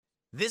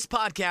This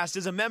podcast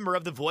is a member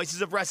of the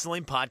Voices of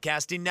Wrestling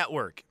Podcasting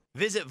Network.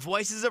 Visit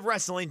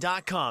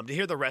voicesofwrestling.com to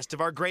hear the rest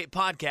of our great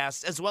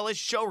podcasts, as well as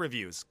show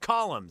reviews,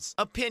 columns,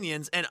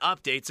 opinions, and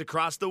updates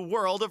across the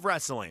world of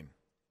wrestling.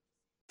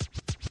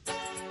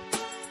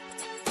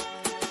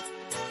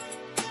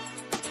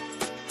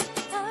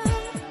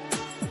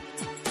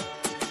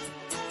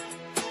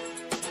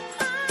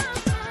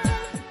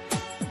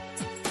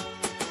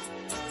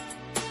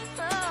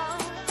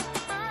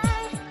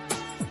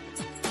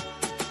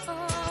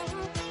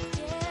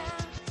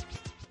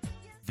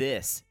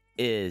 This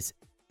is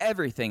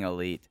Everything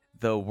Elite,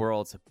 the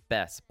world's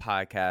best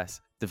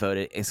podcast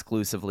devoted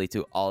exclusively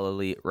to all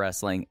elite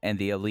wrestling and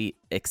the elite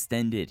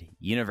extended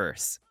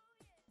universe.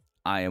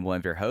 I am one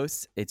of your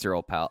hosts. It's your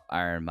old pal,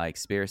 Iron Mike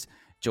Spears,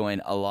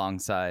 joined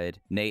alongside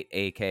Nate,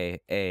 aka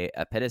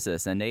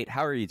Epitasis. And Nate,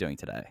 how are you doing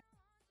today?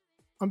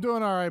 I'm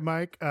doing all right,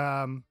 Mike.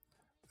 I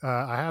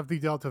have the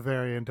Delta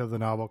variant of the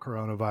novel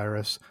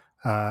coronavirus.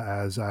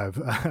 As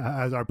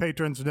our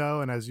patrons know,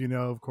 and as you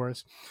know, of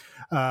course,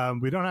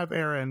 we don't have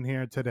Aaron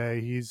here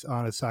today. He's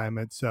on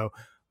assignment, so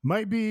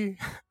might be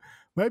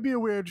a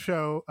weird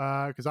show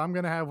because I'm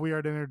gonna have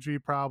weird energy.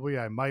 Probably,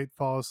 I might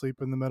fall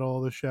asleep in the middle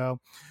of the show.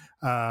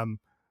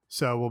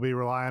 So we'll be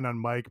relying on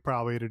Mike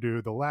probably to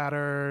do the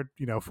latter,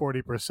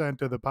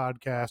 40% of the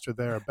podcast or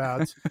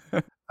thereabouts.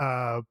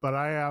 But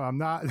I'm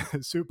not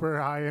super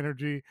high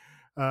energy,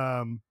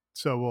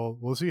 so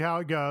we'll see how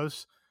it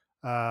goes.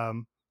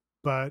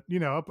 But,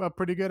 a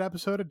pretty good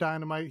episode of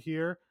Dynamite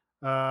here.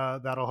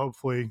 That'll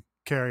hopefully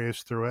carry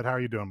us through it. How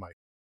are you doing, Mike?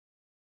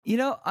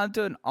 I'm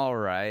doing all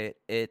right.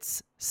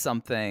 It's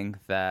something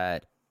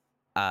that,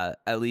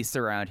 at least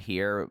around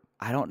here,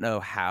 I don't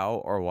know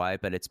how or why,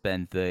 but it's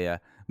been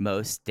the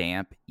most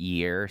damp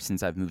year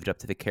since I've moved up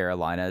to the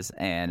Carolinas,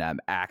 and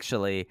I'm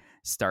actually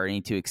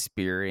starting to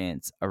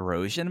experience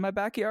erosion in my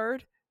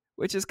backyard,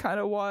 which is kind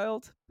of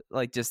wild.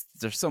 Like, just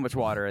there's so much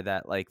water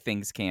that like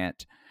things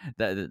can't,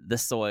 the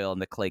soil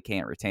and the clay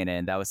can't retain it.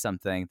 And that was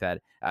something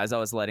that as I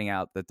was letting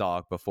out the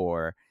dog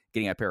before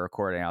getting up here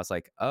recording, I was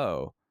like,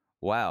 oh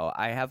wow,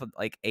 I have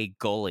like a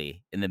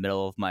gully in the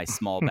middle of my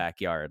small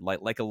backyard,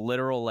 like a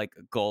literal like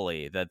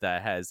gully that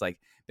has like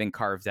been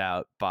carved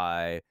out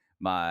by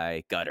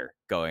my gutter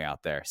going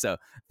out there. So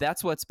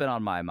that's what's been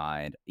on my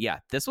mind. Yeah,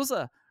 this was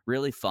a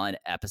really fun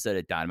episode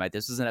of Dynamite.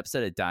 This was an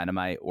episode of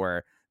Dynamite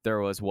where there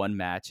was one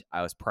match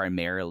I was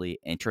primarily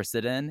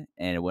interested in,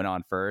 and it went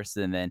on first,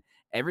 and then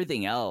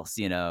everything else,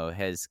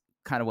 has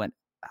kind of went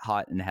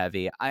hot and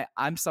heavy.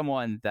 I'm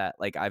someone that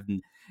like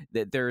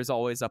that there's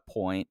always a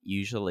point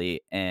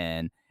usually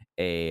in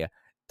a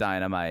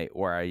Dynamite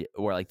where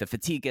like the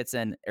fatigue gets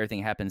in,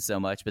 everything happens so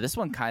much, but this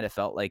one kind of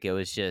felt like it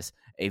was just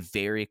a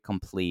very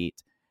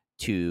complete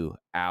 2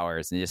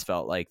 hours, and it just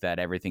felt like that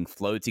everything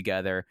flowed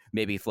together,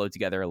 maybe flowed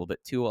together a little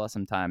bit too well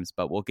sometimes,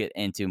 but we'll get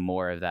into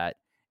more of that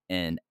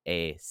in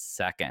a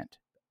second.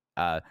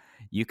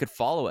 You could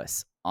follow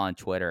us on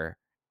Twitter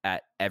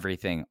at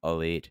Everything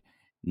Elite.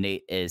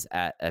 Nate is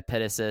at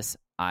Epitasis.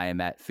 I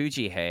am at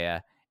Fujiheya.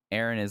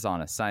 Aaron is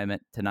on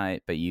assignment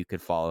tonight, but you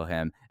could follow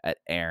him at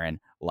Aaron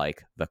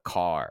like the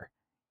car.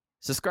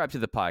 Subscribe to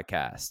the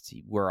podcast.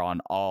 We're on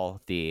all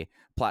the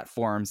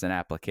platforms and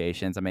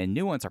applications. I mean,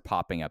 new ones are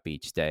popping up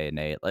each day,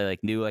 Nate.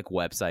 Like new like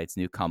websites,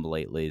 new come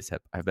latelys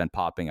have been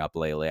popping up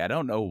lately. I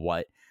don't know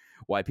why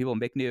people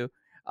make new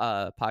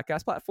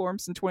podcast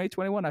platforms in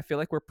 2021. I feel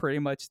like we're pretty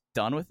much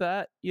done with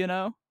that,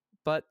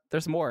 but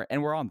there's more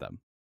and we're on them.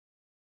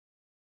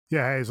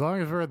 Yeah, hey, as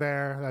long as we're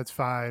there, that's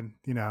fine.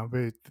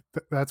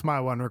 That's my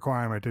one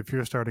requirement. If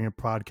you're starting a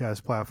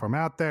podcast platform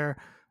out there,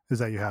 is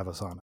that you have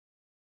us on it.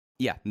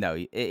 Yeah, no,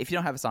 if you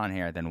don't have us on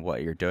here, then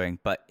what you're doing.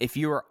 But if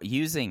you are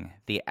using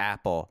the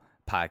Apple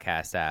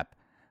podcast app,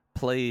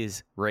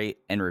 please rate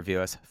and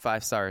review us.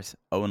 5 stars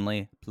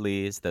only,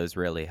 please. Those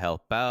really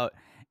help out.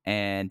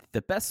 And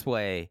the best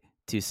way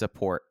to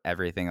support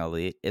Everything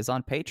Elite is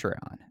on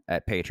Patreon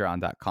at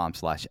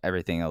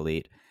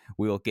patreon.com/everythingelite.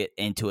 We will get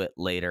into it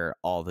later,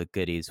 all the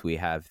goodies we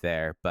have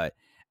there. But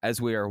as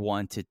we are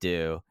one to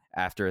do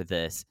after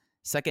this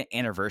second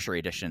anniversary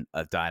edition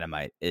of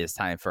Dynamite, it is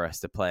time for us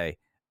to play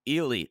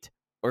Elite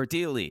or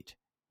Delete.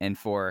 And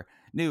for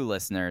new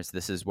listeners,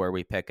 this is where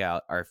we pick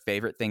out our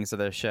favorite things of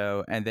the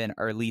show and then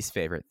our least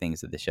favorite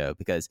things of the show.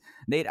 Because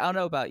Nate, I don't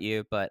know about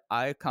you, but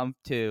I come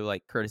to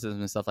like criticism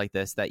and stuff like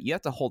this, that you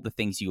have to hold the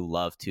things you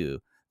love to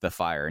the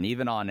fire. And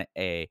even on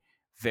a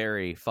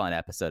very fun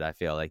episode, I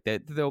feel like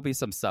there'll be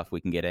some stuff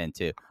we can get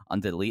into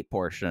on the Elite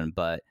portion.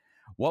 But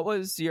what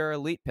was your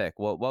Elite pick?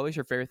 What was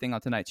your favorite thing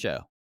on tonight's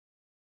show?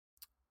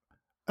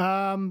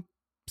 So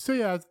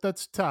yeah,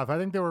 that's tough. I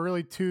think there were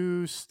really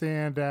two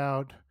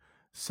standout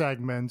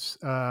segments.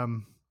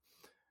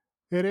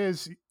 It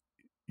is,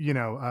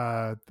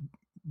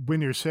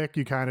 when you're sick,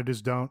 you kind of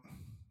just don't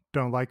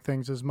like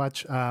things as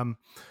much. I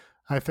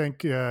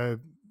think,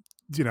 I'm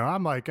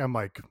like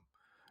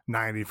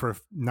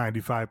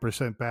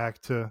 95%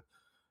 back to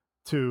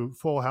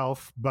full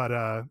health,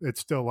 but it's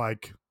still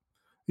like,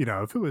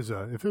 if it was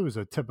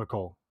a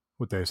typical,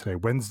 what they say,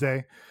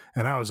 Wednesday,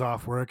 and I was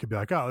off work, it'd be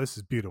like, oh, this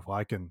is beautiful.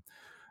 I can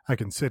I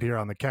can sit here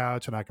on the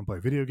couch and I can play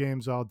video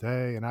games all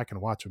day, and I can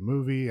watch a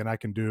movie, and I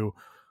can do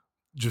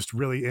just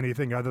really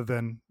anything other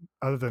than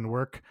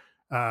work.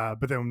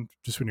 But then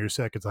just when you're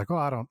sick, it's like, oh,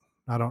 I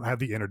don't have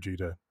the energy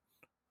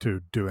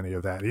to do any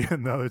of that,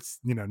 even though it's,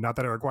 not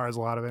that it requires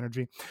a lot of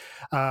energy.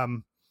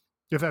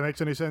 If that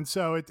makes any sense.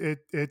 So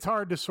it's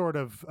hard to sort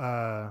of,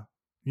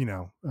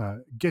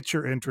 get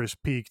your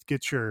interest peaked,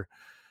 get your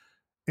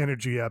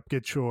energy up,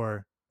 get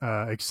your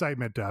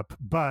excitement up.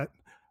 But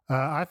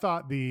I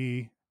thought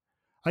the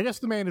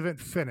main event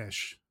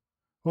finish,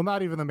 well,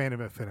 not even the main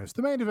event finish,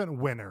 the main event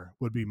winner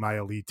would be my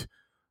elite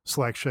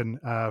selection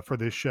for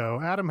this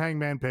show. Adam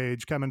Hangman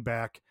Page coming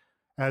back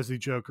as the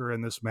Joker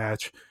in this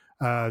match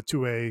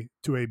to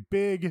a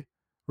big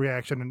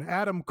reaction, an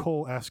Adam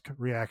Cole-esque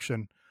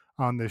reaction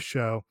on this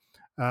show.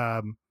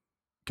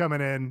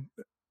 Coming in,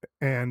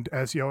 and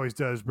as he always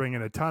does,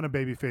 bringing a ton of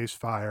babyface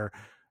fire,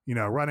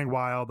 running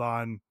wild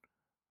on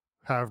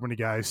however many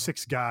guys,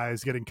 6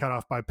 guys, getting cut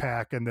off by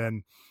Pac, and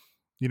then,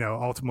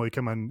 ultimately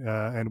coming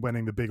and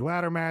winning the big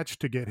ladder match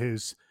to get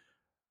his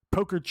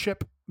poker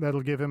chip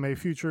that'll give him a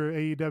future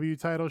AEW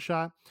title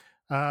shot.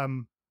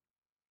 You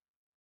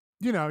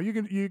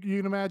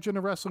can imagine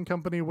a wrestling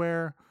company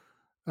where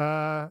they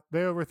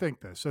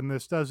overthink this, and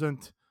this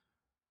doesn't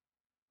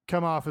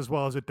come off as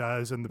well as it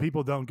does, and the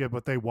people don't get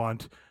what they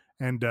want.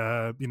 And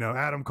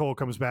Adam Cole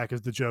comes back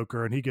as the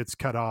Joker, and he gets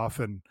cut off,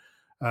 and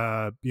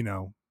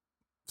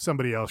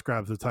somebody else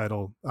grabs the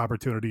title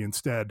opportunity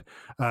instead,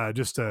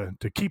 just to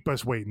keep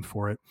us waiting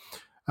for it.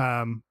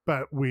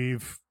 But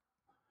we've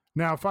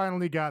now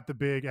finally got the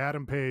big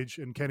Adam Page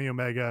and Kenny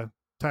Omega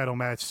title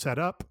match set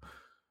up.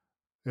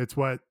 It's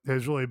what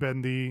has really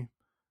been the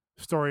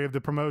story of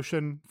the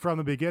promotion from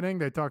the beginning.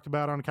 They talked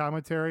about on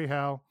commentary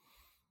how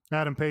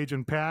Adam Page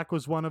and Pac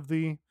was one of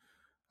the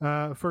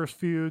first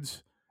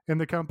feuds in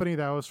the company.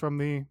 That was from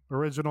the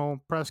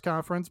original press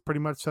conference,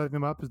 pretty much setting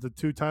them up as the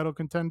 2 title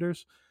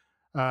contenders.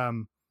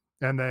 And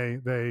they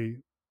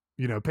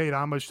paid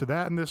homage to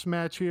that in this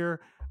match here,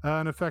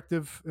 an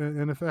effective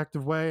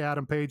way.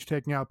 Adam Page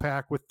taking out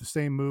Pac with the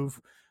same move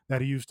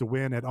that he used to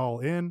win at All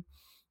In.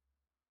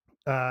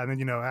 And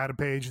then, Adam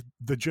Page,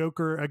 the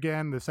Joker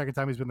again, the second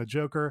time he's been the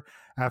Joker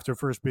after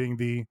first being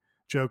the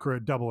Joker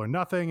at Double or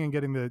Nothing and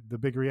getting the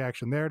big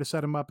reaction there to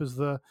set him up as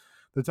the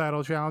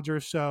title challenger.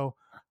 So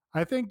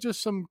I think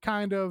just some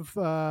kind of,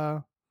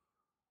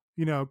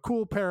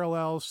 cool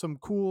parallels, some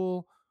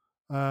cool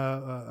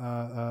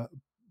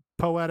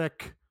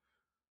poetic,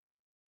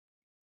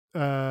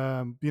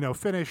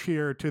 finish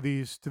here to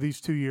these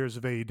 2 years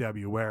of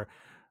AEW, where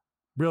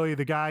really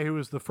the guy who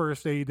was the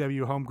first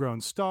AEW homegrown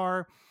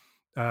star,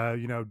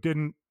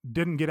 didn't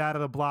get out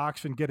of the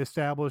blocks and get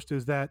established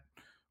as that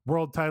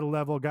world title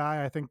level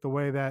guy, I think the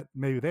way that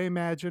maybe they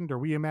imagined or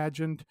we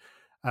imagined.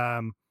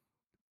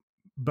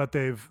 But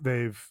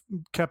they've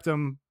kept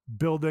him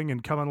building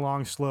and coming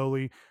along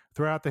slowly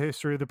throughout the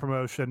history of the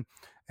promotion,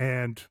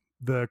 and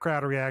the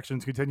crowd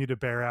reactions continue to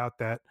bear out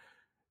that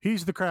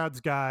he's the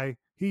crowd's guy,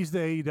 he's the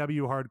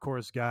AEW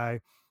hardcore's guy,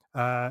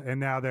 and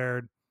now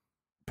they're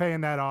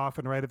paying that off,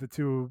 and right at the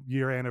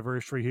 2-year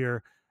anniversary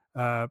here,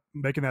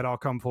 making that all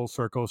come full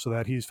circle so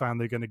that he's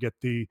finally going to get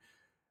the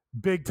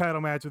big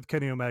title match with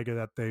Kenny Omega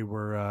that they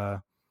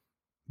were,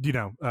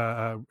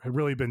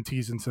 really been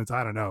teasing since,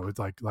 I don't know, it's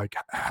like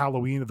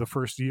Halloween of the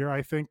first year,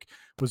 I think,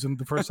 was in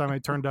the first time I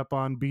turned up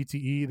on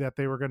BTE that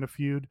they were going to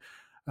feud.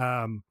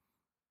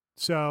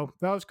 So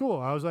that was cool.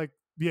 I was like,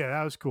 yeah,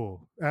 that was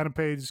cool. Adam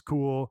Page is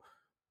cool,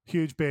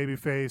 huge baby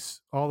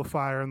face, all the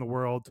fire in the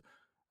world.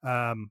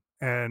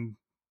 And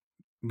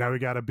now we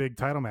got a big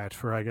title match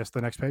for, I guess,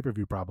 the next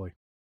pay-per-view probably.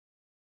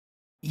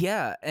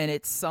 Yeah, and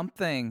it's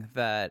something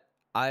that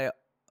I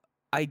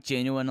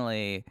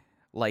genuinely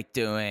like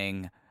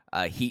doing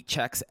heat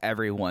checks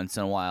every once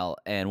in a while.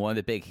 And one of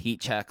the big heat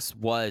checks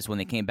was when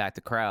they came back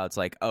to crowds,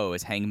 like, oh,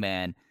 is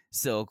Hangman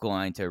still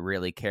going to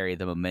really carry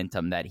the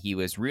momentum that he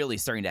was really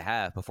starting to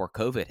have before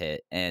COVID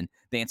hit? And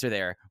the answer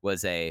there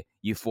was a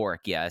euphoric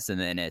yes. And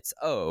then it's,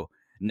 oh,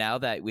 now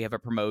that we have a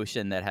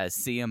promotion that has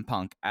CM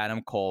Punk,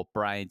 Adam Cole,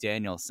 Bryan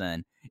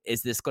Danielson,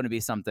 is this going to be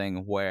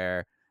something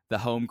where the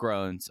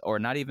homegrowns, or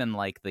not even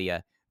like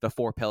the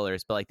 4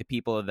 pillars, but like the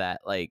people that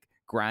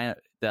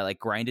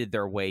grinded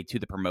their way to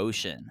the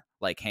promotion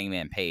like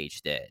Hangman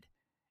Page did?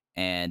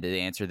 And the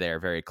answer there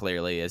very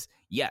clearly is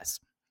yes,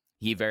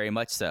 he very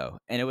much so.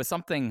 And it was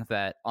something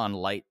that on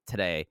Light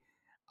today,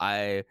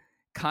 I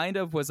kind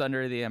of was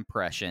under the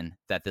impression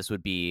that this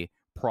would be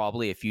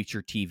probably a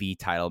future TV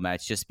title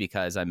match, just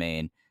because, I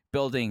mean,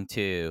 building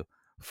to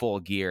Full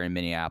Gear in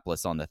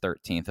Minneapolis on the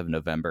 13th of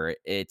November,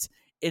 it's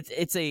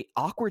a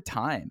awkward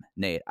time,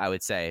 Nate, I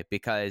would say,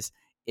 because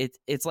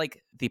it's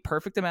like the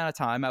perfect amount of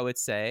time, I would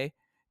say,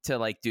 to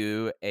like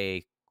do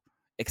a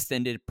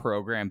extended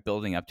program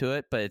building up to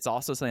it. But it's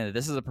also something that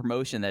this is a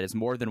promotion that is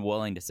more than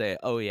willing to say,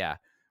 oh yeah,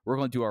 we're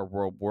going to do our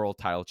world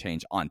title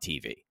change on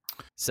TV.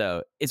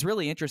 So it's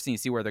really interesting to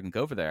see where they're going to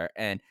go over there.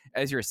 And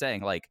as you were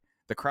saying, like,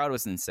 the crowd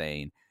was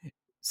insane.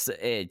 So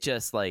it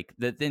just like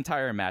the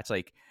entire match,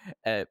 like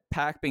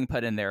Pac being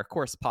put in there, of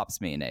course,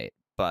 pops me, Nate.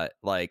 But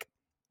like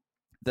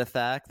the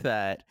fact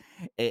that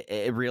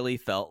it really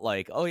felt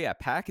like, oh yeah,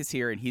 Pac is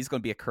here and he's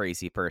going to be a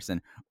crazy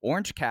person.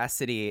 Orange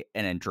Cassidy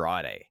and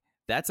Andrade.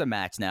 That's a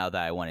match now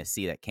that I want to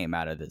see that came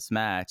out of this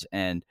match.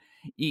 And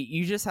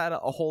you just had a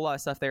whole lot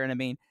of stuff there. And I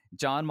mean,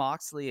 Jon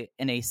Moxley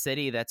in a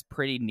city that's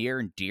pretty near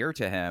and dear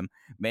to him,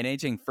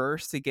 managing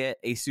first to get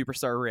a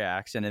superstar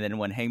reaction. And then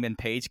when Hangman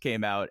Page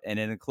came out and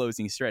in a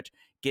closing stretch,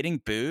 getting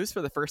boos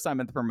for the first time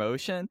in the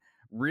promotion,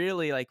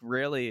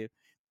 really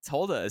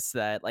told us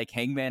that like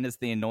Hangman is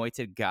the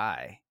anointed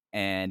guy.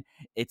 And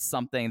it's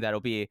something that'll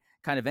be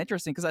kind of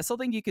interesting because I still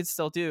think you could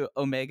still do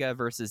Omega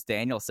versus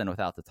Danielson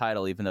without the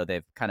title, even though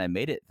they've kind of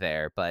made it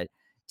there. But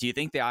do you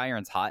think the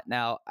iron's hot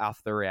now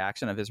after the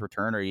reaction of his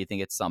return, or do you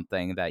think it's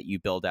something that you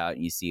build out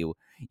and you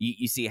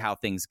see how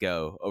things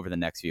go over the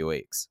next few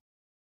weeks?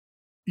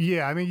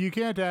 Yeah, I mean, you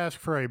can't ask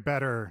for a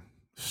better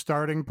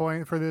starting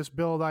point for this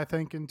build, I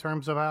think, in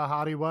terms of how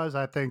hot he was.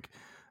 I think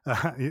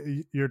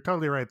you're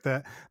totally right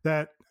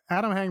that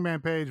Adam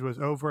Hangman Page was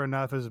over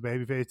enough as a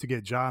babyface to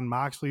get Jon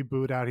Moxley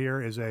booed out here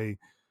is a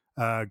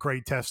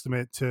great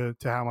testament to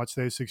how much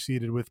they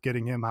succeeded with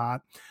getting him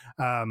hot.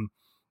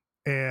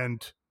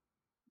 And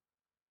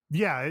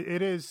yeah,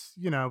 it is,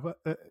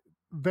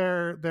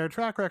 their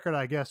track record,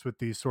 I guess, with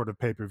these sort of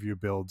pay-per-view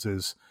builds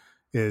is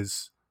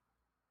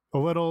a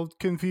little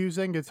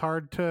confusing. It's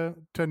hard to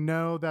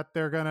know that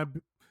they're going to,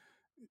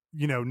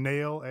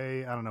 nail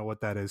I don't know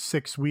what that is,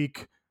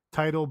 6-week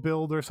title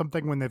build or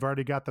something when they've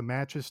already got the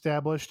match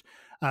established.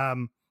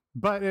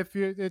 But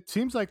it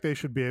seems like they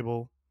should be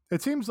able,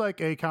 it seems like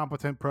a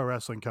competent pro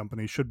wrestling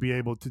company should be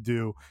able to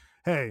do,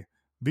 hey,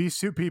 these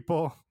two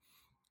people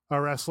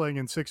are wrestling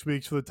in 6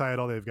 weeks for the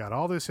title. They've got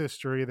all this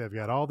history. They've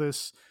got all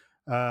this,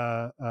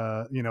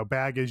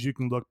 baggage you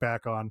can look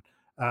back on.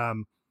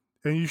 And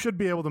you should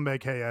be able to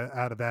make hay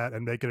out of that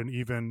and make it an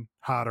even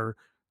hotter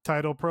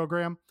title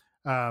program.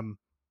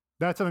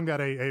 That's something that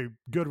a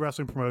good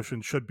wrestling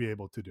promotion should be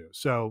able to do.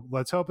 So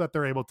let's hope that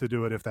they're able to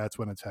do it if that's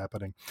when it's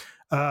happening.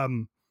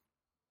 The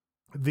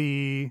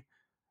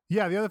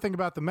other thing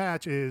about the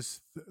match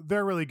is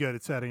they're really good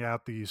at setting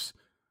out these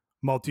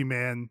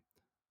multi-man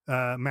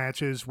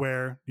matches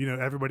where,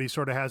 everybody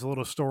sort of has a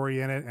little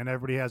story in it and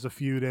everybody has a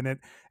feud in it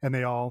and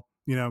they all,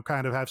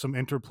 kind of have some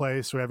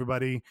interplay. So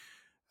everybody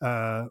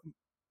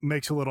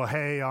makes a little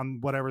hay on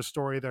whatever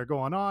story they're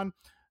going on.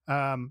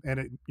 And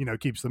it,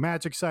 keeps the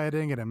match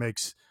exciting and it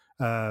makes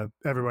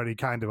everybody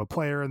kind of a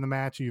player in the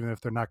match, even if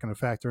they're not going to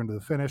factor into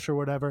the finish or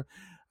whatever.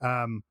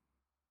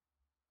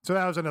 So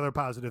that was another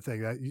positive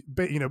thing that,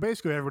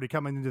 basically everybody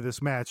coming into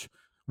this match,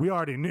 we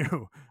already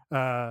knew,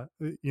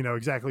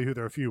 exactly who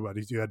their feud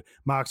was. You had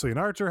Moxley and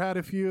Archer had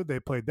a feud.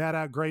 They played that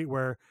out great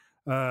where,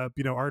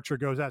 Archer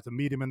goes out to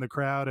meet him in the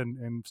crowd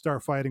and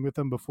start fighting with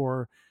him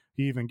before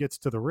he even gets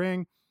to the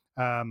ring.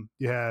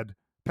 You had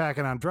Pac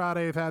and Andrade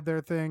have had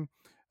their thing.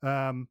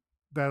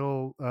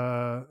 That'll,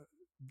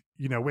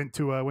 went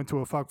to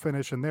a fuck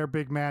finish in their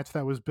big match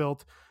that was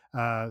built.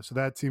 So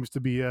that seems to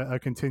be a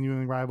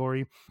continuing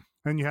rivalry.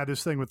 And you had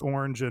this thing with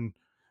Orange and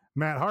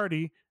Matt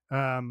Hardy.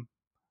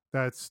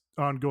 That's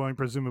ongoing,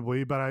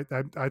 presumably. But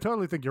I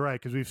totally think you're right,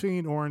 because we've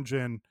seen Orange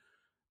and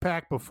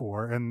Pac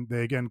before, and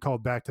they again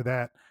called back to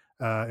that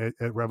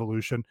at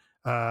Revolution.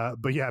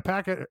 But yeah,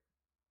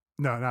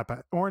 not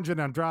Pac. Orange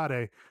and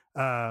Andrade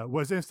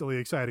was instantly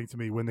exciting to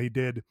me when they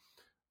did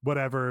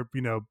whatever,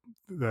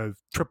 the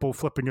triple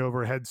flipping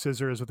over head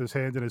scissors with his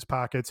hands in his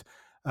pockets.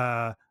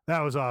 That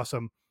was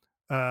awesome.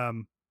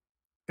 And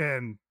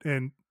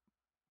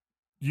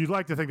you'd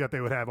like to think that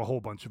they would have a whole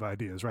bunch of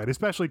ideas, right?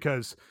 Especially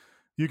because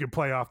you can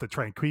play off the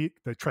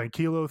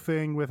Tranquilo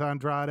thing with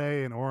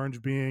Andrade and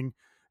Orange being,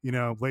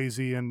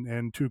 lazy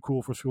and too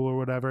cool for school or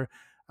whatever.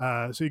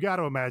 So you got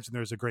to imagine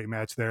there's a great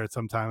match there at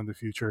some time in the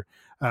future.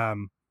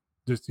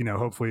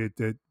 Hopefully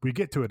we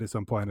get to it at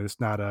some point. And it's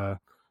not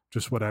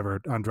just whatever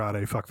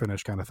Andrade fuck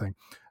finish kind of thing.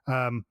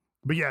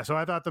 But yeah, so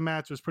I thought the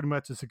match was pretty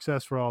much a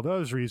success for all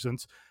those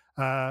reasons.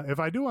 If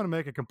I do want to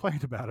make a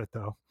complaint about it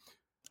though,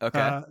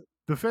 okay,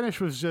 the finish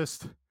was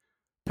just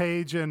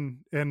Page and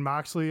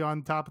Moxley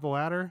on top of the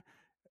ladder,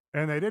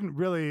 and they didn't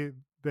really.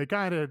 They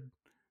kind of,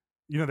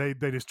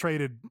 they just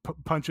traded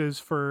punches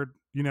for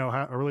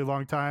a really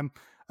long time,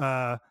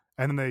 and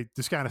then they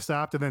just kind of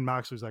stopped, and then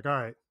Moxley's like, "All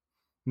right,"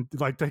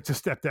 like takes a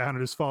step down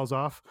and just falls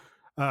off.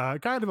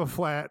 Kind of a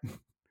flat,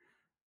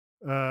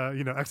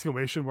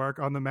 exclamation mark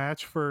on the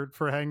match for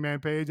Hangman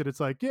Page, and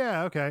it's like,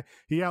 yeah, okay,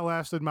 he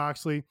outlasted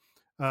Moxley.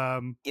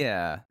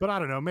 yeah, but I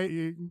don't know,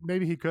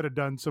 maybe he could have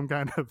done some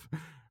kind of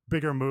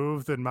bigger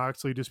move than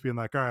Moxley just being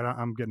like, all right,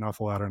 I'm getting off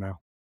the ladder now.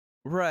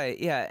 Right,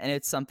 yeah, and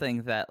it's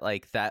something that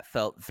that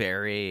felt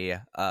very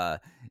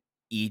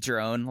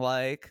E-drone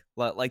like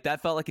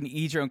that felt like an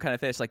E-drone kind of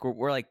fish. Like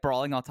we're like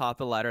brawling on top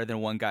of the ladder, then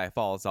one guy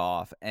falls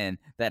off, and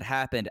that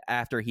happened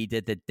after he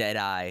did the dead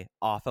eye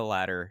off the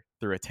ladder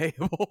through a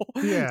table.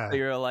 Yeah, so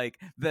you're like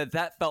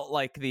that felt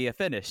like the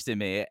finish to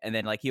me, and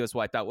then he was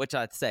wiped out, which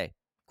I'd say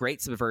great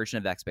subversion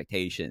of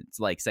expectations,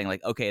 saying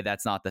okay,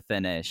 that's not the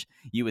finish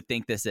you would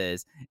think this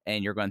is,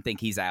 and you're going to think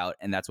he's out,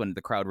 and that's when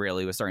the crowd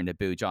really was starting to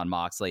boo Jon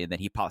Moxley, and then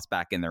he pops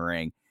back in the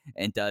ring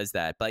and does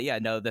that. But yeah,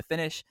 no, the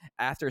finish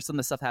after some of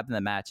the stuff happened in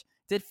the match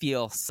did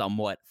feel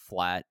somewhat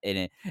flat in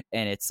it,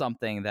 and it's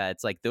something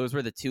that's like those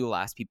were the two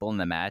last people in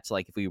the match.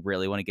 Like if we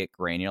really want to get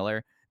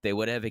granular, they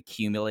would have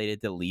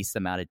accumulated the least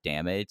amount of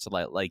damage.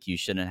 Like you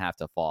shouldn't have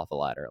to fall off the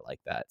ladder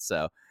like that.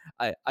 So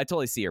I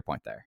totally see your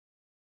point there.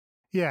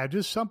 Yeah,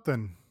 just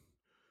something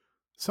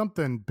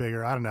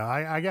bigger. I don't know.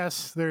 I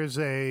guess there's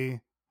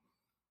a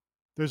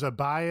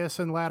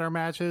bias in ladder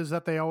matches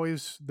that they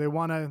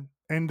want to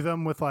end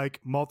them with like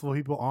multiple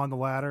people on the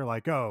ladder.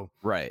 Like, oh,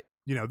 right,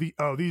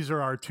 these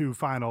are our two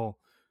final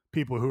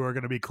people who are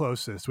going to be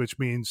closest, which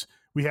means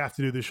we have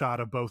to do the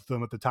shot of both of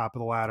them at the top of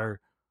the ladder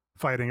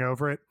fighting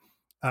over it.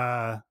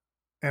 And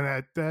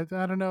that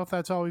I don't know if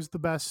that's always the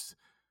best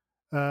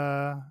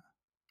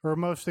or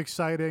most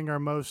exciting or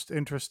most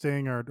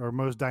interesting or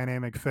most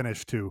dynamic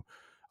finish to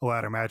a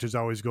ladder match is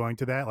always going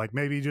to that. Like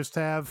maybe just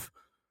have,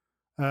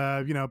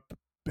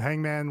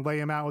 Hangman lay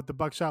him out with the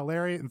buckshot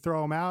lariat and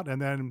throw him out,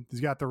 and then he's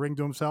got the ring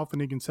to himself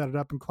and he can set it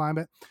up and climb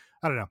it.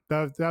 I don't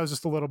know. That was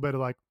just a little bit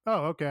of like,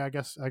 oh, okay, I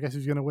guess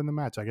he's going to win the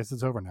match. I guess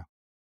it's over now.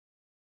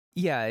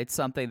 Yeah, it's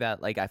something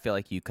that like I feel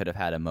like you could have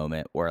had a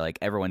moment where like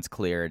everyone's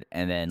cleared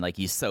and then like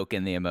you soak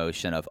in the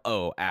emotion of,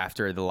 oh,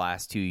 after the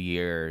last 2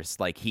 years,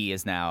 like he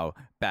is now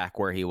back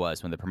where he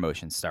was when the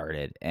promotion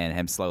started and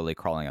him slowly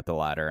crawling up the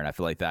ladder. And I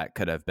feel like that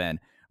could have been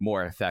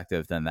more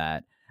effective than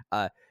that.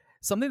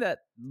 Something that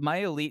My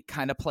Elite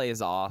kind of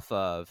plays off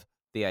of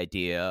the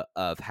idea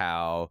of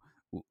how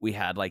we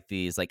had like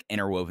these like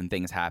interwoven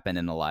things happen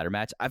in the ladder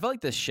match. I feel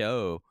like this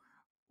show,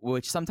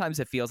 which sometimes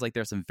it feels like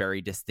there's some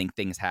very distinct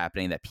things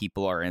happening that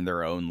people are in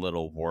their own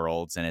little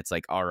worlds. And it's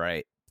like, all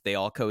right, they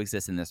all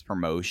coexist in this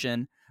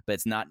promotion, but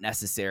it's not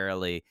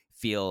necessarily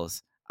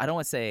feels, I don't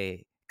want to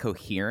say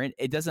coherent.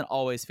 It doesn't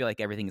always feel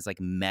like everything is like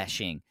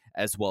meshing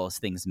as well as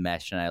things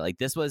mesh. And I like,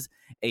 this was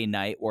a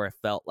night where it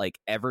felt like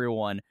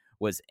everyone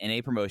was in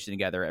a promotion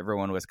together.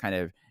 Everyone was kind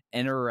of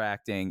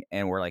interacting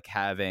and we're like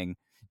having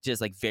just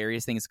like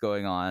various things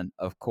going on.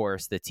 Of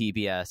course, the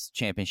TBS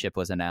championship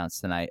was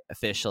announced tonight,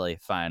 officially,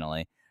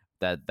 finally.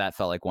 That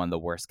felt like one of the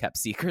worst kept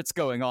secrets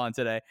going on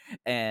today.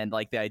 And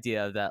like the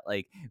idea of that,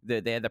 like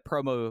they had the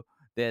promo,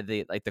 they had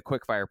the like the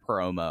quickfire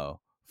promo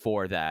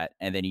for that,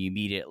 and then you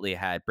immediately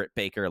had Britt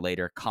Baker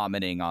later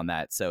commenting on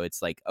that. So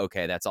it's like,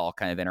 okay, that's all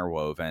kind of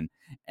interwoven.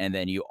 And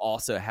then you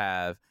also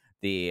have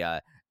the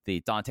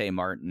Dante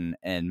Martin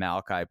and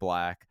Malachi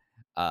Black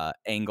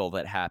angle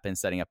that happened,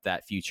 setting up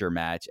that future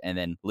match. And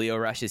then Lio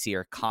Rush is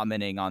here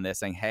commenting on this,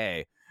 saying,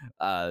 hey,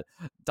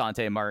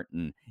 Dante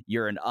Martin,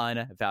 you're an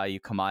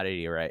unvalued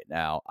commodity right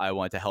now. I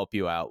want to help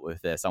you out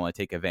with this. I want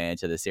to take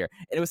advantage of this here.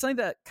 And it was something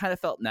that kind of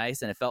felt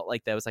nice, and it felt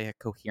like that was like a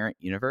coherent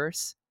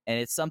universe. And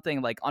it's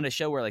something like on a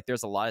show where like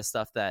there's a lot of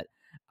stuff that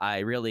I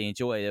really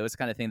enjoyed. It was the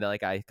kind of thing that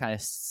like I kind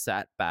of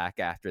sat back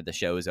after the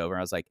show was over. And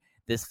I was like,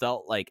 this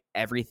felt like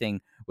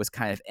everything was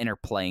kind of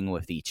interplaying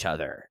with each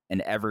other,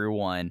 and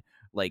everyone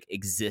like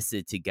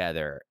existed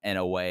together in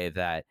a way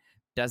that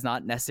does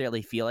not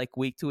necessarily feel like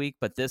week to week,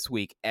 but this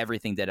week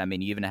everything did. I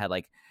mean, you even had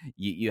like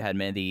you had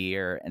Men of the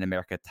Year and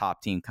America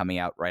Top Team coming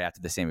out right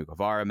after the Sammy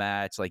Guevara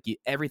match. Like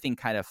everything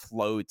kind of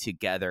flowed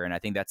together, and I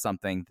think that's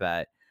something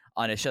that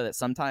on a show that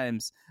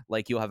sometimes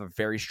like you'll have a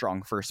very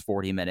strong first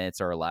 40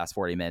 minutes or last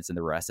 40 minutes, and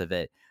the rest of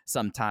it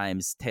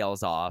sometimes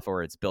tails off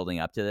or it's building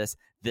up to this.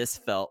 This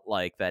felt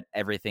like that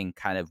everything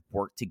kind of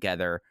worked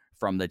together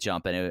from the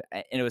jump, and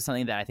it was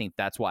something that I think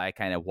that's why I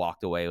kind of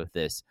walked away with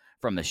this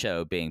from the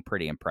show being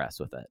pretty impressed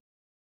with it.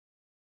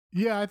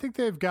 Yeah, I think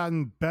they've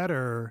gotten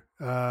better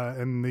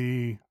in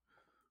the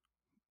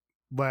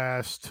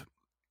last,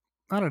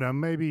 I don't know,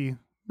 maybe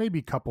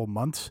couple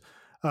months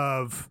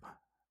of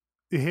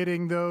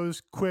hitting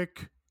those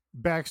quick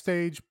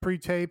backstage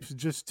pre-tapes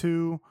just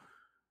to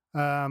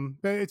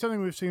it's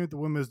something we've seen with the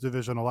women's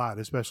division a lot,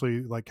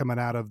 especially like coming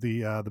out of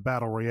the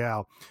battle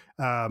royale,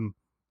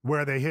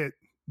 where they hit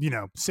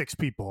 6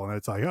 people, and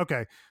it's like,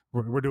 okay,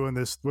 we're doing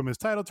this women's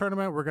title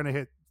tournament, we're going to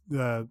hit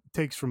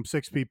takes from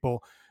 6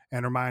 people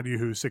and remind you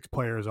who 6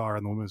 players are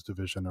in the women's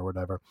division or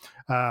whatever.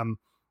 And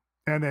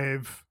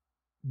they've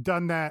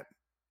done that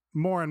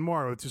more and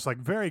more with just like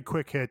very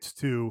quick hits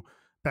to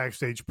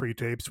backstage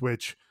pre-tapes,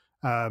 which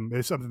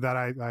is something that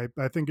I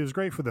think is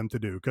great for them to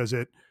do, because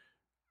it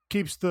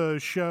keeps the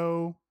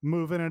show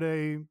moving at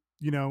a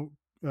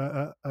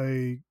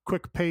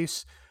quick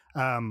pace.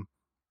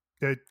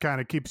 It kind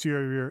of keeps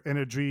your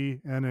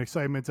energy and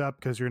excitement up,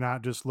 because you're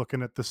not just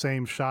looking at the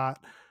same shot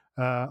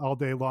all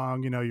day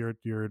long.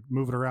 You're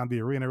moving around the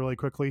arena really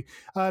quickly.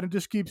 And it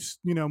just keeps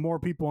more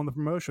people in the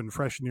promotion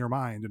fresh in your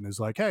mind, and is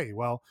like, hey,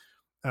 well,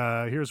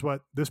 here's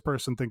what this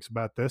person thinks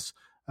about this,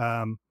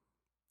 and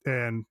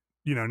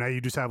now you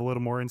just have a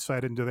little more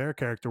insight into their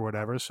character or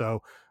whatever.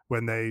 So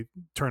when they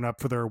turn up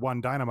for their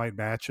one Dynamite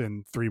match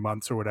in 3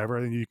 months or whatever,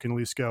 then you can at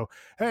least go,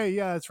 hey,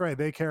 yeah, that's right,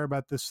 they care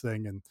about this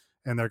thing,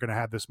 and they're going to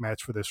have this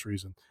match for this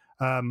reason.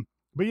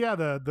 But yeah,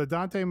 the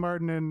Dante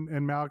Martin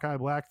and Malachi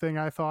Black thing,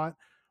 I thought,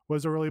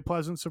 was a really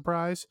pleasant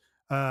surprise.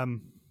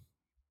 When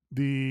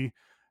he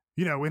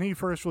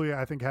first really,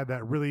 I think, had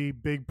that really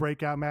big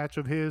breakout match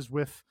of his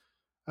with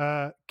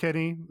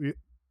Kenny,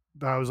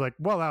 I was like,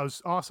 well, that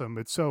was awesome.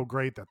 It's so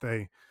great that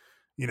they,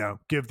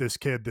 give this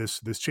kid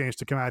this chance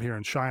to come out here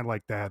and shine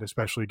like that,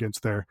 especially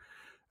against their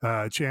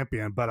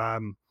champion. But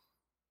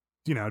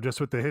just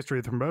with the history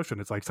of the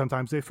promotion, it's like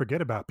sometimes they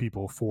forget about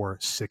people for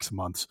 6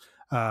 months.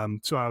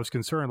 So I was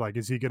concerned, like,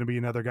 is he going to be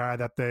another guy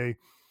that they,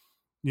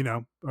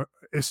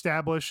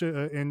 establish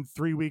in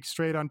 3 weeks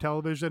straight on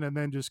television and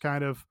then just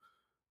kind of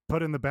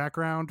put in the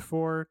background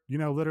for,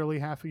 literally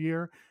half a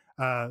year.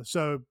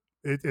 So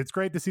it's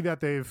great to see that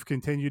they've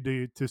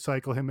continued to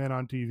cycle him in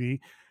on TV.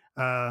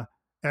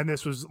 And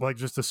this was like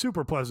just a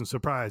super pleasant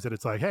surprise that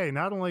it's like, hey,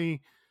 not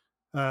only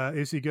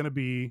is he going to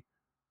be,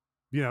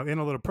 in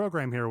a little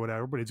program here or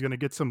whatever, but he's going to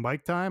get some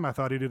mic time. I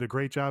thought he did a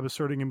great job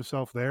asserting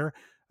himself there,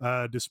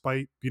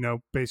 despite,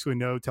 basically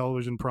no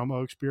television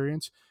promo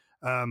experience.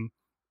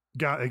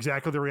 Got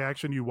exactly the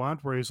reaction you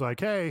want, where he's like,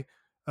 hey,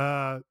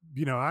 I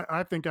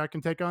think I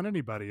can take on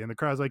anybody. And the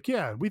crowd's like,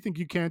 yeah, we think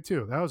you can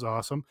too. That was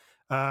awesome.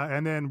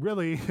 And then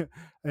really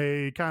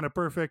a kind of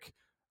perfect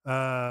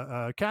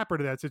capper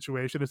to that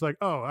situation. It's like,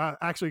 oh,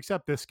 actually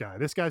accept this guy.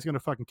 This guy's going to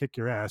fucking kick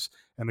your ass.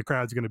 And the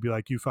crowd's going to be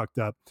like, you fucked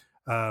up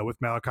with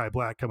Malachi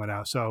Black coming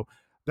out. So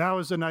that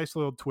was a nice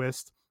little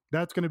twist.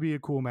 That's going to be a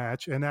cool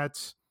match. And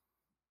that's,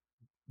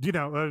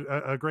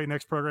 a great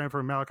next program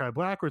for Malachi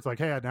Black, where it's like,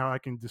 hey, now I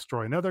can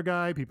destroy another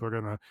guy. People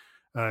are going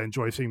to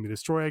enjoy seeing me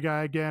destroy a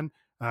guy again.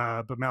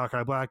 But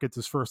Malachi Black gets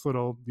his first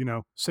little,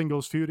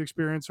 singles feud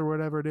experience or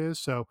whatever it is.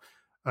 So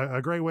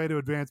a great way to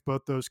advance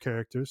both those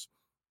characters.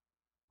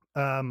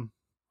 And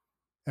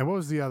what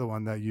was the other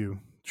one that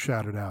you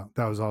shouted out?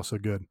 That was also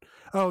good.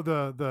 Oh,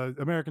 the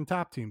American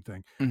Top Team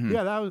thing. Mm-hmm.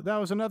 Yeah, that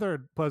was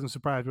another pleasant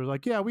surprise. It was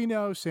like, yeah, we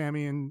know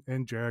Sammy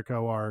and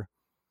Jericho are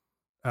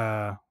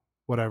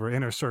whatever,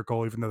 inner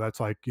circle, even though that's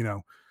like,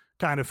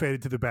 kind of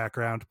faded to the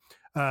background.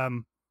 But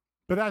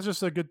that's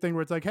just a good thing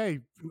where it's like, hey,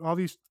 all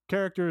these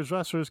characters,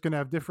 wrestlers can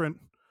have different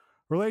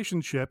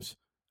relationships,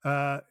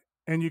 and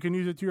you can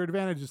use it to your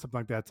advantage and something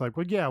like that. It's like,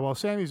 well, yeah,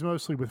 Sammy's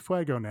mostly with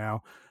Fuego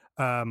now,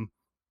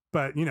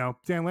 but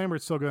Dan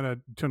Lambert's still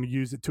going to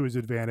use it to his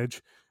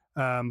advantage,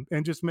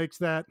 and just makes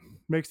that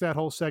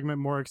whole segment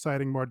more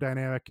exciting, more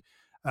dynamic.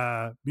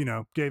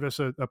 Gave us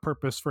a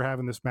purpose for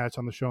having this match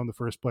on the show in the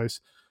first place.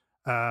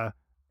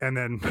 And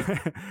then,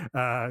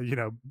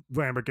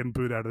 Lambert getting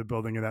booed out of the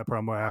building in that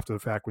promo after the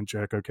fact when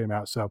Jericho came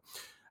out. So,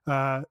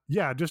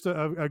 just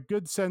a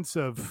good sense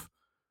of,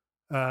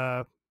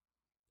 I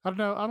don't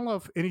know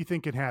if anything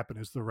can happen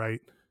is the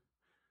right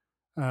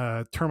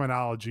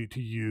terminology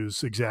to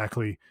use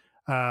exactly.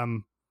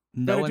 No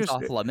one's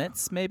off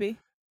limits, maybe?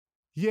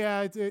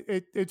 Yeah,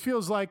 it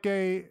feels like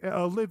a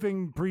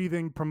living,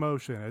 breathing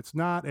promotion. It's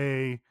not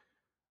a,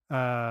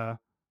 promotion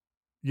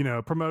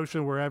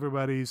where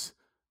everybody's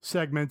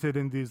segmented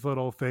in these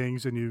little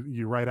things and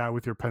you write out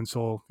with your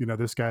pencil,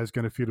 this guy's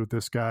going to feud with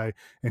this guy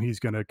and he's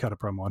going to cut a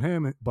promo on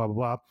him, blah, blah,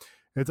 blah.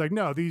 It's like,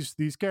 no, these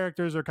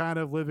characters are kind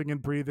of living and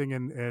breathing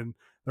and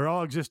they're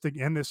all existing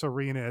in this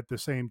arena at the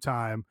same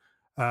time.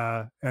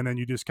 And then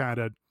you just kind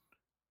of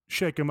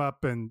shake them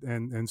up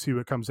and see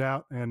what comes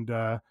out. And,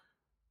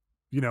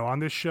 on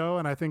this show,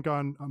 and I think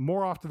on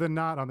more often than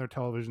not on their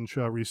television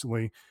show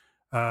recently,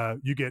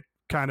 you get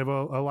kind of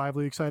a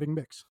lively, exciting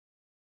mix.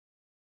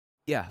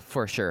 Yeah,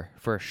 for sure.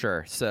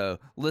 So,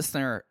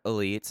 Listener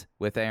Elite,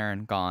 with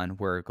Aaron gone,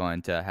 we're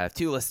going to have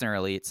 2 Listener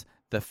Elites.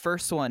 The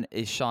first one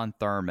is Sean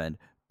Thurman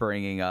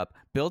building up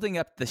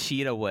the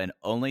Sheeta win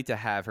only to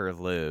have her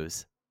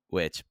lose,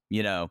 which,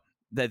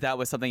 that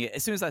was something.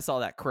 As soon as I saw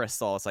that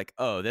crystal, it's like,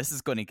 oh, this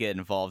is going to get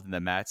involved in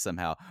the match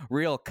somehow.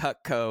 Real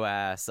Cutco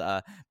ass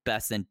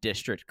best in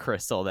district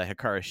crystal that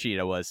Hikaru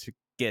Shida was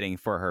getting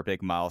for her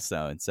big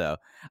milestone. So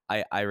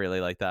I really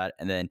like that.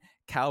 And then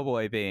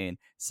Cowboy Bean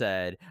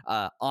said,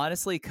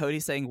 honestly, Cody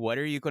saying, what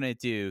are you going to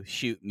do?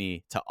 Shoot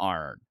me to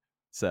Arn.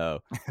 So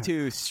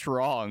 2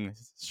 strong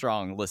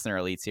listener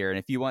elites here. And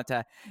if you want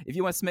to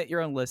submit your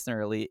own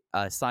listener elite,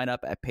 sign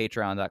up at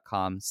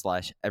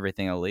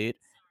patreon.com/everythingelite.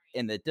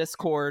 In the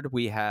Discord,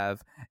 we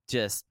have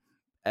just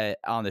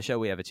on the show,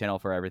 we have a channel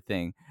for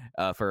everything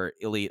for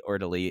Elite or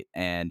Delete,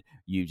 and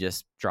you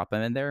just drop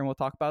them in there and we'll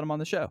talk about them on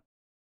the show.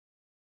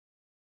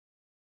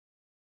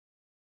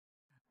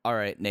 All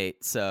right,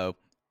 Nate. So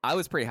I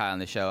was pretty high on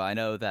the show. I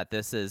know that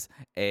this is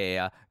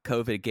a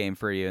COVID game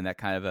for you and that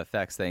kind of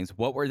affects things.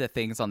 What were the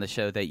things on the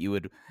show that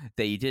you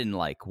didn't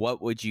like? What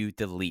would you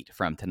delete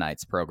from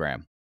tonight's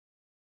program?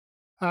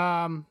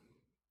 Kind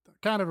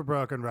of a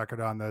broken record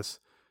on this.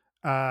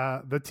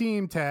 The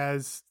Team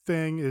Taz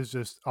thing is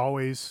just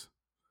always,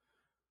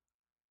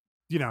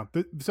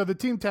 so the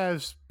Team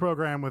Taz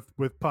program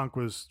with Punk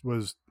was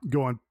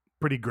going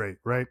pretty great,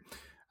 right?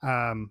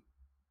 Then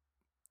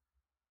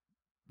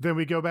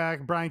we go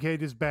back. Brian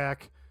Cage is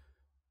back.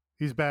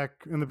 He's back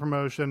in the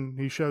promotion.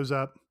 He shows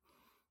up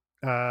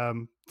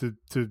to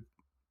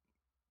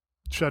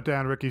shut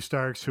down Ricky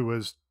Starks, who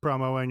was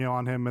promoing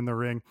on him in the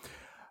ring.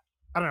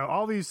 I don't know.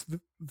 All these.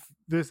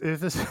 This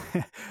is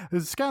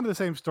kind of the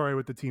same story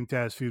with the Team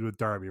Taz feud with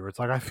Darby, where it's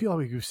like I feel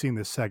like we've seen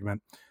this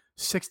segment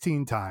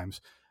 16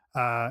 times.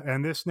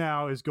 And this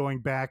now is going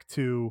back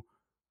to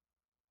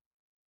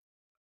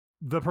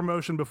the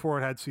promotion before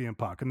it had CM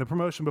Punk, and the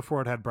promotion before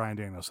it had Bryan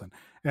Danielson,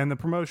 and the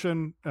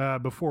promotion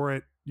before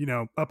it,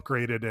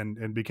 upgraded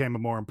and became a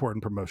more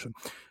important promotion.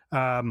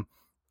 And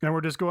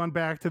we're just going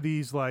back to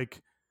these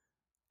like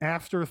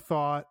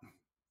afterthought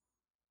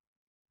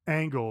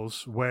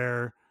angles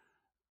where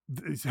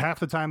half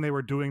the time they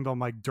were doing them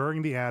like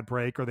during the ad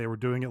break, or they were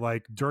doing it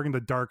like during the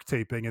dark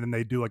taping, and then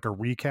they do like a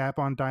recap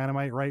on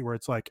Dynamite, right? Where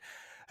it's like,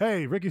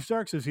 hey, Ricky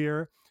Starks is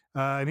here.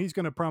 And he's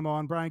going to promo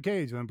on Brian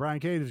Cage, and then Brian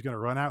Cage is going to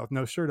run out with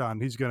no shirt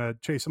on. He's going to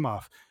chase him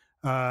off.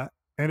 And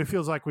it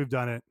feels like we've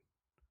done it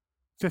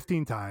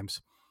 15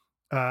 times.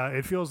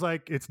 It feels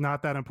like it's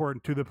not that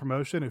important to the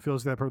promotion. It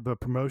feels that the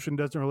promotion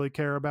doesn't really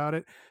care about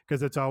it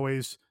because it's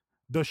always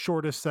the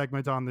shortest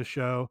segment on the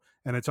show,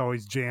 and it's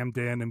always jammed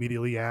in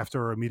immediately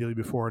after or immediately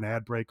before an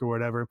ad break or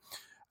whatever.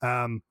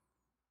 And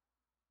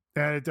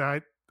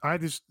I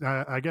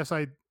guess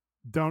I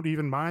don't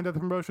even mind that the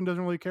promotion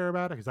doesn't really care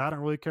about it, because I don't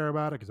really care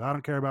about it, because I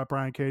don't care about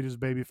Brian Cage's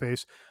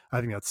babyface.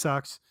 I think that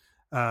sucks.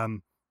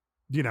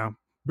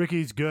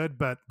 Ricky's good,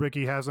 but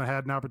Ricky hasn't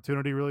had an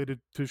opportunity really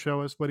to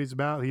show us what he's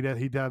about. He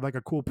had like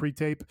a cool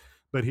pre-tape,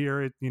 but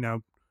here there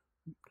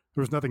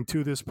was nothing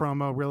to this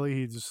promo really.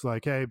 He's just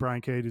like, hey,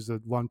 Brian Cage is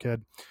a lung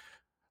kid.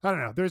 I don't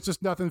know. There's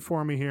just nothing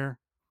for me here.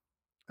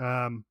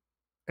 And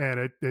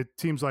it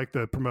seems like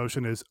the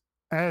promotion is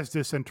as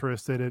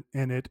disinterested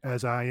in it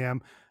as I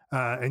am.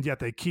 And yet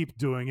they keep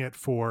doing it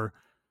for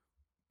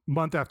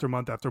month after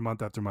month after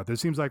month after month. It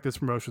seems like this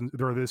promotion,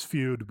 or this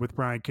feud with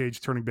Brian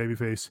Cage turning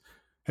babyface,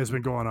 has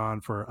been going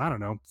on for, I don't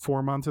know,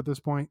 4 months at this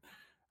point.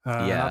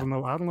 Yeah. I don't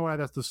know why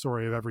that's the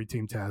story of every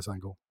Team Taz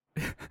angle.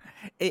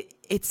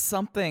 It's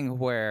something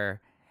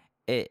where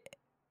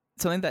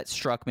something that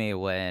struck me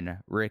when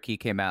Ricky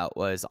came out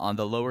was on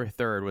the lower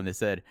third when they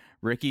said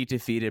Ricky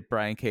defeated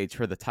Brian Cage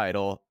for the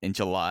title in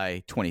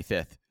July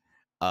 25th.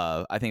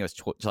 I think it was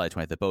July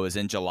 25th, but it was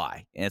in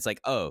July. And it's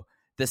like, oh,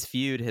 this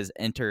feud is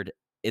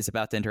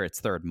about to enter its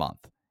third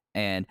month.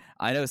 And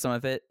I know some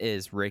of it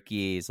is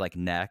Ricky's like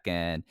neck,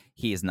 and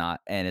he's not,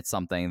 and it's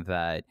something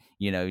that,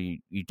 you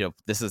don't,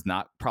 this is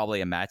not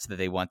probably a match that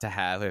they want to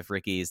have if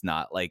Ricky's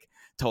not like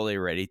totally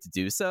ready to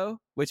do so,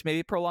 which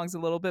maybe prolongs a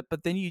little bit,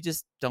 but then you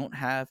just don't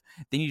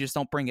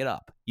bring it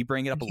up. You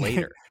bring it up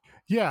later.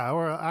 Yeah.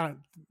 Or I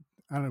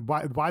don't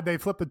know why they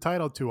flipped the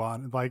title to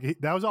on. Like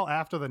that was all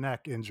after the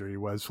neck injury,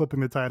 was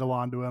flipping the title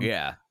onto him.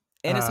 Yeah.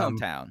 In his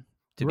hometown,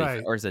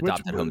 or his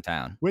adopted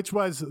hometown. Which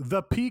was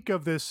the peak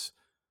of this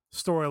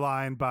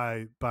storyline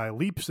by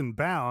leaps and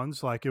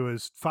bounds. Like it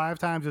was 5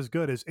 times as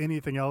good as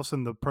anything else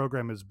in the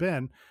program has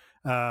been.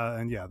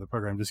 And yeah, the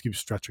program just keeps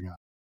stretching out.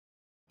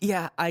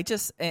 Yeah,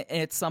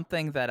 it's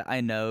something that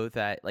I know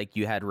that like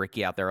you had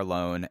Ricky out there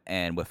alone,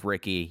 and with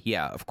Ricky,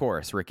 yeah, of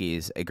course,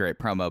 Ricky's a great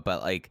promo,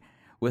 but like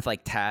with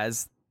like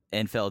Taz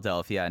in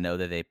Philadelphia, I know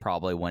that they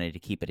probably wanted to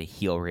keep it a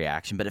heel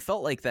reaction, but it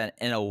felt like that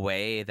in a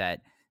way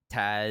that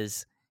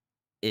Taz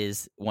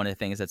is one of the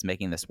things that's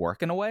making this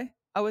work in a way,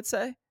 I would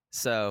say.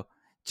 So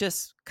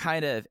just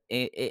kind of,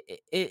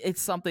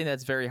 it's something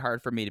that's very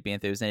hard for me to be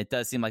enthused, and it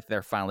does seem like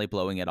they're finally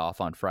blowing it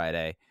off on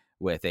Friday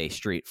with a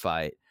street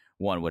fight,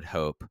 one would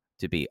hope,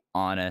 to be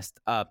honest.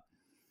 But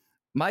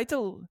like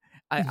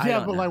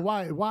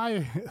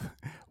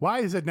why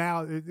is it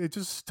now? It's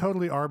just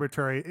totally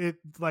arbitrary. It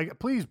like,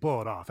 please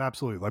blow it off.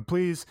 Absolutely. Like,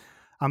 please,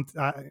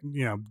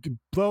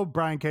 blow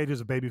Brian Cage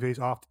as a babyface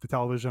off the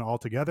television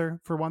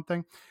altogether, for one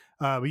thing.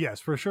 But yes,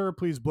 for sure,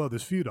 please blow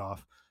this feud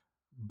off.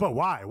 But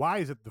why? Why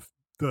is it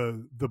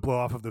the blow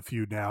off of the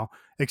feud now?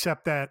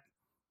 Except that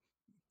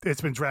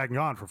it's been dragging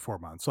on for 4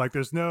 months. Like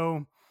there's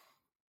no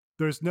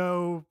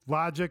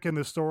logic in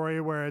the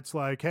story where it's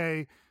like,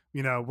 hey,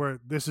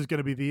 this is going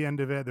to be the end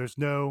of it. There's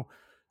no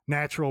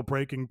natural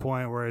breaking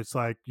point where it's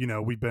like,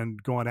 we've been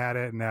going at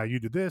it, and now you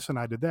did this and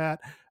I did that,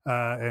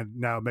 and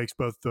now it makes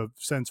both the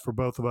sense for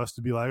both of us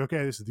to be like,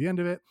 okay, this is the end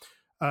of it.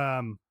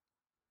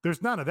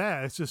 There's none of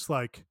that. It's just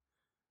like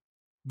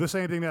the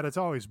same thing that it's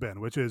always been,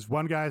 which is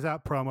one guy's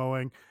out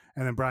promoing,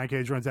 and then Brian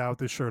Cage runs out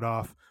with his shirt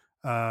off,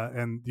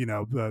 and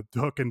the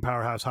Hook and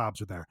Powerhouse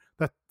Hobbs are there.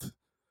 That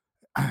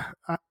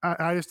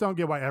I just don't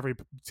get why every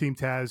Team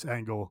Taz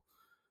angle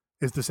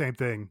is the same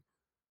thing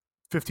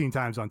 15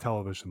 times on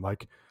television.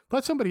 Like,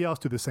 let somebody else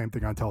do the same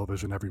thing on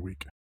television every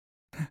week.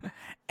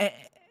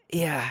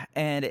 Yeah,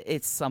 and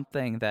it's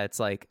something that's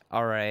like,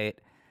 all right,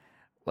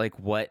 like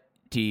what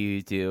do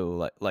you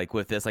do like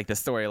with this, like the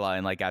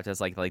storyline, like after it's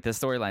like the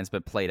storyline's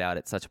been played out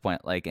at such a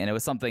point, like, and it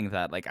was something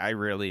that like I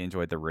really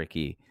enjoyed the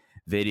Ricky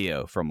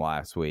video from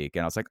last week,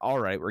 and I was like, all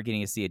right, we're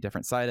getting to see a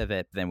different side of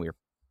it. But then we were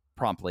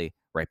promptly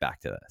right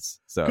back to this.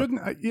 So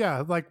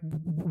like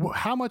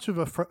how much of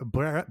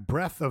a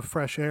breath of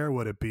fresh air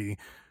would it be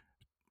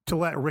to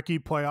let Ricky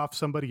play off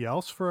somebody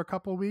else for a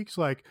couple of weeks?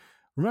 Like,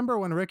 remember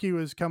when Ricky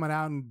was coming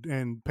out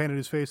and painted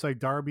his face like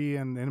Darby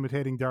and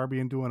imitating Darby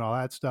and doing all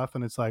that stuff,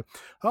 and it's like,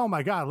 oh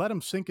my God, let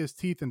him sink his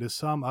teeth into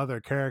some other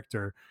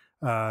character,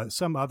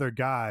 some other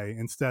guy,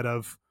 instead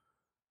of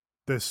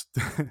this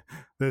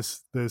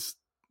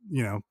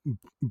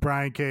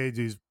Brian Cage.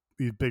 He's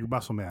big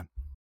muscle man.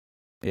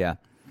 Yeah.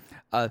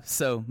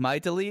 So my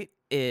delete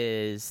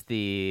is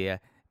the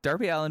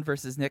Darby Allin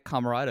versus Nick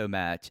Comoroto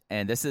match,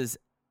 and this is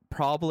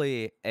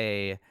probably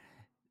a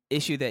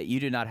issue that you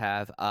do not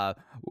have.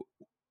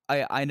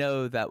 I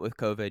know that with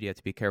COVID you have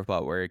to be careful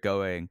about where you're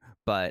going,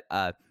 but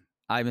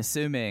I'm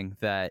assuming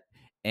that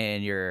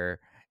as you're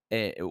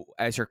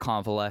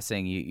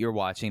convalescing, you're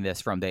watching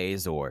this from the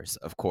Azores,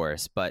 of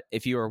course. But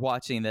if you were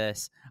watching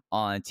this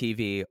on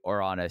TV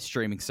or on a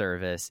streaming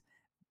service,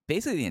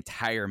 basically the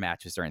entire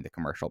match was during the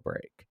commercial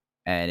break,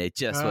 and it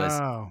just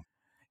was.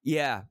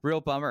 Yeah,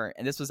 real bummer.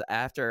 And this was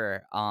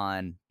after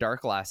on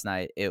Dark last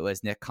night, it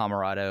was Nick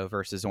Comoroto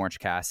versus Orange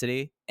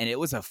Cassidy. And it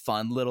was a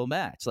fun little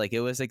match. Like,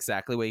 it was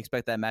exactly what you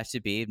expect that match to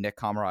be. Nick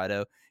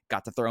Comoroto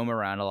got to throw him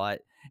around a lot.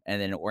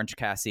 And then Orange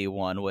Cassidy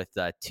won with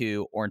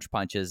 2 orange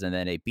punches and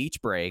then a beach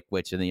break,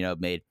 which,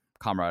 made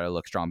Comoroto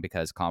look strong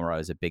because Comoroto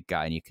is a big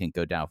guy and you can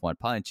go down with one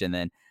punch. And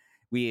then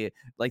the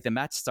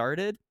match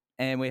started.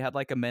 And we had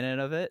like a minute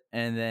of it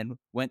and then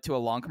went to a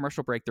long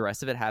commercial break. The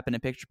rest of it happened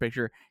in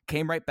picture,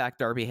 came right back.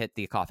 Darby hit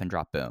the coffin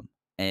drop, boom.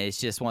 And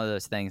it's just one of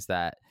those things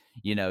that,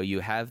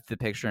 you have the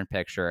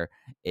picture.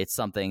 It's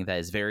something that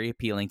is very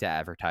appealing to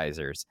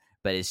advertisers,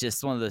 but it's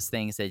just one of those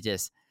things that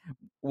just,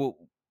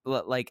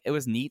 like, it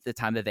was neat the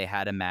time that they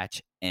had a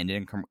match end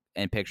in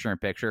picture,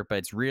 but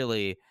it's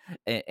really,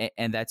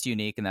 and that's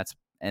unique.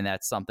 And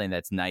that's something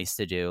that's nice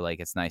to do.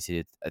 Like, it's nice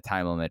to do a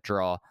time limit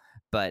draw,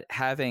 but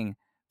having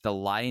the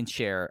lion's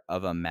share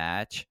of a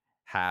match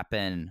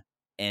happen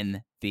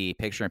in the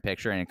picture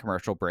and in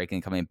commercial break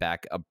and coming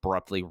back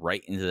abruptly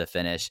right into the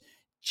finish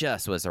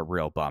just was a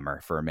real bummer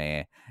for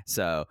me.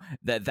 So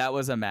that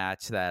was a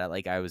match that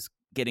like I was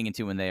getting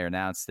into when they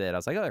announced it. I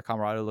was like, oh,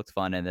 Comoroto looked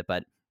fun in it,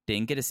 but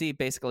didn't get to see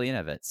basically any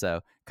of it.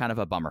 So kind of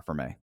a bummer for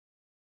me.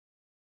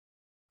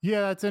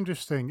 Yeah, that's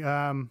interesting.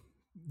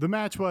 The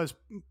match was,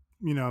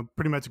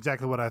 pretty much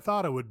exactly what I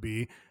thought it would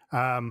be.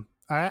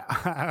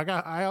 I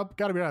got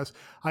to be honest.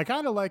 I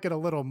kind of like it a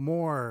little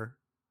more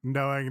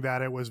knowing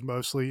that it was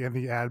mostly in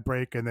the ad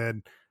break and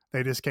then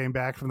they just came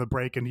back from the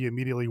break and he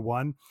immediately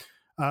won.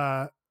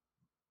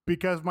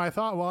 Because my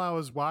thought while I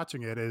was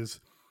watching it is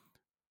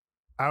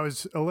I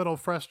was a little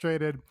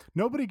frustrated.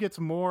 Nobody gets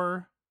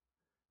more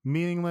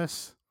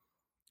meaningless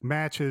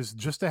matches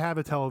just to have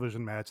a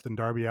television match than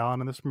Darby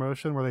Allin in this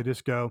promotion, where they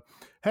just go,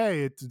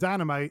 hey, it's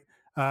Dynamite,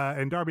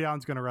 and Darby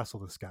Allin's going to wrestle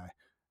this guy.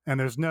 And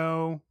there's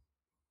no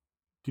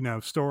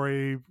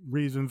story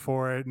reason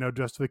for it, no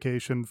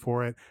justification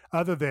for it,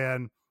 other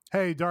than,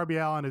 hey, Darby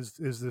Allin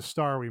is the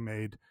star we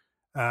made,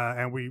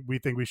 and we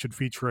think we should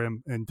feature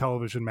him in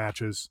television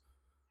matches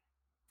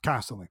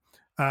constantly,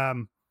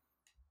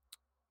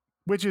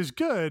 which is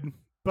good.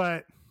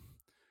 But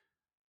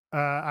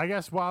I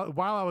guess while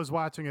I was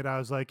watching it, I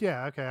was like,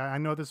 yeah, okay, I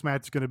know this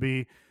match is going to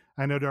be,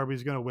 I know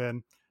Darby's going to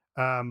win.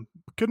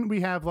 Couldn't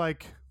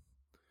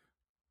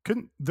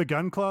the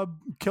Gun Club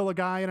kill a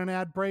guy in an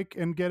ad break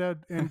and get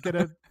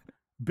a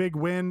big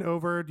win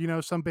over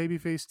some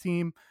babyface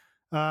team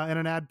in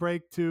an ad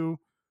break to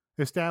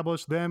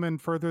establish them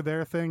and further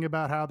their thing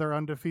about how they're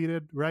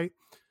undefeated, right?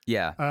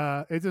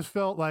 Yeah. It just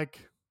felt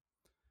like,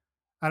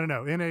 I don't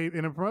know, in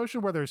a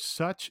promotion where there's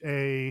such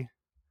a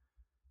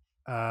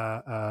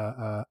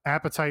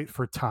appetite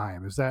for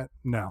time.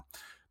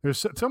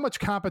 There's so much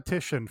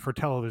competition for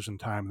television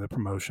time in the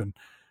promotion.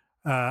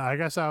 I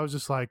guess I was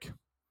just like,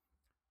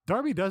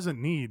 Darby doesn't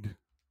need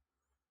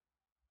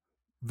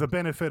the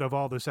benefit of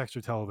all this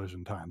extra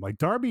television time. Like,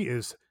 Darby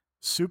is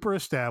super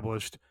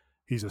established.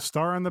 He's a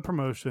star in the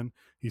promotion.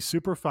 He's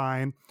super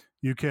fine.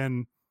 You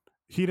can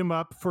heat him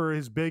up for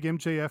his big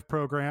MJF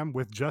program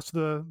with just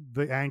the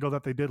angle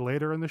that they did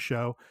later in the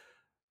show.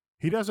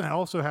 He doesn't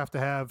also have to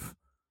have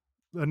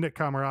a Nick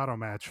Comoroto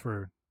match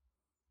for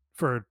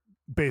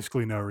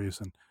basically no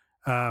reason.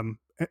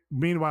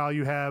 Meanwhile,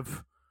 you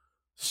have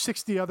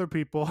 60 other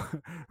people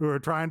who are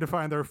trying to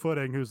find their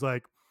footing, who's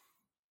like,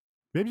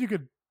 maybe you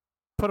could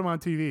put them on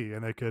TV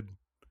and they could,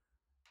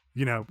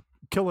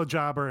 kill a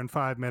jobber in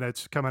 5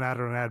 minutes coming out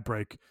of an ad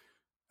break.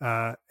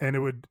 And it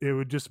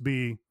would just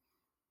be,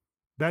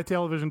 that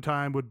television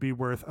time would be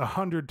worth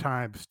 100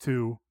 times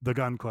to the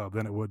Gun Club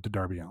than it would to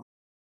Darby Allin.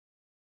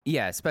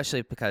 Yeah,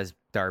 especially because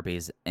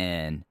Darby's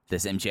in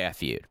this MJF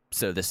feud.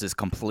 So this is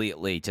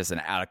completely just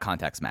an out of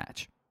context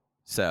match.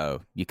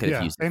 So you could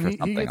have used it for something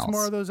else. And he gets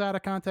more of those out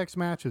of context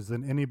matches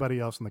than anybody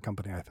else in the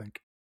company, I think.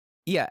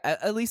 Yeah,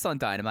 at least on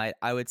Dynamite,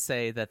 I would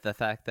say that the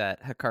fact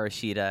that Hikaru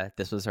Shida,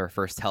 this was her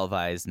first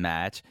televised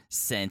match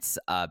since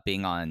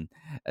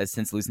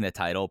since losing the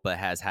title, but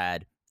has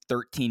had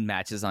 13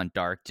 matches on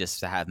Dark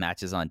just to have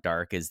matches on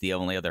Dark, is the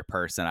only other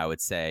person I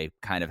would say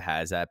kind of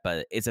has that.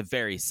 But it's a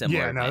very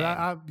similar.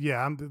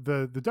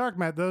 The Dark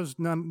match.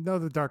 None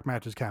of the Dark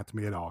matches count to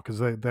me at all because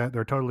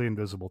they're totally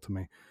invisible to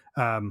me.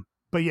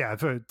 But yeah,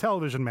 for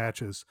television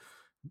matches,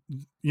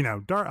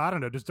 Dark. I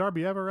don't know. Does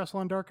Darby ever wrestle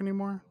on Dark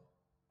anymore?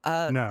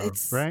 No,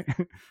 it's right?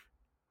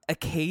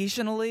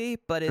 Occasionally,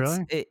 but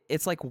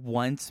it's like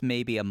once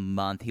maybe a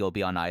month he'll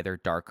be on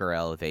either Dark or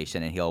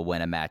Elevation and he'll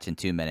win a match in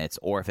 2 minutes,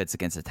 or if it's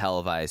against a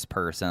televised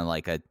person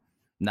like a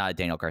not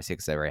Daniel Garcia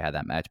because I already had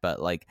that match,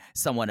 but like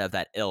someone of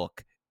that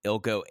ilk, it'll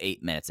go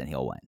 8 minutes and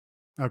he'll win.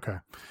 Okay.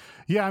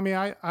 Yeah, I mean,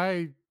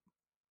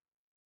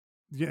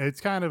 yeah,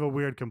 it's kind of a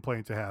weird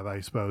complaint to have,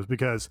 I suppose,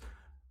 because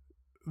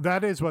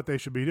that is what they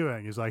should be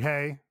doing. Is like,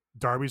 hey,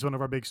 Darby's one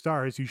of our big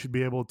stars. You should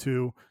be able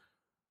to,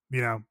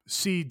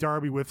 see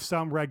Darby with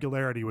some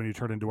regularity when you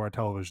turn into our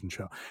television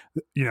show.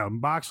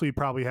 Moxley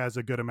probably has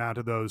a good amount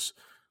of those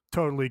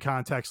totally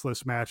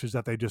contextless matches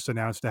that they just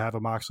announced to have a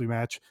Moxley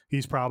match.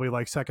 He's probably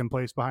like second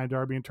place behind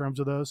Darby in terms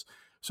of those.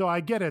 So I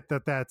get it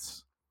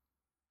that's,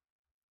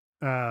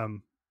 a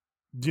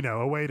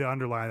way to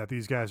underline that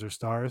these guys are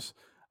stars.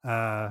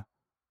 But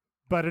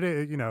it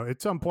is,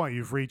 at some point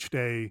you've reached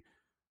a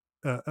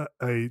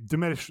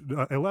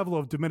level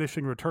of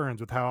diminishing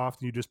returns with how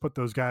often you just put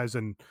those guys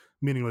in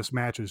meaningless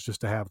matches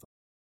just to have them.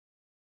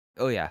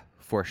 Oh yeah,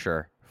 for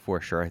sure.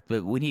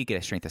 But we need to get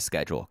a strength of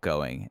schedule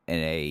going in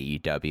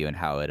AEW and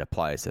how it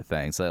applies to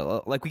things.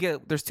 Like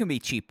there's too many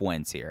cheap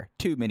wins here.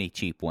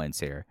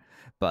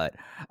 But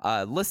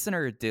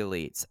listener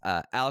deletes,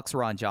 Alex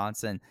Ron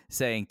Johnson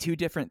saying 2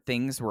 different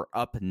things were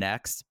up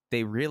next.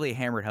 They really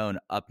hammered home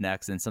up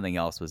next, and something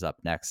else was up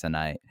next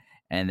tonight.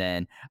 And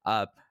then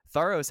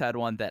Tharos had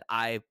one that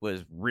I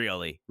was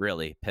really,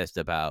 really pissed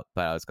about,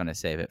 but I was going to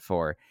save it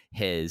for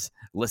his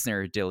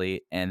listener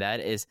delete. And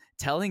that is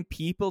telling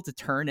people to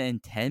turn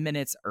in 10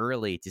 minutes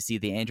early to see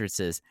the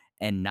entrances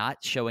and not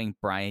showing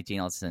Bryan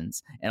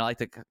Danielson's. And I like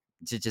to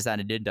just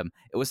add an addendum.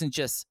 It wasn't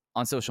just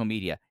on social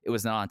media. It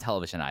was not on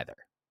television either,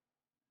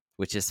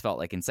 which just felt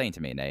like insane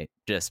to me, Nate.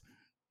 Just,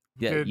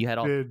 yeah, you had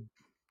all...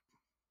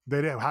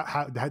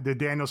 Did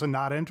Danielson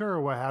not enter, or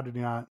what? How did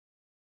he not?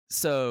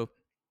 So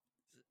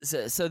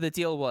the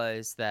deal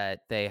was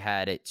that they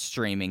had it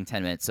streaming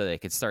 10 minutes so they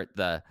could start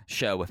the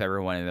show with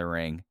everyone in the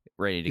ring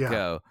ready to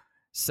go.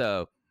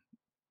 So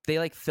they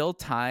like filled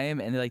time,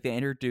 and they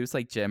introduced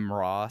like Jim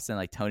Ross and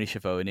like Tony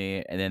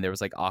Schiavone, and then there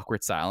was like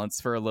awkward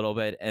silence for a little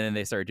bit, and then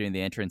they started doing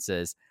the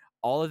entrances.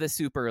 All of the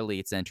Super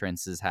Elites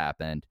entrances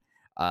happened.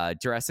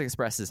 Jurassic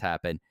Expresses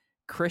happened.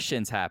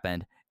 Christians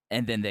happened,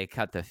 and then they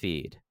cut the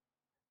feed.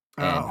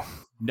 And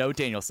no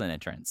Danielson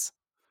entrance.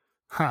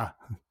 Huh.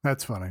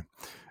 That's funny.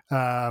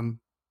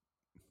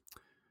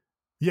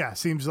 Yeah,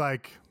 seems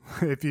like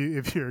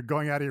if you're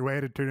going out of your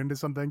way to turn into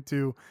something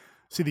to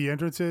see the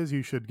entrances,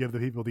 you should give the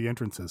people the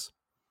entrances.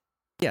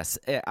 Yes,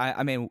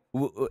 I mean,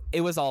 it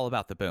was all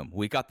about the boom.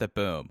 We got the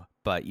boom,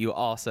 but you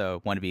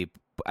also want to be,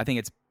 I think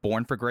it's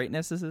Born for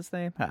Greatness is his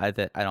name. I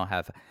don't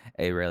have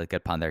a really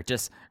good pun there.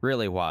 Just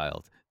really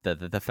wild,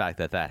 the fact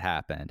that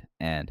happened,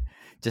 and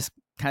just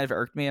kind of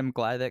irked me. I'm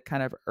glad that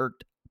kind of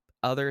irked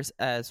others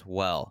as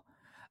well.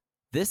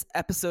 This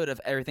episode of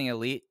Everything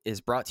Elite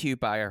is brought to you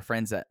by our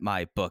friends at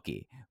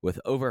MyBookie. With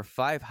over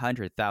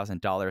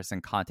 $500,000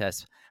 in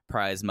contest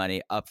prize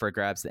money up for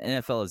grabs, the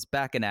NFL is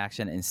back in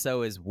action, and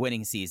so is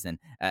winning season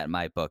at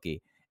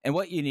MyBookie. And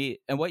what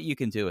you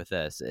can do with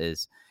this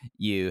is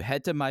you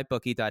head to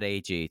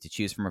mybookie.ag to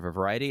choose from a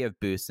variety of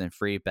boosts and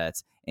free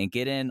bets and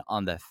get in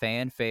on the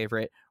fan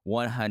favorite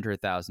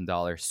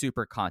 $100,000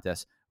 super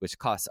contest, which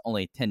costs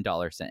only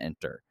 $10 to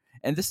enter.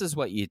 And this is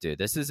what you do.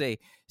 This is a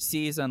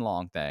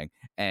season-long thing.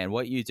 And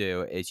what you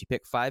do is you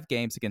pick 5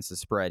 games against the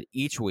spread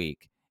each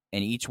week,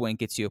 and each win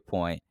gets you a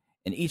point,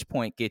 and each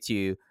point gets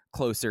you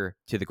closer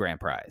to the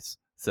grand prize.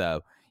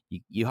 So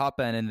you hop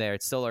in there.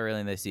 It's still early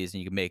in the season.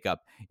 You can make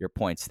up your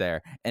points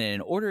there. And in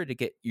order to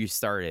get you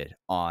started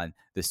on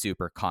the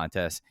super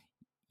contest,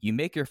 you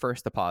make your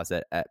first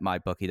deposit at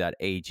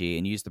mybookie.ag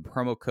and use the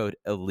promo code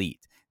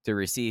ELITE to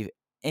receive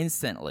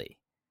instantly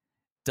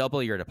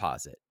double your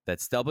deposit.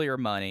 That's double your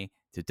money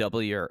to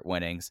double your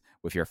winnings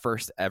with your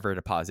first ever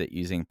deposit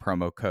using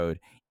promo code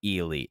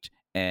ELITE.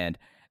 And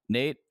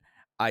Nate,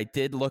 I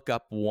did look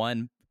up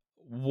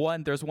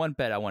there's one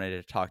bet I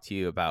wanted to talk to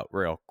you about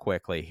real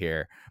quickly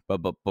here,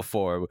 but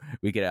before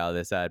we get out of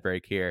this ad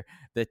break here,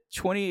 the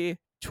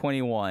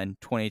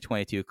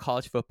 2021-2022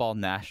 College Football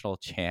National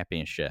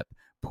Championship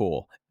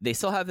pool. They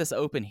still have this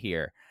open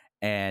here,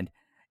 and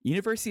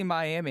University of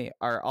Miami,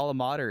 our alma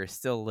mater, is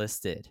still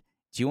listed.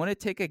 Do you want to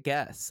take a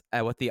guess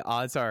at what the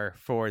odds are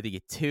for the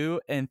 2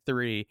 and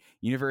 3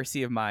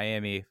 University of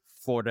Miami,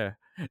 Florida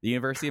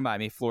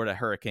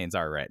Hurricanes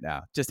are right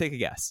now? Just take a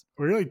guess.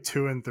 Really,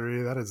 2 and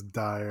 3? That is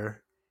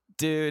dire,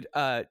 dude.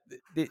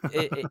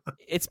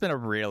 It's been a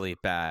really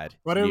bad.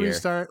 What did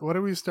year. What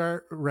did we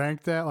start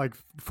ranked at? Like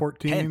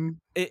 14?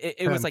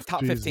 It was like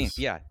top 15th.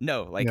 Yeah,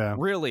 no,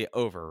 really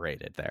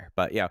overrated there.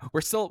 But yeah,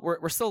 we're still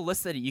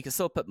listed. You can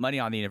still put money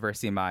on the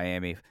University of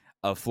Miami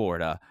of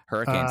Florida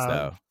Hurricanes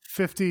though.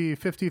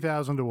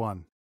 50,000 to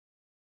 1.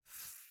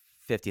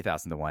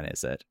 50,000 to 1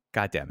 is it?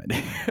 God damn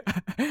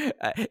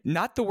it!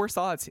 Not the worst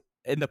odds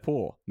in the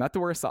pool. Not the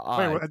worst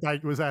odds.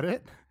 Wait, was that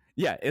it?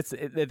 Yeah,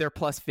 they're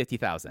plus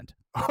 50,000.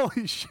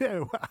 Holy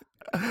shit,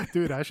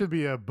 dude! I should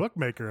be a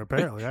bookmaker.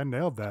 Apparently, I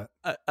nailed that.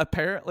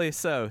 Apparently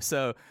so.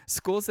 So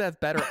schools that have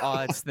better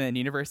odds than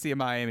University of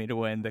Miami to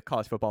win the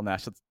college football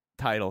national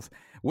titles.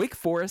 Wake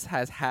Forest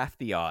has half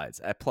the odds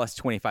at plus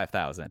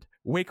 25,000.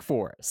 Wake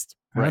Forest.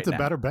 That's a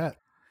better bet.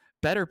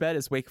 better bet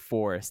is Wake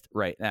Forest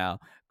right now.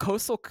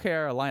 Coastal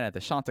Carolina, the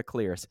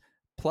Chanticleers,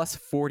 plus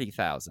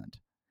 40,000.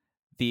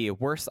 The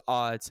worst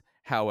odds,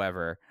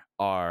 however,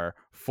 are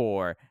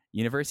for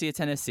University of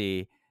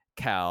Tennessee,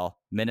 Cal,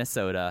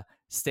 Minnesota,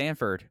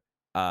 Stanford,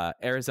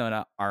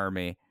 Arizona,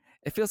 Army.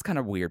 It feels kind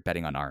of weird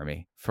betting on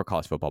Army for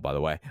college football, by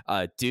the way.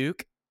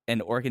 Duke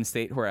and Oregon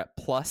State, who are at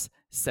plus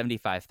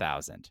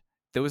 75,000.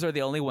 Those are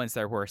the only ones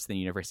that are worse than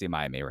University of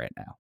Miami right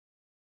now.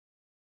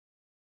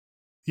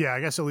 Yeah, I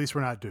guess at least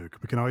we're not Duke.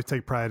 We can always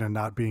take pride in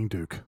not being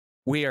Duke.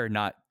 We are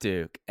not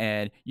Duke.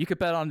 And you could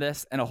bet on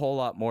this and a whole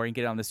lot more. You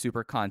can get on the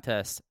super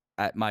contest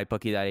at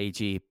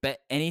mybookie.ag. Bet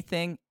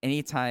anything,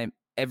 anytime,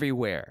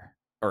 everywhere,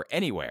 or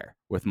anywhere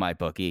with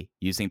MyBookie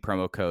using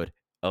promo code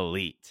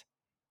ELITE.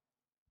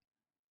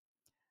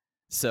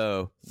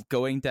 So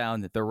going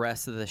down the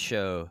rest of the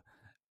show,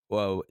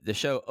 well, the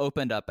show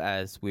opened up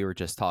as we were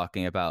just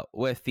talking about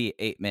with the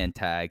 8-man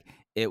tag.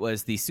 It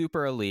was the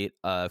Super Elite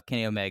of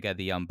Kenny Omega,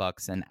 the Young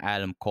Bucks, and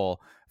Adam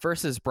Cole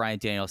versus Bryan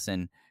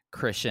Danielson,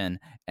 Christian,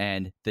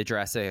 and the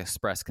Jurassic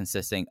Express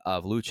consisting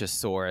of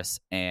Luchasaurus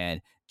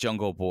and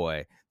Jungle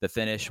Boy. The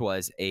finish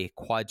was a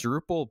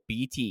quadruple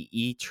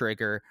BTE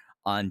trigger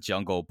on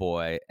Jungle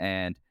Boy,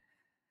 and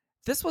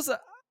this was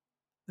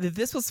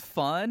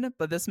fun,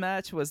 but this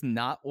match was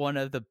not one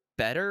of the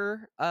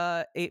better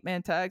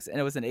 8-man tags, and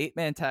it was an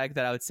 8-man tag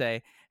that I would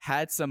say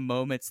had some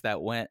moments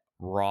that went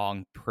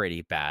wrong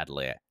pretty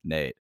badly,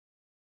 Nate.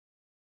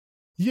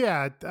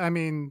 Yeah, I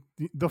mean,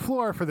 the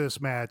floor for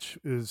this match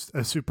is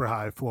a super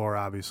high floor,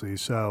 obviously,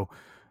 so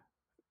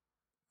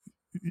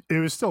it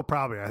was still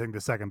probably, I think,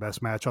 the second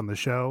best match on the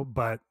show,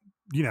 but,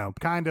 you know,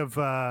 kind of,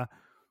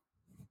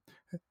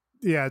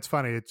 yeah, it's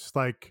funny. It's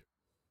like,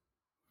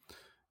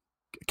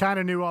 kind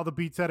of knew all the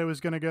beats that it was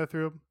going to go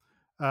through.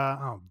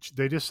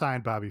 They just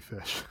signed Bobby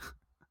Fish.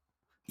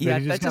 Yeah,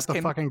 they just got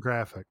the fucking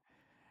graphic.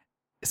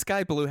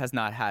 Sky Blue has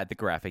not had the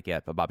graphic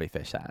yet, but Bobby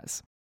Fish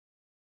has.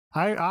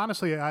 I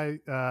honestly,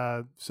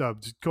 so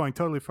just going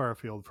totally far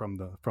afield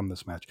from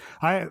this match.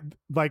 I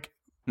like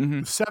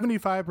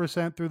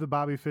 75% through the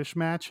Bobby Fish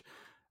match.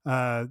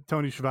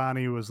 Tony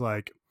Schiavone was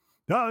like,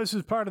 "Oh, this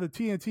is part of the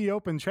TNT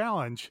Open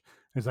Challenge."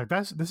 It's like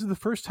this is the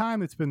first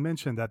time it's been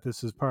mentioned that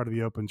this is part of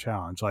the Open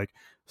Challenge. Like,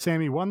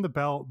 Sammy won the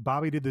belt.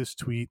 Bobby did this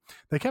tweet.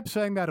 They kept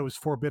saying that it was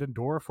Forbidden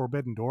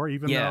Door,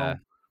 even though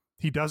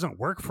he doesn't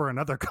work for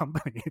another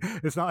company.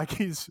 It's not like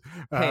he's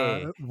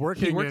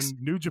working in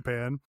New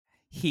Japan.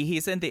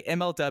 He's in the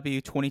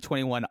MLW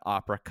 2021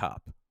 Opera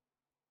Cup.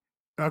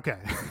 Okay.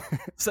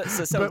 so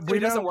he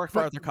doesn't work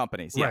for other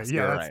companies. Yes, right.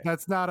 Yeah, right.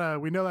 That's not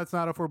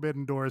a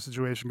Forbidden Door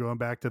situation going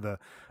back to the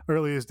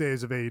earliest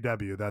days of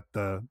AEW, that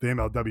the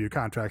MLW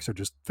contracts are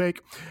just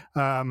fake.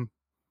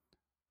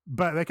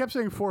 But they kept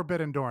saying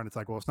Forbidden Door, and it's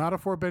like, well, it's not a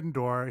Forbidden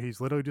Door.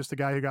 He's literally just a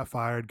guy who got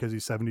fired because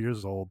he's 70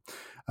 years old.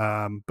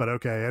 But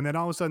okay. And then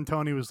all of a sudden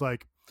Tony was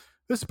like,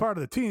 this is part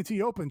of the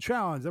TNT Open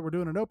Challenge, that we're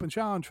doing an open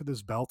challenge for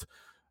this belt.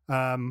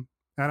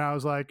 And I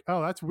was like,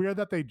 oh, that's weird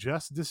that they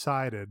just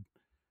decided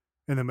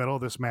in the middle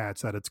of this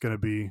match that it's going to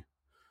be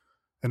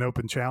an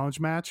open challenge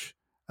match.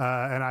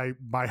 And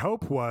my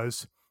hope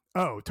was,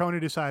 oh, Tony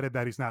decided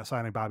that he's not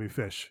signing Bobby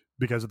Fish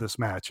because of this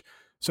match,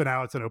 so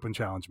now it's an open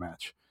challenge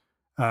match.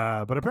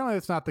 But apparently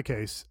it's not the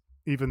case,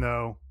 even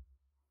though,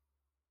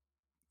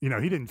 you know,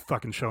 he didn't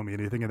fucking show me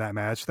anything in that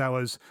match.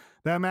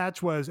 That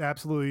match was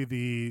absolutely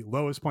the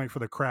lowest point for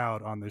the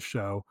crowd on this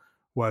show,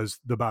 was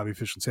the Bobby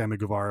Fish and Sammy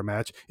Guevara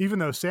match, even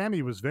though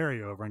Sammy was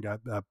very over and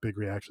got big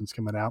reactions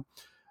coming out.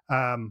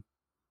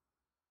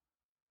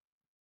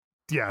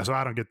 Yeah, so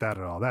I don't get that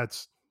at all.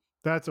 That's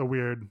a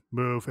weird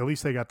move. At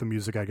least they got the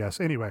music, I guess.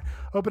 Anyway,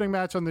 opening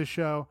match on this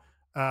show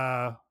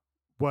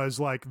was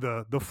like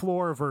the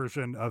floor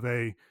version of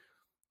a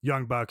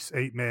Young Bucks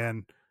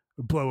 8-man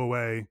blow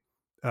away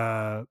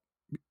indie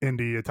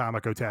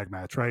Atomico tag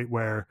match, right?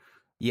 Where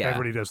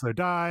everybody does their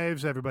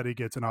dives, everybody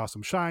gets an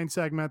awesome shine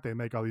segment. They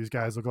make all these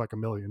guys look like $1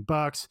 million.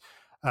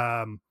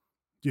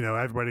 You know,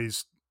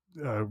 everybody's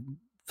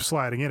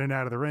sliding in and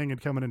out of the ring and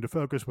coming into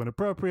focus when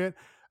appropriate.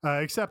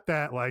 Except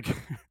that, like,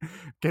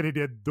 Kenny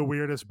did the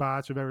weirdest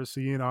botch I've ever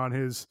seen on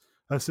his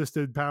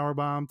assisted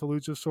powerbomb to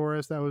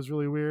Luchasaurus. That was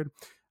really weird.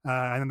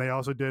 And then they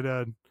also did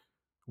a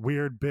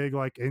weird big,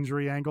 like,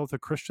 injury angle to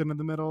Christian in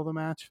the middle of the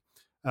match.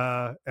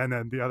 And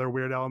then the other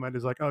weird element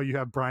is like, oh, you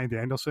have Bryan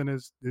Danielson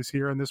is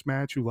here in this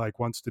match, who like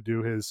wants to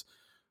do his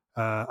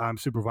I'm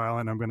super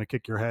violent, I'm going to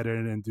kick your head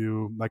in and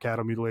do my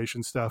cattle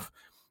mutilation stuff.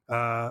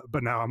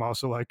 But now I'm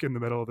also like in the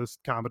middle of this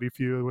comedy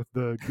feud with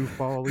the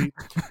goofball elite.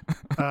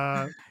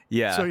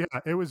 So yeah,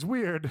 it was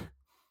weird,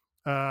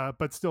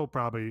 but still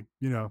probably,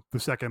 you know, the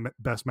second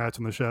best match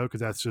on the show,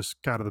 because that's just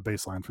kind of the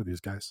baseline for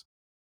these guys.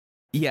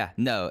 Yeah,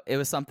 no, it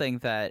was something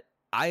that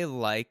I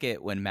like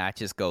it when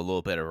matches go a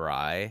little bit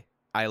awry.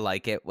 I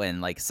like it when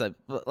like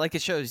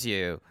it shows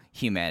you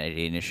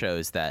humanity, and it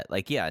shows that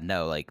like, yeah,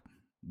 no, like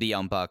the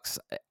Young Bucks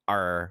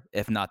are,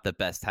 if not the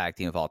best tag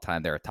team of all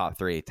time, they're a top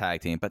 3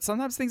 tag team. But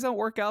sometimes things don't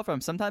work out for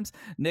them. Sometimes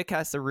Nick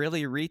has to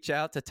really reach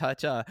out to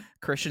touch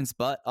Christian's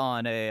butt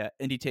on a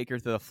indie taker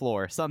to the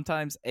floor.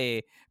 Sometimes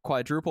a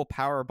quadruple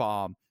power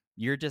bomb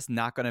you're just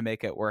not going to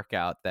make it work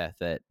out that.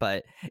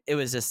 But it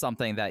was just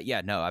something that,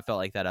 yeah, no, I felt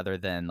like that other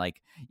than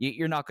like,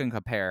 you're not going to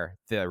compare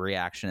the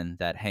reaction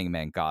that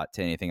Hangman got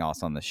to anything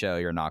else on the show.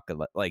 You're not going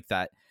to like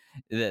that.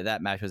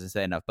 That match was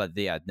insane enough. But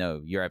yeah,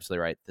 no, you're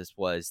absolutely right. This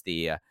was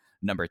the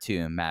number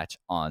 2 match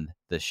on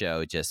the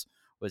show. It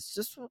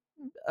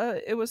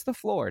was the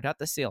floor, not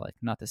the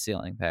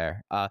ceiling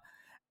there.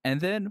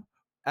 And then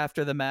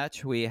after the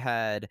match, we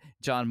had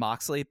Jon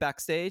Moxley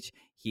backstage.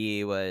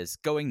 He was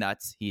going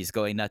nuts. He's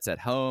going nuts at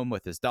home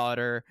with his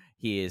daughter.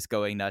 He is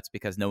going nuts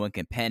because no one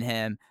can pin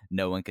him.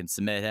 No one can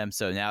submit him.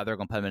 So now they're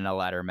going to put him in a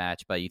ladder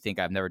match. But you think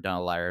I've never done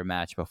a ladder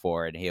match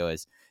before. And he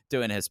was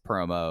doing his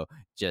promo,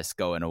 just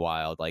going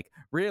wild. Like,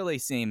 really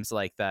seems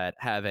like that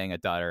having a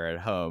daughter at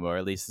home, or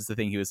at least is the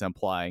thing he was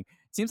implying.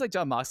 Seems like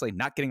Jon Moxley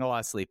not getting a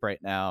lot of sleep right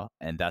now.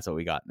 And that's what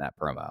we got in that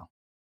promo.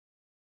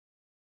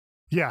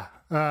 Yeah.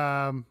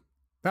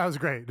 That was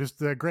great.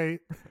 Just a great,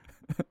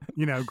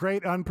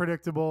 great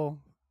unpredictable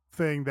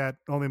thing that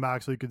only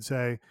Moxley could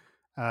say.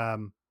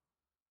 That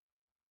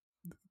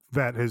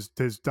his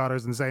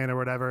daughter's insane or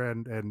whatever,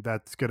 and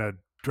that's gonna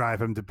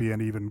drive him to be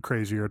an even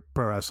crazier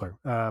pro wrestler.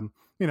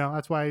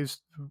 That's why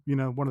he's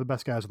one of the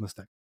best guys on the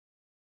stick.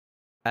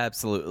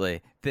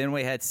 Absolutely. Then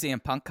we had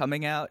CM Punk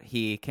coming out.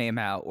 He came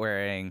out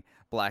wearing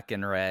black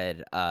and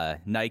red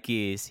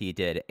Nikes. He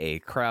did a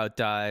crowd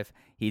dive.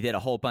 He did a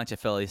whole bunch of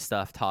Philly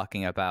stuff,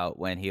 talking about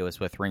when he was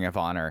with Ring of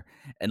Honor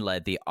and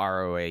led the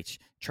ROH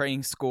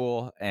training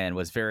school, and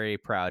was very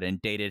proud and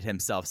dated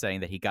himself, saying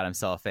that he got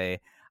himself a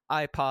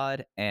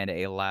iPod and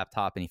a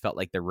laptop, and he felt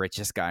like the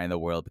richest guy in the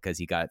world because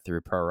he got it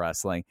through pro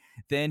wrestling.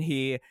 Then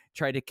he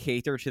tried to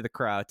cater to the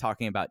crowd,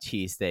 talking about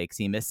cheesesteaks.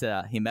 He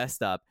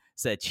messed up,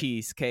 said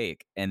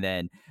cheesecake, and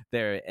then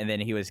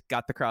he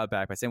got the crowd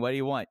back by saying, "What do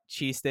you want,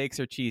 cheesesteaks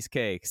or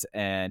cheesecakes?"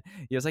 And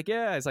he was like,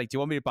 "Yeah." It's like, "Do you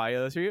want me to buy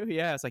those for you?"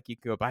 "Yeah." It's like, "You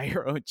can go buy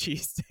your own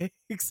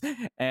cheesesteaks."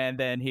 And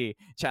then he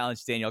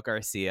challenged Daniel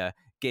Garcia,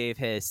 gave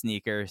his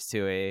sneakers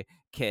to a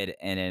kid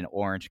in an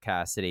Orange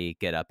Cassidy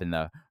get up in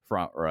the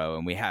front row,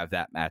 and we have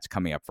that match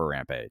coming up for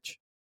Rampage.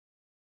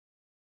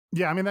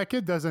 Yeah, I mean, that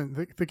kid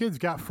doesn't. The kid's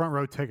got front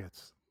row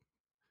tickets.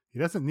 He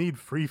doesn't need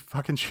free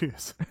fucking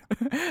shoes.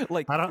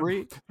 Like,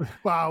 free.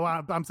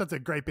 Wow, I'm such a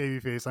great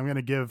baby face. I'm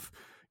gonna give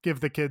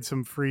the kid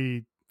some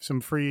free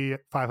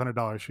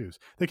 $500 shoes.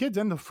 The kid's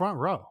in the front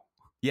row.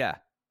 Yeah.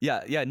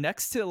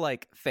 Next to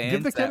like fans.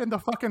 Give the kid in the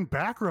fucking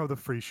back row the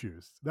free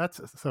shoes. That's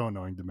so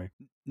annoying to me.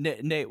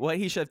 Nate, what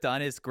he should have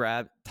done is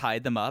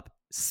tied them up,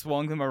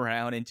 swung them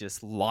around, and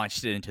just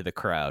launched it into the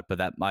crowd. But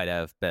that might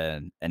have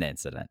been an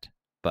incident.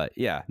 But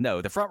yeah,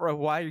 no, the front row.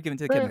 Why are you giving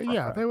to the kid?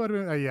 They would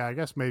have been. I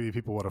guess maybe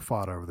people would have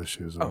fought over the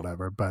shoes or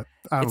whatever. But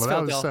I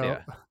don't know.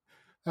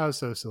 That was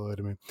so silly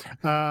to me.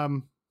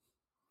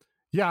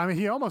 Yeah, I mean,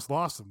 he almost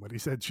lost them when he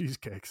said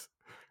cheesecakes.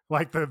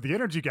 Like the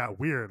energy got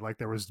weird. Like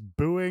there was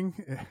booing.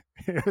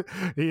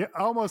 He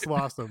almost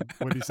lost them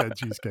when he said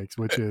cheesecakes,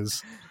 which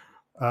is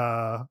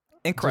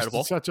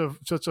incredible. Such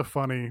a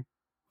funny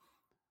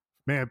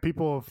man.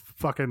 People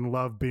fucking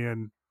love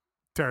being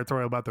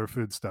territorial about their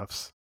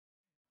foodstuffs.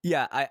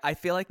 Yeah, I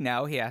feel like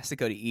now he has to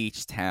go to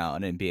each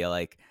town and be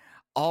like,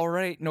 "All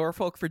right,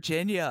 Norfolk,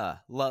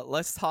 Virginia,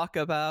 let's talk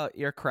about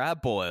your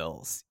crab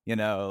boils."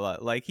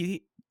 Like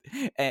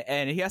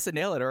and he has to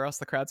nail it, or else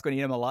the crowd's going to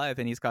eat him alive,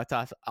 and he's got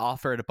to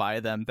offer to buy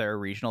them their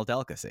regional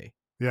delicacy.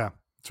 Yeah,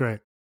 that's right.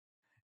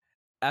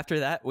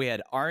 After that, we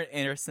had Arn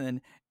Anderson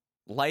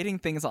lighting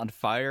things on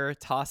fire,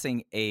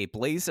 tossing a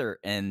blazer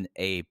in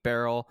a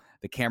barrel.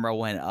 The camera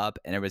went up,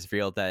 and it was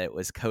revealed that it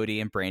was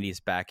Cody and Brandy's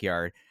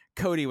backyard.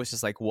 Cody was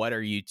just like, "What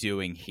are you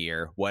doing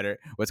here?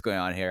 What's going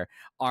on here?"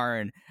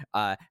 Arn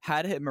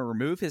had him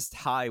remove his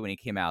tie when he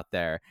came out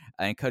there,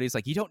 and Cody's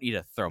like, "You don't need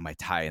to throw my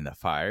tie in the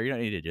fire. You don't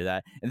need to do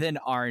that." And then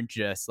Arn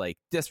just like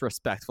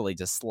disrespectfully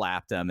just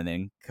slapped him, and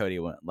then Cody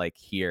went like,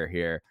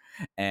 "Here,"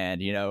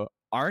 and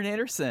Arn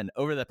Anderson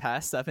over the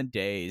past 7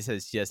 days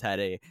has just had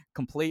a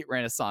complete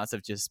renaissance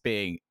of just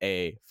being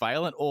a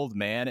violent old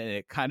man, and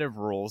it kind of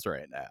rules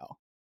right now.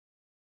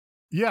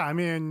 Yeah, I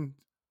mean,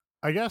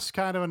 I guess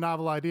kind of a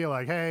novel idea.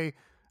 Like, hey,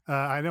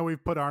 I know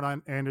we've put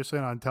Arn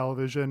Anderson on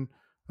television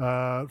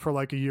for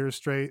like a year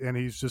straight, and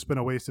he's just been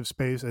a waste of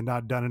space and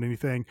not done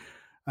anything.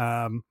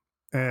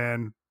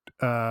 And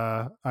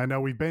I know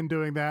we've been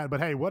doing that, but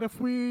hey, what if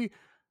we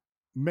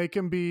make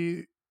him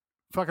be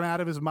fucking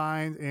out of his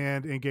mind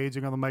and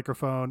engaging on the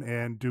microphone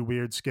and do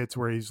weird skits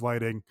where he's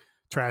lighting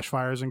trash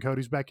fires in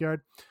Cody's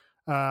backyard?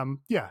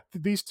 Yeah,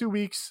 these 2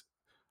 weeks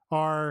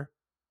are,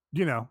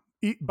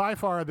 by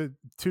far the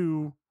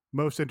two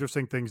most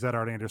interesting things that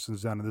Arn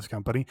Anderson's done in this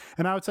company.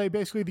 And I would say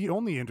basically the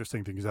only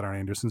interesting things that Arn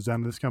Anderson's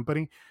done in this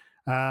company.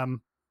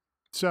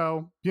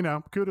 So,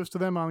 kudos to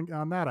them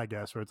on that, I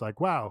guess, where it's like,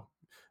 wow,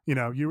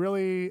 you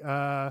really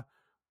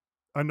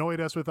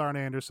annoyed us with Arn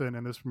Anderson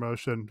and this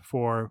promotion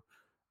for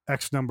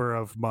X number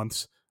of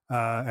months.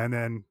 And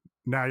then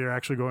now you're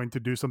actually going to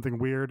do something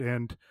weird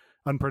and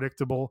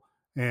unpredictable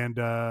and,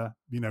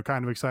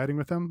 kind of exciting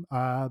with him.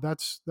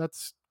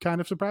 That's kind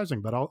of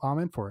surprising, but I'm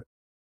in for it.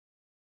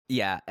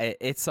 Yeah,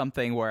 it's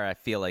something where I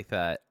feel like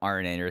that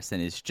Arn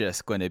Anderson is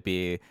just going to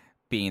be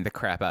beating the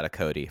crap out of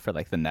Cody for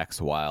like the next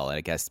while,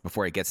 I guess,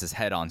 before he gets his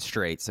head on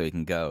straight so he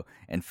can go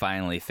and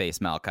finally face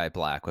Malachi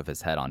Black with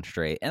his head on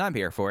straight. And I'm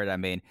here for it. I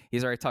mean,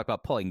 he's already talked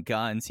about pulling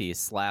guns. He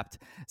slapped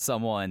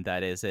someone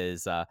that is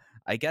his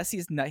I guess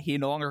he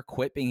no longer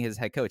quit being his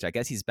head coach. I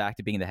guess he's back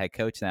to being the head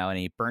coach now, and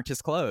he burnt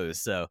his clothes.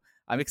 So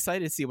I'm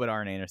excited to see what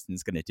Arn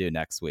Anderson's going to do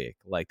next week.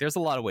 Like, there's a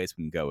lot of ways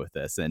we can go with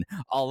this, and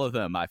all of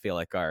them I feel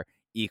like are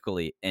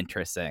equally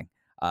interesting.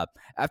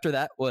 After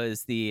that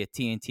was the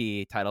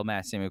TNT title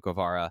match, Sammy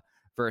Guevara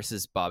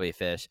versus Bobby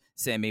Fish.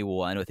 Sammy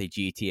won with a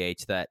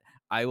GTH that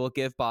I will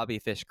give Bobby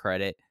Fish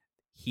credit.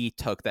 He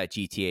took that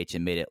GTH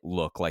and made it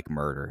look like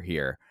murder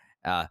here.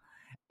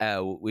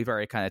 We've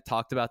already kind of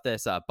talked about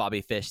this.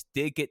 Bobby Fish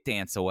did get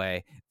Dance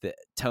Away.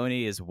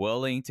 Tony is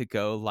willing to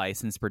go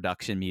license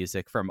production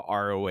music from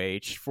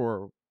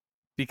ROH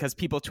because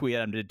people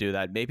tweeted him to do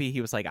that. Maybe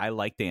he was like, I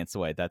like Dance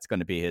Away. That's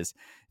going to be his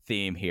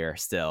theme here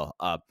still.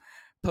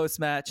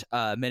 Post-match,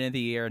 Men of the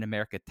Year and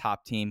America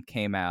Top Team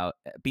came out,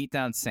 beat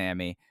down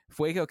Sammy.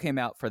 Fuego came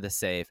out for the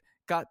save,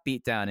 got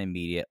beat down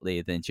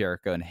immediately. Then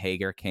Jericho and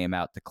Hager came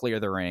out to clear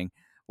the ring.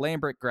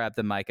 Lambert grabbed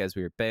the mic as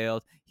we were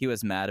bailed. He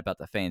was mad about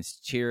the fans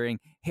cheering,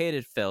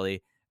 hated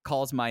Philly,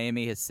 calls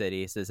Miami his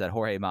city, says that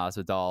Jorge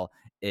Masvidal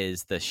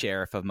is the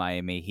sheriff of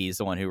Miami. He's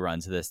the one who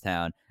runs this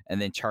town.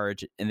 And then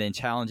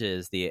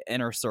challenges the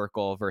Inner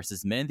Circle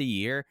versus Men of the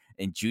Year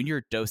and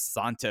Junior Dos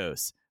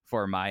Santos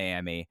for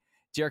Miami.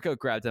 Jericho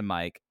grabbed a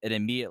mic. It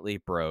immediately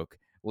broke.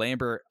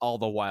 Lambert, all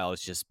the while,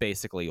 is just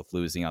basically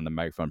losing on the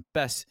microphone.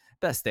 Best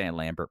Dan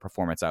Lambert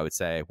performance, I would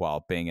say,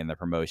 while being in the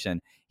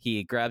promotion.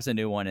 He grabs a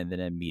new one and then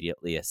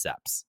immediately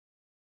accepts.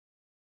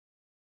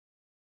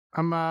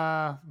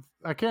 I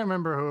can't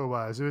remember who it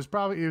was. It was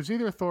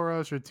either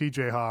Thoros or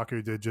TJ Hawk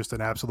who did just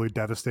an absolute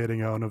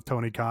devastating own of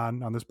Tony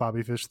Khan on this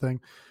Bobby Fish thing.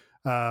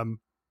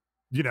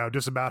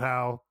 Just about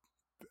how,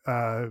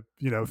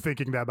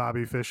 thinking that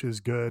Bobby Fish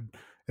is good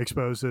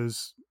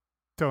exposes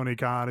Tony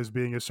Khan as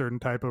being a certain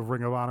type of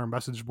Ring of Honor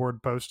message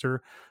board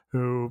poster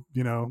who,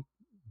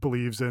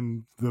 believes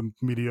in the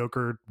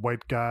mediocre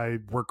white guy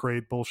work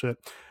rate bullshit.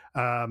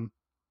 And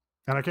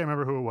I can't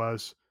remember who it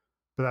was,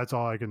 but that's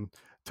all I can.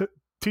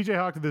 TJ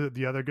Hawk did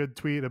the other good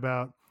tweet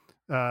about,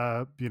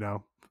 the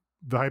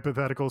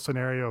hypothetical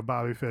scenario of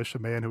Bobby Fish, a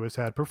man who has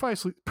had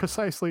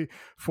precisely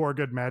 4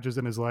 good matches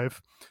in his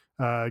life,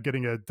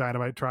 getting a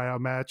Dynamite tryout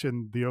match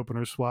in the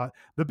opener slot,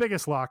 the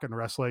biggest lock in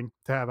wrestling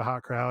to have a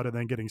hot crowd, and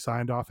then getting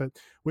signed off it,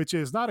 which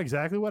is not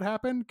exactly what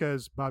happened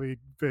because Bobby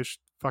Fish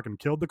fucking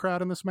killed the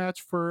crowd in this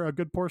match for a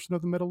good portion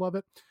of the middle of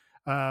it,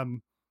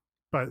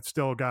 but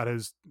still got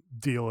his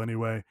deal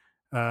anyway.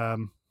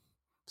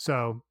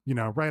 So,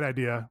 right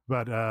idea,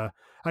 but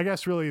I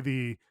guess really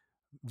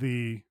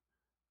the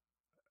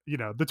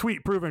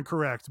tweet proven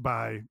correct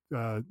by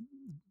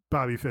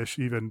Bobby Fish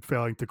even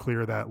failing to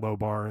clear that low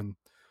bar and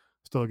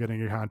still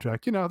getting a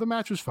contract. The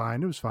match was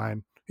fine. It was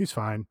fine. He's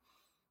fine.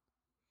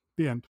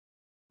 The end.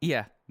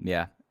 Yeah.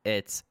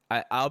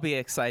 I'll be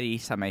excited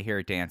each time I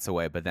hear Dance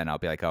Away, but then I'll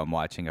be like, oh, I'm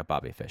watching a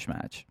Bobby Fish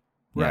match.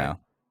 Right.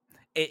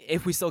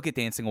 If we still get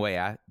Dance Away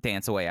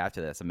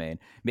after this, I mean,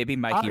 maybe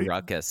Mikey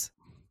Ruckus.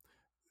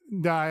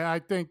 No, I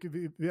think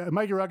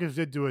Mikey Ruckus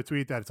did do a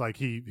tweet that's like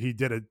he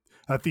did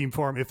a theme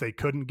for him if they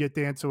couldn't get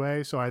Dance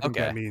Away. So I think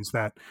that means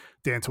that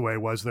Dance Away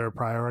was their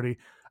priority.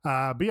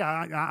 But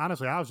yeah,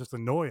 honestly, I was just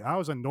annoyed. I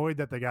was annoyed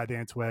that they got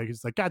Dance Away.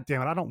 He's like, God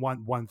damn it, I don't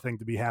want one thing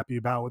to be happy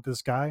about with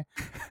this guy.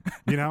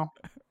 Yeah,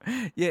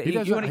 he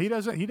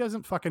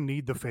doesn't fucking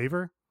need the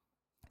favor.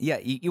 Yeah,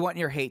 you want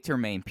your hate to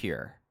remain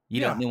pure.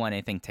 You don't want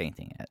anything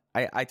tainting it.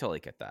 I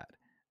totally get that.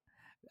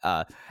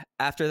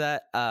 After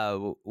that,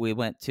 we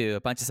went to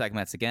a bunch of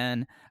segments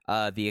again.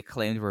 The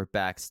Acclaimed were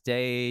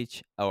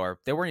backstage, or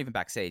they weren't even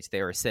backstage.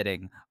 They were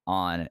sitting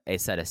on a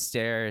set of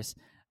stairs.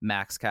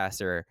 Max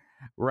Caster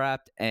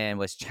rapped and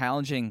was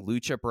challenging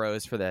Lucha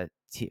Bros for the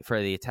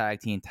tag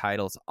team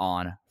titles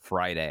on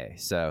Friday.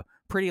 So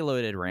pretty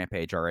loaded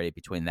Rampage already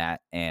between that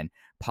and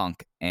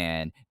Punk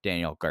and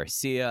Daniel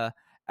Garcia.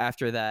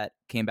 After that,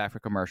 came back for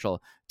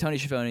commercial. Tony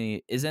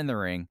Schiavone is in the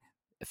ring,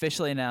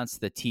 officially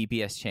announced the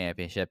TBS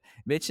Championship,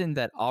 mentioned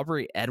that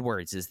Aubrey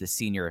Edwards is the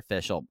senior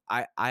official.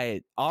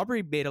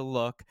 Aubrey made a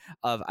look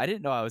of, I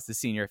didn't know I was the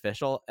senior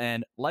official,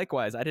 and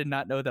likewise, I did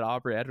not know that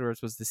Aubrey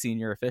Edwards was the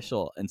senior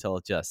official until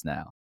just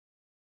now.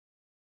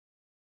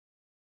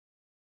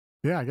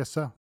 Yeah, I guess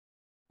so.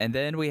 And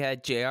then we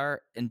had JR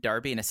and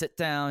Darby in a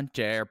sit-down.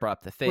 JR brought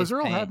up the face Was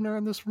Earl paint. Hebner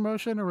in this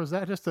promotion, or was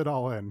that just it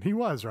all in? He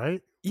was,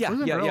 right? Yeah,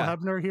 Wasn't Earl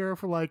Hebner here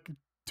for like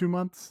 2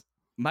 months?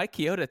 Mike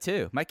Chioda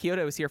too. Mike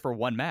Chioda was here for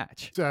one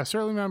match. I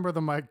certainly remember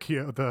the Mike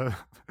Chioda,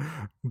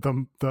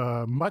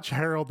 the much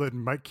heralded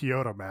Mike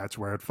Chioda match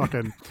where it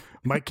fucking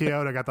Mike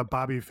Chioda got the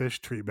Bobby Fish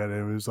treatment.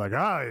 And it was like,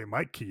 hey,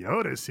 Mike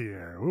Chioda's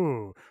here.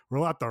 Ooh,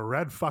 roll out the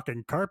red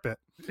fucking carpet.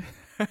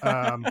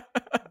 But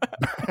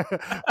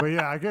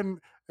yeah, I couldn't.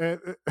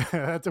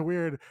 That's a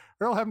weird.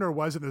 Earl Hebner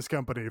was in this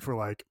company for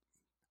like,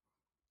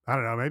 I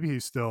don't know. Maybe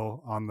he's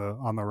still on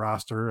the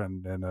roster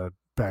and a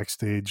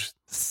backstage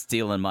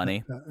stealing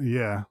money.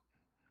 Yeah.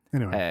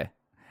 Anyway. Hey,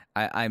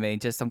 I mean,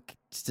 just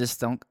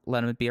don't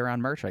let him be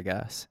around merch, I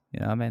guess.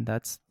 I mean,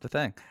 that's the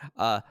thing.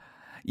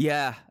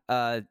 Yeah.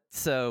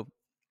 So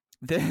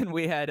then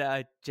we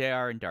had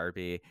JR and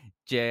Darby.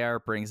 JR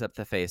brings up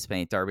the face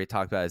paint. Darby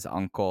talked about his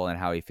uncle and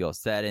how he feels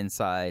dead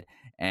inside,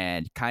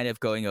 and kind of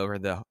going over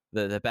the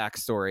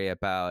backstory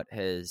about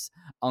his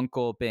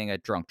uncle being a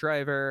drunk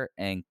driver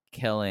and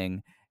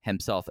killing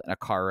himself in a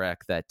car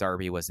wreck that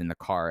Darby was in the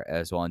car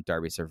as well, and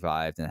Darby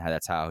survived, and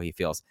that's how he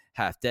feels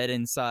half dead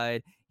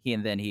inside.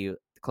 He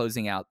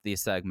closing out the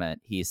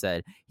segment, he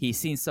said he's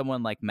seen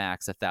someone like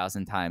Max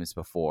 1,000 times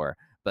before,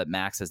 but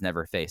Max has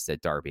never faced a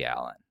Darby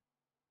Allin.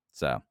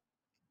 So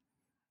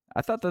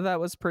I thought that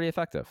was pretty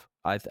effective.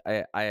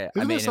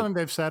 Isn't this something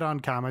they've said on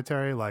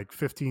commentary like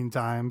 15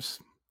 times?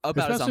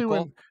 About especially his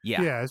uncle?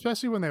 Yeah,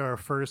 especially when they were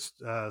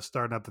first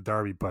starting up the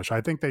Darby push. I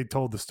think they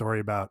told the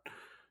story about,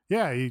 he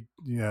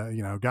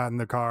got in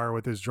the car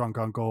with his drunk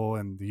uncle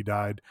and he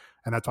died,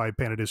 and that's why he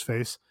painted his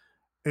face.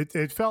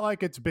 It felt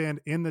like it's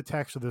been in the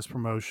text of this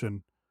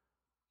promotion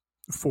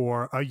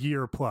for a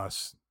year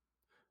plus.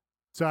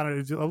 So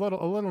it's a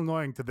little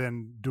annoying to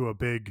then do a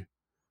big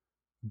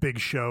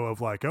show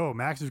of like, oh,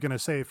 Max is going to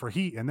say for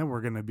heat, and then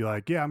we're going to be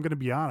like, yeah, I'm going to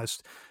be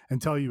honest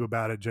and tell you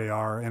about it,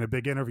 JR, in a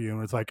big interview.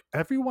 And it's like,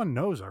 everyone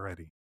knows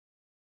already.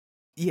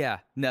 Yeah,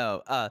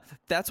 no,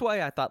 that's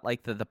why I thought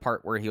like the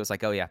part where he was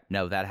like, oh yeah,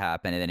 no, that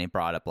happened, and then he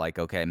brought up like,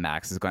 okay,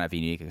 Max is going to have a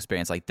unique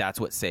experience. Like, that's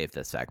what saved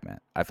this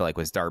segment. I feel like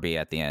was Darby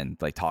at the end,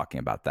 like talking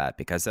about that,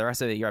 because the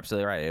rest of it, you're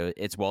absolutely right.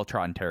 It's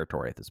well-trodden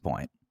territory at this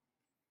point.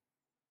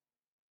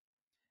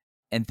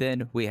 And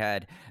then we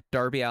had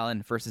Darby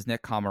Allin versus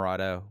Nick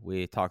Comoroto.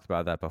 We talked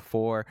about that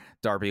before.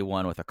 Darby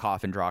won with a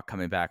coffin drop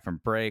coming back from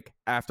break.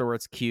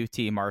 Afterwards,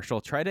 QT Marshall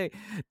tried a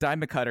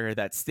diamond cutter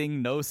that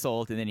Sting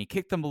no-sold, and then he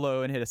kicked him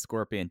low and hit a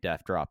scorpion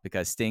death drop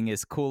because Sting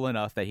is cool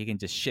enough that he can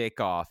just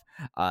shake off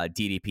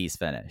DDP's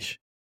finish.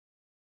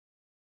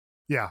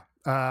 Yeah.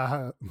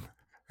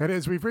 It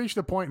is. We've reached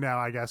a point now,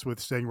 I guess, with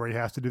Sting where he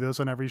has to do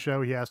this on every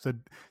show. He has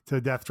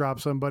to death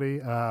drop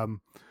somebody.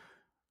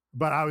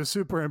 But I was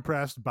super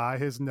impressed by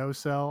his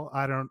no-sell.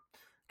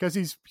 Because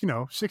he's,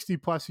 60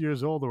 plus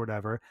years old or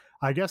whatever.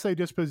 I guess they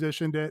just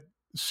positioned it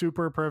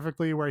super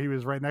perfectly where he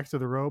was right next to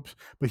the ropes,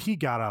 but he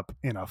got up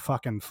in a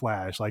fucking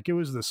flash. Like, it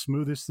was the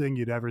smoothest thing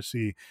you'd ever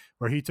see,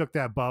 where he took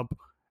that bump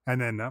and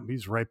then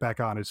he's right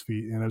back on his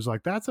feet. And it was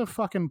like, that's a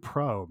fucking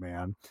pro,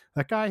 man.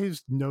 That guy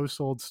has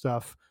no-sold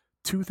stuff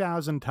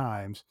 2,000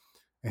 times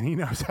and he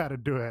knows how to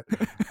do it.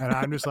 And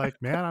I'm just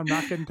like, man, I'm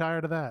not getting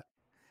tired of that.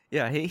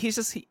 Yeah, he's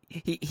just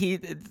he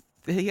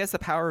has the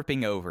power of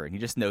being over, and he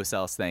just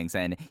no-sells things.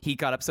 And he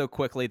got up so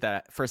quickly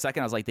that for a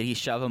second I was like, did he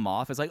shove him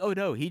off? It's like, oh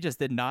no, he just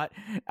did not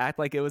act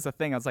like it was a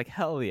thing. I was like,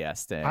 hell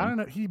yes, Sting. I don't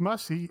know.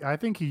 I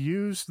think he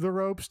used the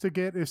ropes to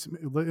get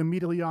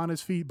immediately on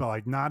his feet, but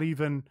like not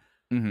even.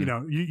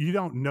 Mm-hmm. You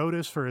don't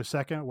notice for a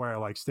second where it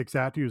like sticks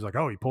out to you. It's like,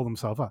 oh, he pulled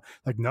himself up.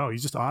 Like, no,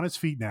 he's just on his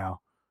feet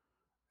now.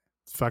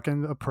 It's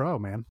fucking a pro,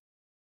 man.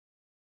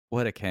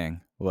 What a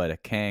king.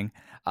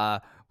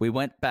 We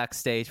went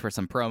backstage for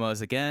some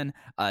promos again.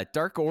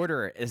 Dark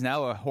Order is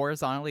now a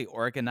horizontally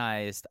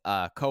organized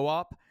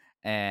co-op.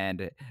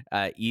 And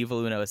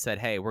Evil Uno said,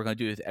 hey, we're going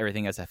to do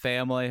everything as a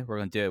family. We're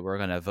going to do it. We're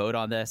going to vote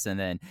on this. And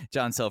then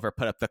John Silver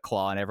put up the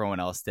claw and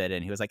everyone else did.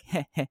 And he was like,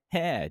 heh, heh,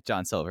 heh.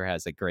 John Silver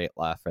has a great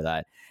laugh for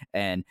that.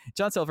 And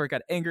John Silver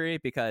got angry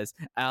because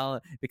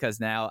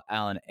now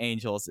Alan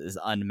Angels is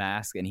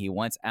unmasked. And he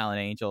wants Alan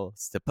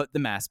Angels to put the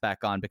mask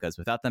back on, because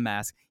without the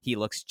mask, he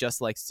looks just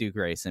like Stu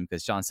Grayson,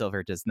 because John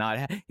Silver does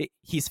not.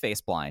 He's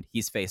face blind.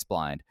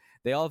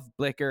 They all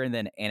flicker, and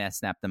then Anna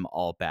snapped them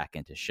all back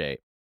into shape.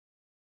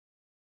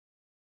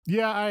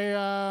 Yeah,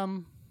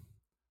 I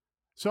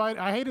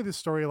hated the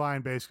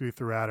storyline basically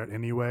throughout it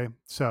anyway.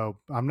 So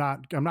I'm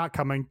not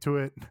coming to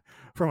it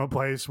from a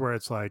place where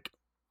it's like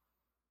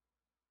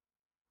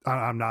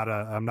I'm not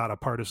a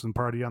partisan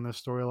party on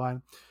this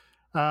storyline.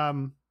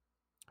 The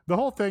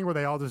whole thing where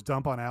they all just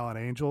dump on Alan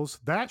Angels,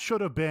 that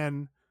should have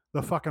been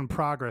the fucking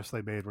progress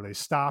they made, where they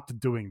stopped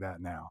doing that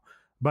now.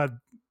 But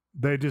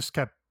they just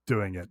kept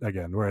doing it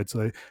again, where it's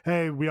like,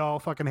 hey, we all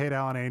fucking hate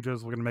Alan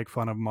Angels, we're gonna make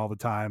fun of him all the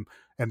time,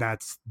 and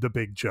that's the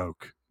big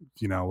joke,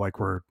 like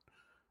we're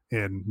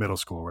in middle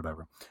school or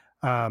whatever.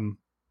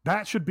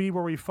 That should be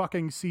where we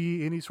fucking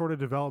see any sort of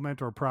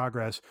development or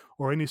progress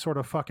or any sort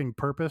of fucking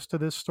purpose to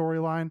this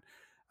storyline.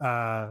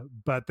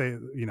 But they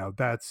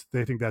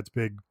think that's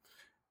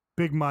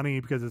big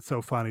money because it's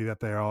so funny that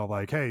they're all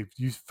like, hey,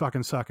 you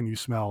fucking suck and you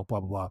smell,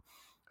 blah blah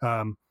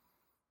blah.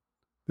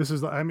 This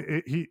is, I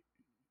mean,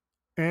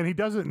 he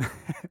doesn't.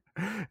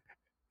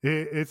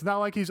 It's not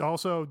like he's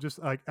also just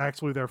like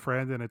actually their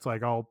friend and it's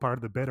like all part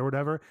of the bit or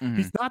whatever. Mm-hmm.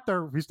 He's not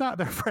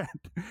their friend.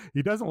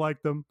 He doesn't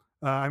like them.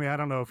 I mean, I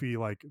don't know if he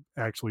like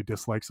actually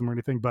dislikes them or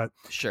anything, but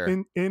sure.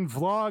 In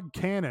vlog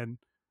canon,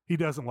 he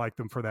doesn't like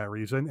them for that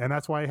reason, and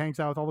that's why he hangs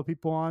out with all the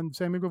people on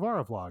Sammy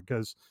Guevara vlog,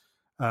 because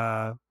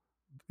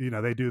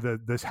they do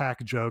this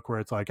hack joke where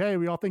it's like, hey,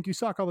 we all think you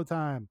suck all the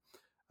time,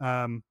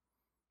 and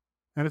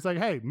it's like,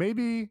 hey,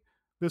 maybe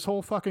this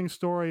whole fucking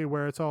story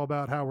where it's all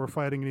about how we're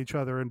fighting each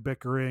other and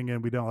bickering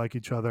and we don't like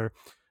each other.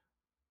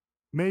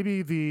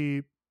 Maybe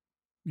the,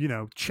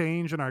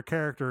 change in our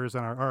characters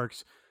and our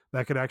arcs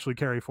that could actually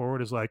carry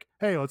forward is like,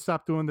 hey, let's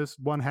stop doing this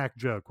one hack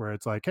joke where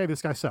it's like, hey,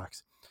 this guy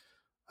sucks.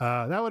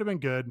 That would have been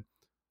good,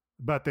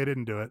 but they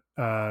didn't do it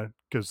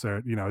because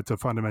they're, it's a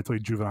fundamentally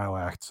juvenile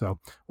act. So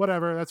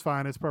whatever, that's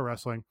fine. It's pro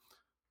wrestling.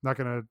 Not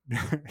gonna.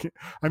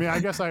 I mean, I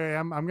guess I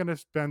am. I'm gonna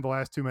spend the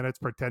last 2 minutes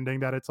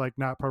pretending that it's like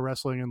not pro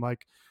wrestling and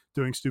like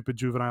doing stupid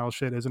juvenile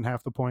shit isn't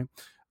half the point.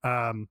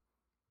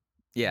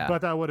 Yeah,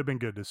 but that would have been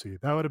good to see.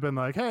 That would have been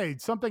like, hey,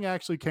 something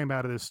actually came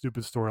out of this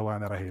stupid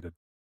storyline that I hated.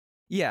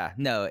 Yeah,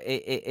 no,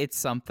 it's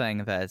something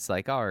that's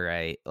like, all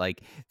right,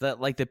 like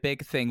the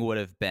big thing would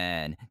have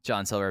been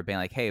John Silver being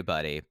like, hey,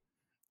 buddy,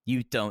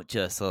 you don't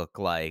just look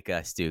like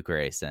Stu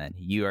Grayson.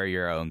 You are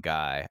your own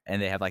guy. And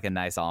they have like a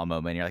nice all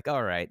moment. You're like,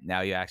 all right,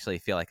 now you actually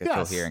feel like a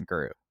coherent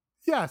group.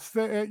 Yes,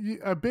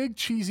 a big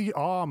cheesy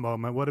awe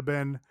moment would have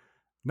been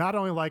not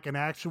only like an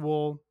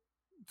actual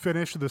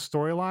finish to the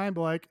storyline,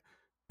 but like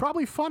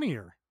probably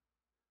funnier.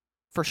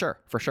 For sure.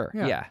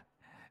 Yeah.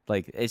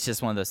 Like, it's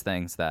just one of those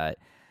things that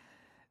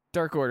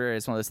Dark Order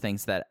is one of those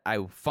things that I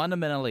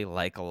fundamentally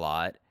like a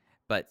lot,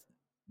 but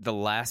the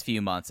last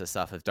few months of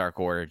stuff with Dark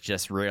Order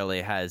just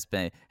really has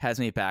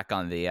me back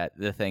on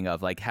the thing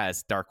of like,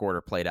 has Dark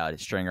Order played out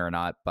its stringer or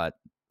not? But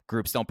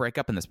groups don't break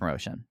up in this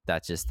promotion.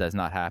 That just does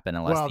not happen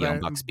unless the Young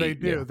Bucks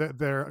beat you. They do.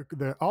 They're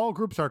all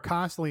groups are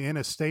constantly in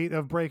a state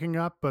of breaking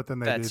up, but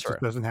then it just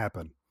doesn't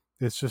happen.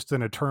 It's just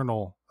an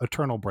eternal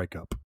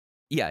breakup.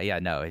 Yeah,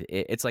 no,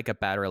 it's like a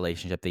bad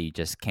relationship that you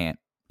just can't,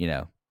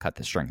 cut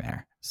the string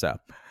there. So,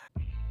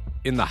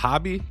 in the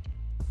hobby,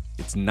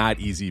 it's not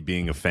easy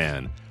being a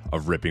fan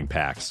of ripping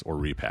packs or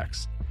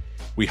repacks.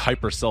 We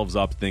hype ourselves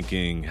up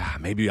thinking,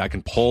 maybe I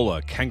can pull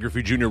a Ken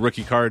Griffey Jr.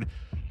 rookie card,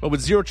 but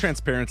with zero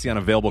transparency on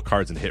available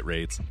cards and hit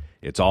rates,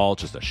 it's all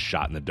just a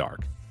shot in the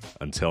dark.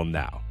 Until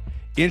now.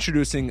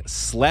 Introducing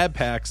slab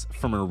packs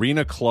from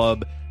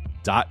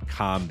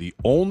arenaclub.com, the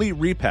only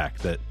repack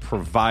that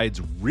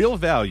provides real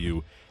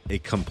value, a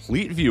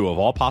complete view of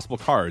all possible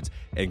cards,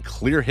 and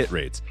clear hit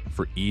rates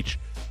for each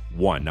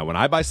one. Now, when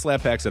I buy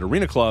slab packs at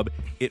Arena Club,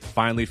 it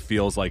finally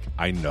feels like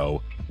I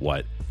know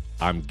what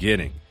I'm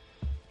getting.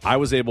 I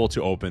was able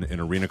to open an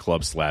Arena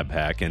Club slab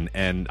pack,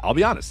 and I'll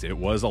be honest, it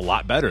was a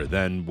lot better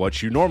than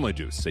what you normally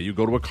do. Say you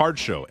go to a card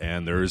show,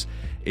 and there's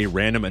a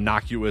random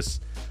innocuous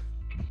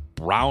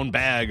brown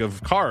bag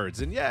of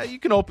cards, and yeah, you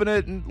can open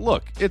it, and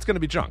look, it's going to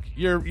be junk.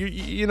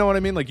 You know what I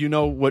mean? Like, you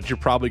know what you're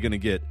probably going to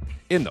get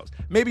in those.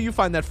 Maybe you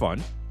find that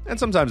fun, and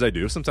sometimes I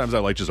do. Sometimes I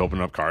like just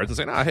opening up cards and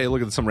saying, hey,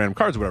 look at some random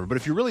cards or whatever. But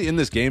if you're really in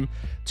this game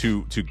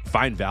to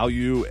find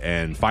value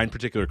and find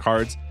particular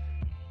cards,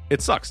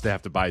 it sucks to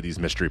have to buy these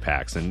mystery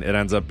packs, and it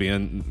ends up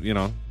being,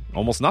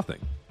 almost nothing,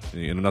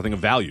 nothing of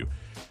value.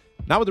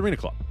 Not with Arena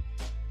Club.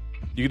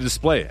 You can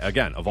display,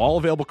 again, of all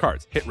available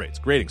cards, hit rates,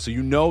 grading, so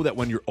you know that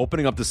when you're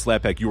opening up this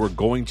slab pack, you are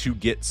going to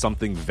get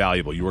something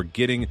valuable. You are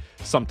getting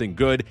something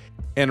good.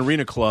 And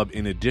Arena Club,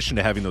 in addition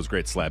to having those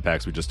great slab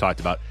packs we just talked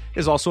about,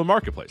 is also a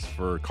marketplace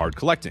for card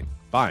collecting,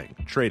 buying,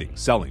 trading,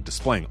 selling,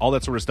 displaying, all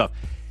that sort of stuff.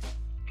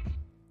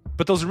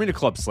 But those Arena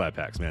Club slab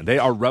packs, man, they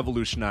are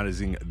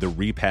revolutionizing the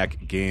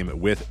repack game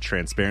with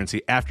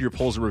transparency. After your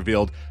pulls are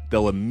revealed,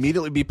 they'll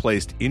immediately be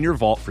placed in your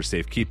vault for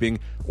safekeeping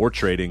or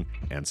trading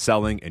and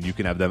selling, and you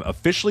can have them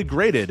officially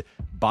graded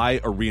by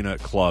Arena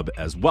Club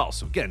as well.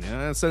 So again,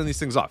 sending these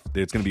things off,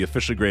 it's going to be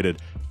officially graded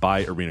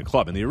by Arena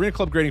Club. And the Arena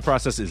Club grading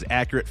process is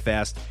accurate,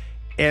 fast,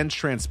 and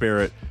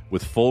transparent,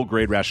 with full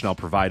grade rationale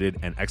provided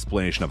and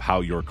explanation of how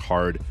your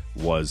card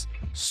was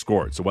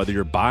scored. So whether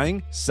you're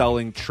buying,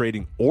 selling,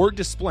 trading, or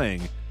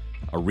displaying,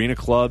 Arena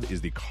Club is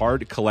the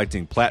card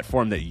collecting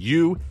platform that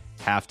you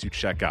have to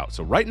check out.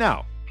 So right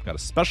now, I've got a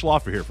special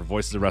offer here for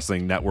Voices of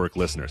Wrestling Network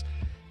listeners.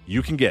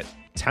 You can get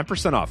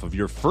 10% off of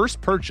your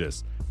first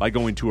purchase by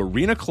going to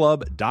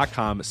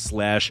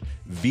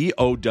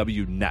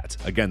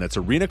arenaclub.com/VOWnet. Again, that's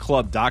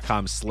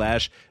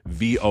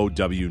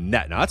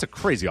arenaclub.com/VOWnet. Now, that's a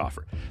crazy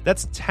offer.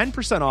 That's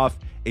 10% off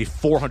a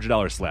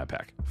 $400 slab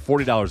pack.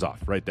 $40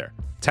 off right there.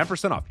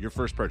 10% off your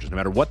first purchase. No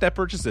matter what that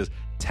purchase is,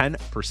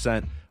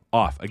 10%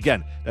 off.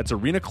 Again, that's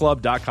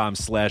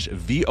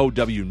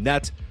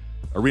arenaclub.com/VOWnet.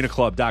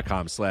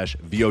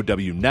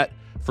 arenaclub.com/VOWnet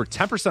for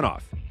 10%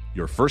 off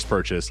your first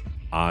purchase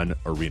on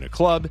Arena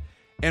Club.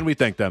 And we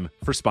thank them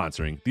for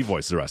sponsoring the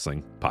Voices of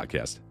Wrestling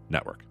Podcast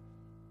Network.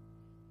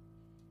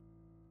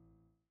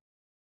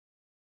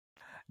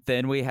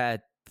 Then we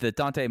had the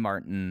Dante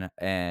Martin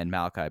and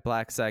Malachi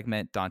Black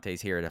segment.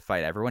 Dante's here to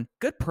fight everyone.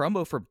 Good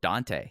promo for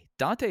Dante.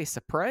 Dante,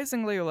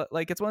 surprisingly,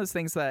 like, it's one of those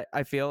things that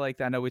I feel like,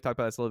 I know we talked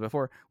about this a little bit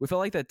before, we feel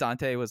like that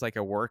Dante was like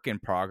a work in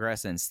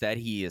progress. Instead,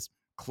 he is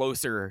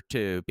closer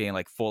to being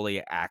like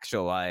fully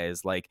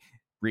actualized, like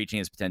reaching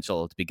his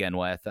potential to begin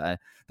with. The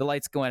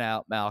lights going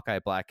out, Malachi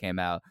Black came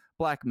out,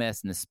 Black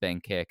missed in the spin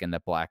kick and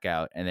the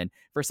blackout. And then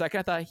for a second,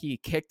 I thought he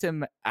kicked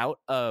him out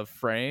of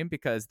frame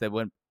because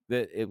when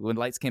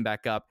lights came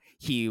back up,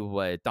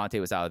 Dante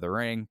was out of the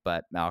ring,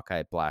 but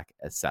Malachi Black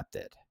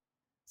accepted.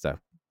 So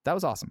that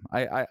was awesome.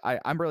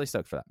 I'm really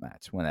stoked for that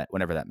match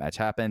whenever that match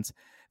happens.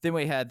 Then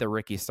we had the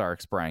Ricky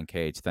Starks Brian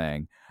Cage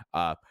thing.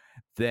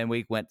 Then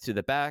we went to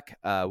the back.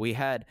 We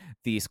had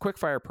these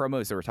quickfire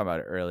promos that we were talking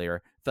about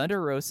earlier.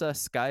 Thunder Rosa,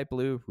 Sky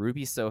Blue,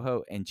 Ruby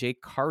Soho, and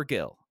Jade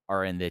Cargill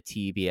are in the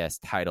TBS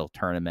title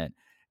tournament.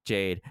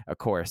 Jade, of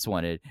course,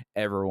 wanted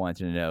everyone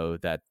to know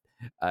that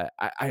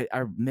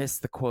I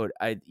missed the quote.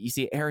 You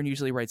see, Aaron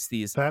usually writes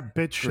these that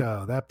bitch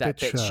show. That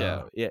bitch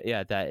show.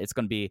 Yeah. That it's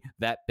going to be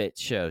that bitch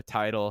show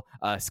title.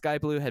 Sky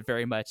Blue had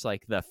very much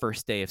like the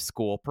first day of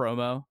school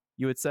promo,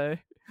 you would say.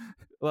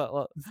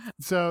 Well,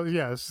 so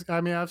yes,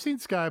 I mean I've seen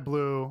Sky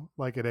Blue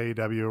like at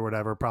AEW or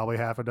whatever probably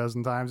half a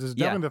dozen times. It's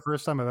definitely the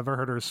first time I've ever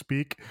heard her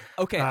speak.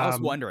 Okay, I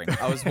was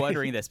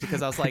wondering this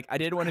because I was like, I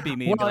didn't want to be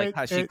mean, well, but like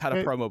how she cut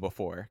a promo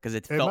before because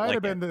it felt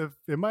like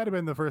it might have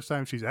been the first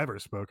time she's ever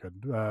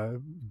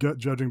spoken,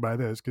 judging by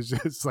this, because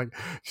it's like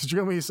she's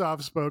extremely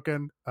soft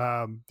spoken.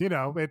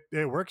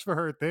 It works for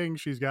her thing.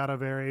 She's got a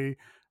very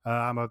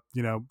I'm a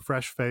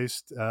fresh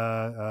faced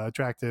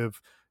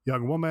attractive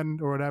young woman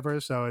or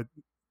whatever, so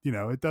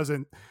it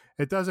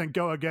doesn't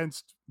go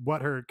against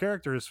what her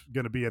character is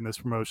going to be in this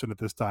promotion at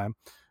this time.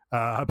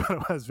 But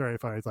it was very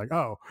funny. It's like,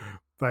 oh,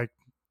 like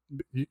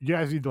you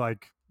guys need to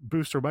like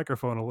boost her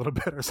microphone a little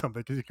bit or something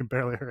because you can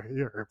barely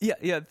hear her.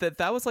 Yeah.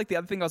 That was like the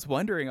other thing I was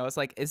wondering. I was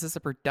like, is this a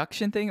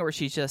production thing or is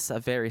she just a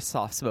very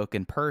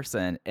soft-spoken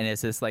person? And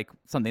is this like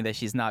something that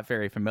she's not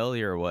very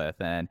familiar with?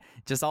 And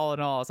just all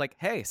in all, I was like,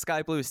 hey,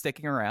 Sky Blue is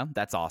sticking around.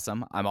 That's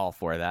awesome. I'm all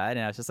for that.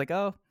 And I was just like,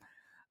 oh,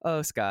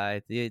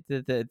 Sky,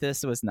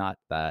 this was not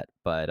that.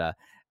 But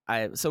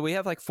so we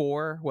have like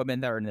 4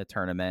 women that are in the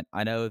tournament.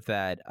 I know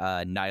that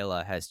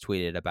Nyla has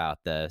tweeted about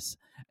this.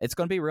 It's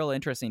going to be real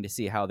interesting to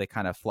see how they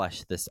kind of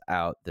flesh this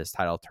out, this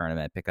title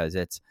tournament, because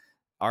it's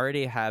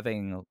already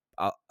having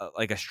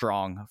like a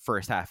strong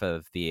first half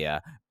of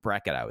the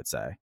bracket, I would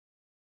say.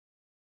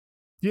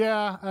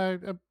 Yeah, I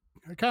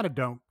kind of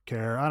don't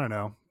care. I don't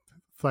know.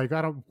 It's like,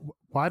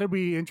 why did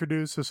we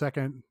introduce a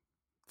second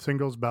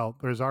singles belt?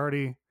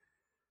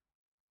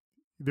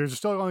 There's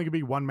still only going to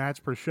be 1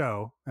 match per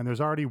show, and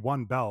there's already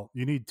 1 belt.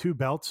 You need 2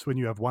 belts when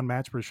you have 1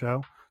 match per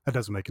show. That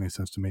doesn't make any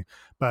sense to me,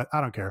 but I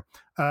don't care.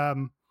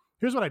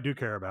 Here's what I do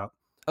care about.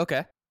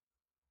 Okay.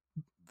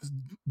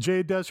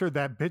 Jade does her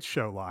that bitch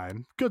show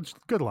line. Good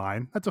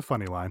line. That's a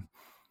funny line.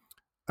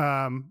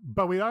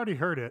 But we already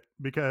heard it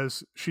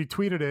because she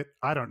tweeted it,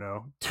 I don't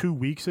know, 2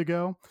 weeks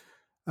ago.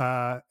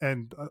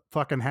 And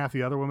fucking half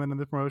the other women in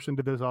the promotion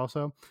did this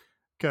also,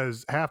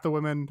 because half the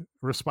women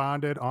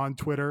responded on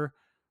Twitter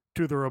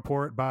to the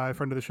report by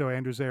friend of the show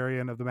Andrew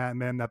Zarian of the Matt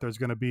Men that there's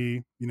going to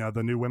be,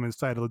 the new women's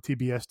title, the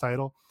TBS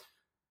title,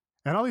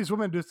 and all these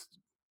women just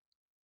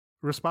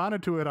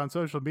responded to it on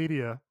social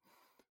media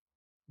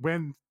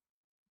when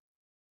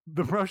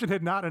the promotion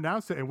had not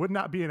announced it and would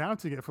not be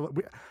announcing it.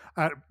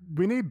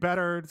 We need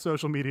better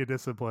social media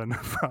discipline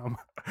from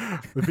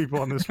the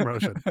people in this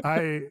promotion.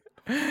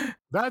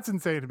 That's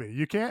insane to me.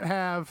 You can't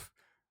have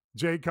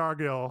Jade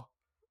Cargill,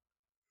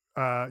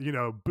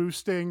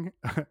 boosting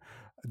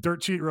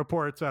dirt sheet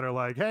reports that are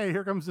like, hey,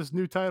 here comes this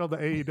new title to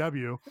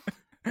AEW,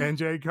 and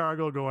Jade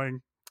Cargill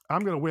going,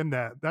 I'm going to win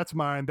that. That's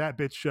mine. That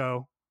bitch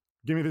show.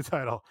 Give me the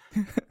title.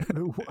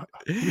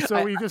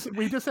 So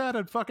we just had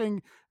a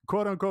fucking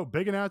quote unquote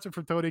big announcement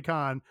from Tony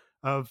Khan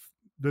of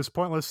this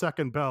pointless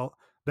second belt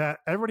that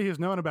everybody has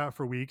known about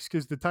for weeks,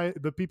 because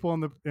the people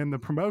in the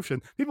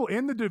promotion, people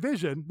in the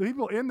division, the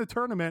people in the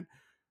tournament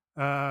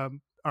are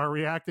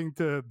reacting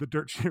to the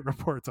dirt sheet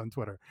reports on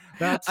Twitter.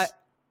 That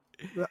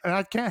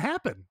can't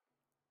happen.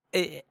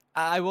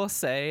 I will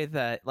say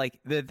that like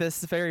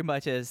this very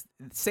much is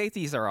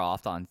safeties are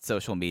off on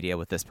social media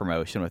with this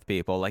promotion with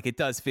people. Like it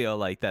does feel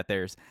like that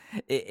there's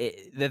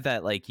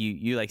that like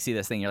you like see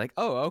this thing, you're like,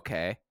 oh,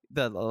 okay.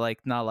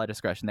 Like not a lot of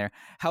discretion there.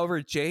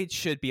 However, Jade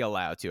should be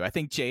allowed to. I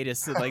think Jade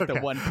is like the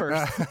one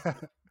person.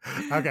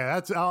 Okay,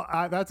 that's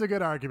a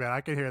good argument. I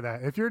can hear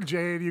that. If you're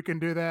Jade, you can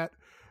do that.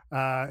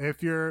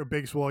 If you're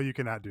Big Swole, you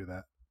cannot do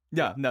that.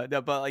 No,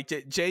 but like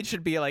Jade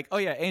should be like, oh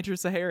yeah, Andrew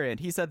Zarian,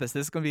 he said this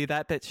is going to be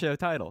that bitch show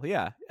title.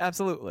 Yeah,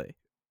 absolutely.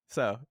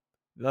 So,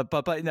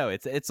 but no,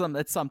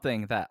 it's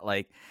something that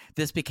like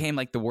this became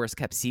like the worst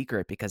kept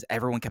secret because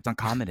everyone kept on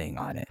commenting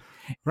on it.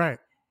 Right.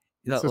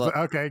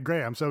 Okay,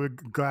 great. I'm so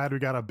glad we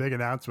got a big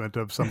announcement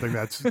of something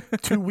that's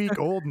 2-week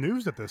old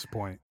news at this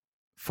point.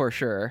 For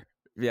sure.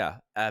 Yeah,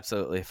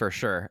 absolutely. For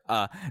sure.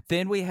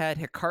 Then we had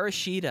Hikaru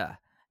Shida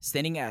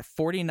standing at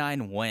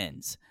 49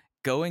 wins,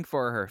 going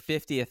for her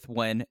 50th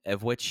win,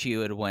 of which she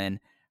would win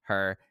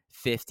her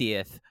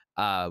 50th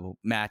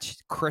match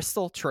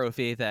Crystal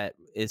Trophy that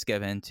is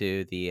given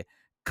to the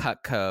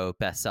Cutco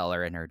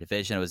bestseller in her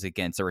division. It was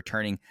against the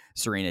returning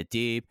Serena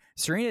Deeb.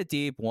 Serena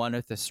Deeb won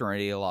with the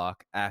Serenity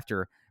Lock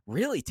after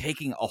really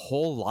taking a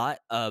whole lot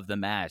of the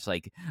match.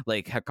 Like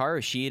Hikaru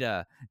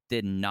Shida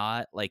did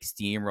not like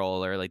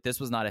steamroller. Like this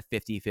was not a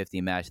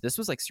 50-50 match. This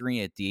was like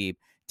Serena Deeb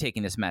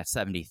taking this match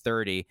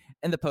 70-30.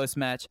 In the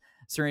post-match,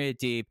 Serena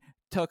Deeb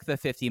took the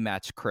 50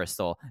 match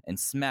Crystal and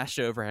smashed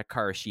over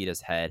Hikaru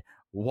Shida's head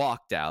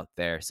walked out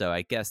there. So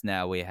I guess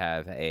now we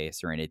have a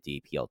Serena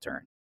Deeb heel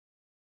turn.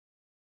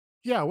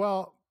 Yeah,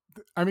 well,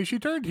 I mean, she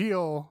turned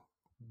heel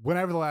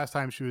whenever the last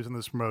time she was in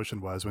this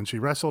promotion was, when she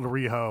wrestled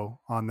Riho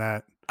on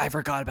that. I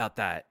forgot about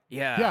that.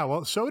 Yeah. Yeah,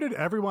 well, so did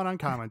everyone on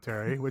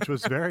commentary, which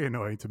was very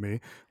annoying to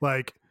me.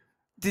 Like,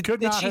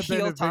 could not she have been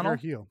heel a bigger tunnel?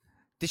 heel.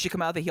 Did she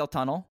come out of the heel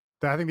tunnel?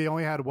 I think they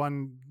only had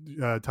one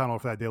tunnel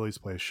for that Daily's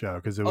Place show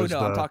because it was.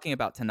 I'm talking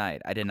about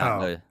tonight. I did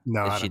not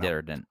know if she did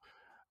or didn't.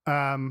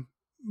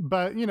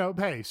 But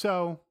hey,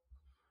 so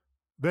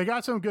they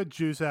got some good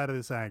juice out of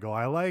this angle.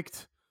 I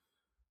liked,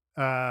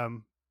 not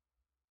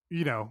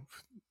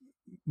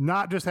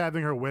just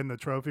having her win the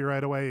trophy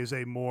right away is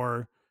a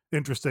more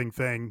interesting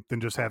thing than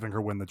just having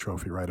her win the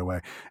trophy right away,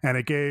 and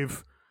it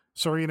gave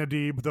Serena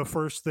Deeb the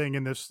first thing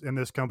in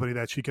this company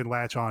that she can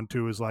latch on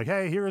to is like,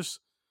 hey, here's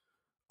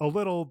a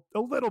little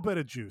bit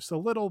of juice, a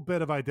little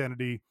bit of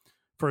identity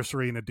for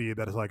Serena Deeb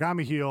that is like, I'm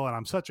a heel and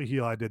I'm such a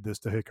heel. I did this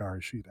to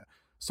Hikaru Shida.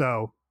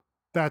 So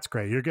that's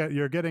great.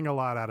 You're getting a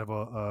lot out of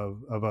a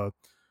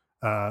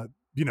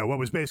what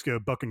was basically a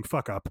booking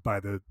fuck up by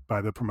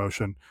the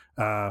promotion,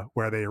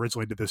 where they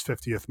originally did this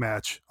 50th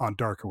match on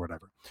Dark or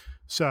whatever.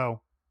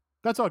 So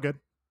that's all good.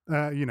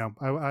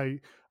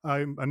 I'm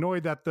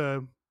annoyed that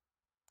the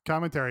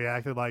commentary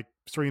acted like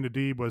Serena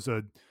Deeb was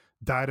a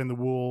dyed in the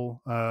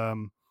wool,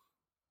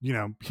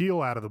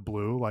 heel out of the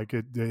blue, like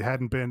it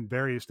hadn't been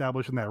very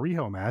established in that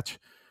Riho match.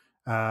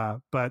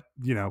 But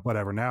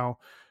whatever. Now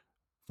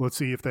let's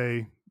see if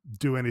they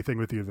do anything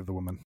with either of the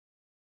women.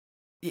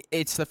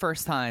 It's the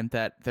first time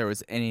that there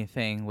was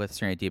anything with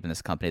Serena Deeb in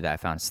this company that I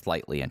found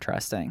slightly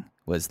interesting,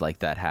 was like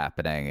that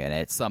happening. And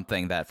it's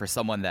something that for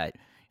someone that,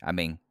 I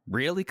mean,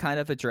 really kind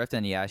of adrift,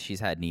 and yeah, she's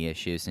had knee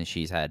issues and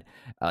she had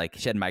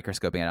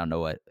microscoping. I don't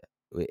know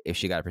if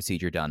she got a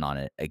procedure done on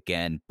it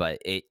again, but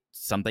it's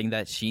something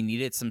that she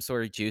needed some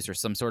sort of juice or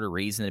some sort of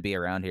reason to be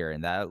around here.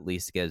 And that at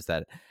least gives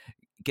that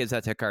to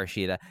Hikaru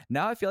Shida.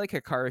 Now I feel like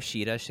Hikaru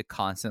Shida should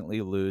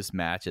constantly lose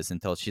matches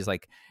until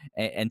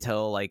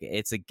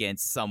it's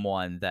against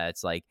someone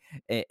that's like,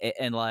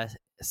 unless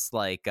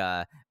like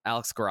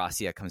Alex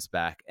Gracia comes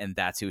back and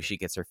that's who she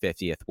gets her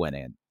 50th win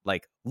in.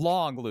 Like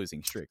long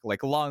losing streak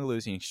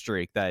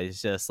that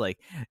is just like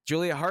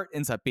Julia Hart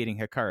ends up beating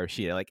Hikaru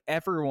Shida. Like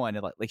everyone,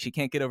 like she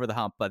can't get over the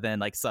hump, but then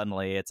like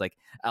suddenly it's like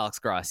Alex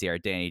Gracia or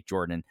Danny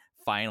Jordan.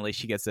 Finally,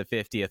 she gets the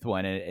 50th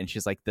one, and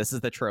she's like, this is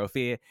the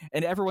trophy.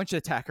 And everyone should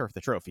attack her for the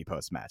trophy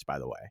post-match, by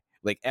the way.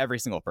 Like, every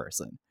single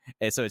person.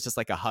 And so it's just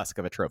like a husk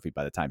of a trophy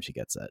by the time she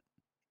gets it.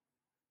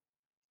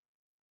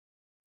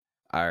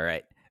 All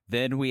right.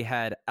 Then we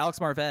had Alex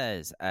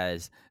Marvez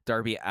as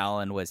Darby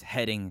Allin was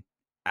heading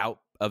out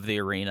of the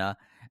arena.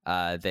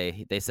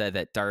 They said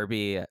that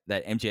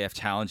MJF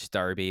challenged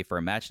Darby for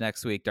a match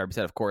next week. Darby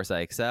said, of course, I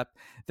accept.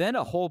 Then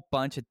a whole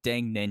bunch of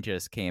dang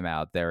ninjas came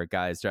out. There were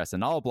guys dressed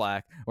in all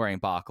black, wearing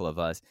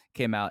baklavas,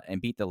 came out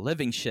and beat the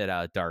living shit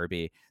out of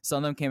Darby. Some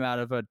of them came out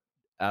of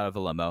a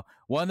limo.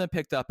 One of them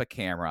picked up a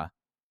camera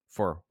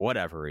for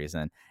whatever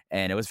reason,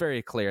 and it was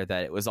very clear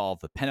that it was all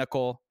the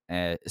Pinnacle,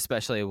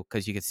 especially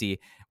because you could see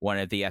one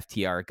of the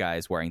FTR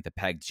guys wearing the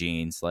pegged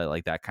jeans,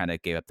 like that kind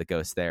of gave up the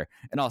ghost there.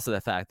 And also the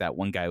fact that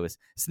one guy was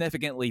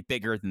significantly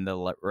bigger than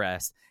the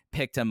rest,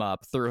 picked him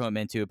up, threw him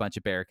into a bunch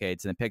of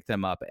barricades, and then picked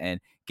him up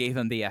and gave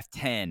him the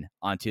F10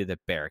 onto the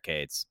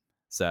barricades.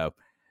 So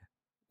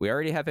we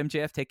already have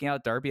MJF taking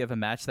out Darby of a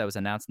match that was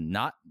announced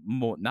not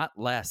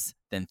less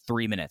than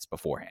 3 minutes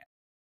beforehand.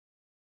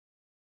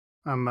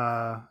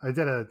 I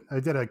did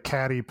a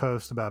catty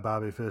post about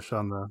Bobby Fish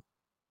on the.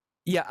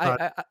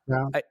 Yeah,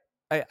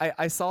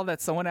 I saw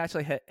that someone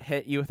actually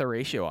hit you with a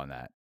ratio on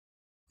that.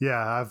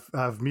 Yeah,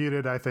 I've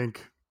muted, I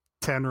think,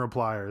 10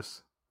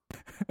 repliers.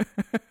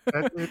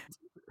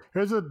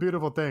 Here's a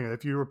beautiful thing: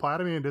 if you reply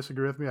to me and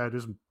disagree with me, I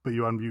just put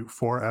you on mute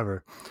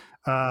forever,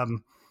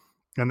 and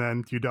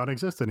then you don't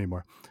exist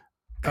anymore.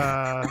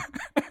 So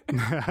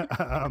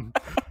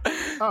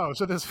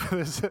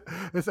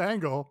this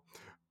angle,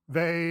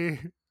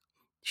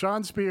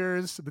 Sean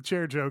Spears, the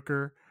chair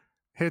joker,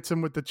 hits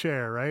him with the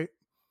chair, right?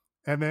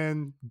 And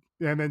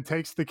then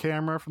takes the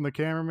camera from the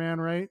cameraman,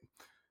 right?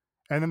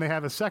 And then they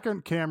have a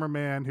second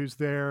cameraman who's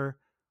there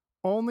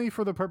only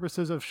for the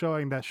purposes of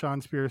showing that Sean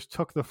Spears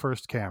took the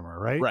first camera,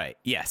 right? Right,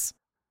 yes.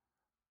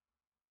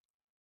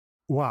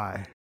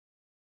 Why?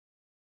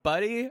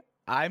 Buddy,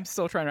 I'm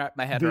still trying to wrap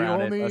my head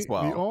around it as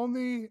well. The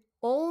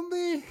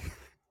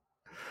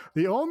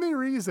only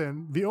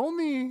reason, the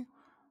only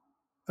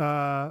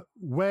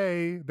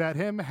way that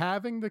him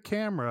having the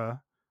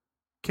camera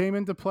came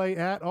into play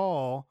at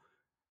all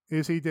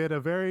is he did a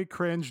very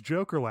cringe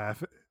Joker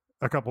laugh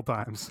a couple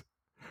times.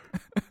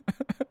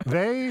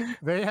 They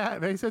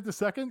sent the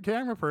second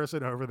camera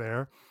person over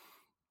there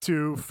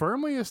to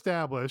firmly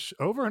establish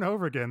over and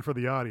over again for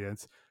the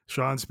audience,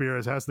 Sean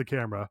Spears has the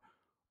camera,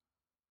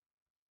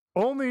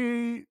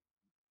 only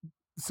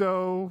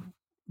so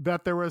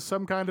that there was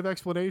some kind of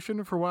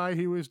explanation for why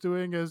he was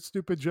doing a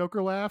stupid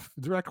Joker laugh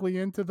directly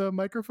into the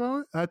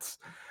microphone.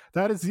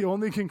 That is the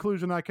only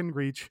conclusion I can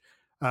reach.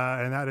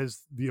 And that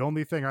is the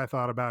only thing I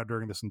thought about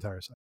during this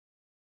entire segment.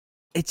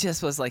 It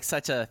just was like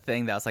such a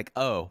thing that I was like,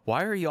 oh,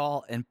 why are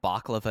y'all in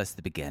baklavas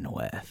to begin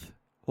with?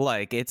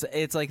 Like it's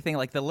like thing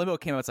like the limo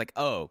came out. It's like,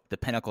 oh, the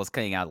Pinnacle's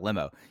coming out of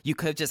limo. You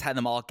could have just had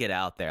them all get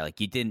out there. Like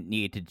you didn't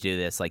need to do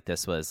this. Like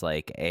this was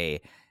like a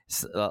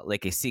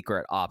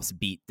secret ops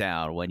beat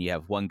down when you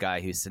have one guy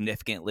who's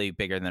significantly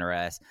bigger than the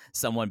rest,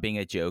 someone being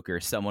a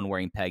joker, someone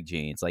wearing peg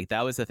jeans. Like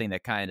that was the thing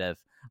that kind of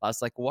I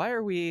was like, why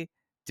are we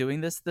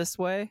doing this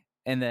way?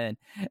 And then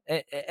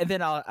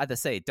I'll have to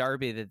say,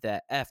 Darby did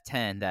that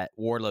F10 that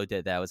Wardlow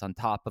did that was on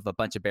top of a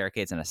bunch of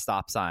barricades and a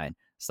stop sign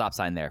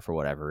there for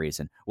whatever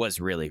reason was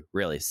really,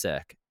 really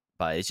sick.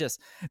 But it's just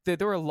there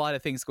were a lot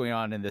of things going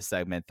on in this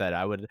segment that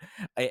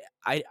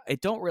I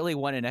don't really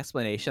want an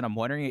explanation. I'm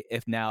wondering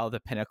if now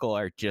the Pinnacle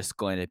are just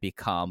going to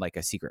become like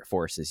a secret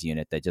forces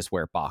unit that just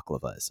wear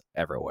baklavas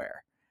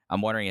everywhere.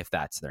 I'm wondering if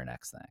that's their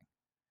next thing.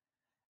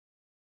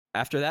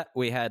 After that,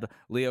 we had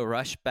Lio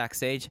Rush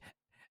backstage.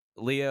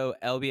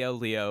 LBO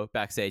Lio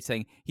backstage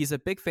saying he's a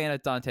big fan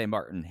of Dante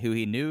Martin, who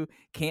he knew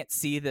can't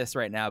see this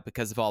right now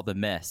because of all the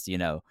mist. You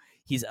know,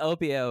 he's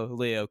LBO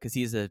Lio because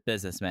he's a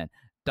businessman.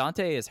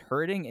 Dante is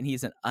hurting and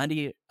he's an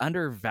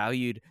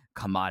undervalued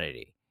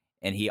commodity.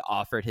 And he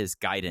offered his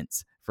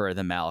guidance for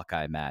the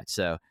Malachi match.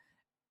 So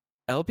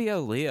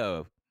LBO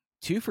Lio,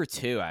 2 for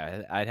 2,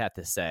 I'd have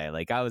to say.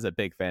 Like, I was a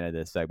big fan of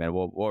this segment.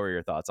 What were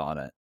your thoughts on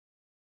it?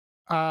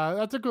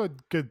 That's a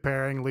good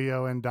pairing,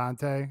 Lio and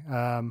Dante.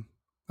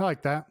 I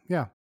like that.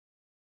 Yeah.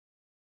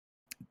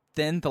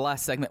 Then the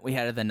last segment we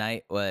had of the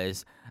night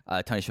was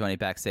Tony Schiavone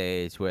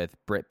backstage with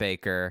Britt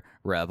Baker,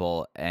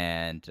 Rebel,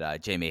 and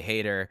Jamie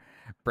Hayter.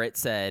 Britt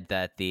said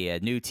that the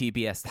new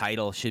TBS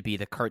title should be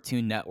the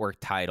Cartoon Network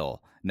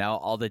title. Now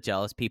all the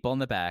jealous people in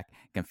the back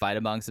can fight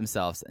amongst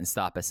themselves and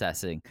stop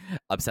obsessing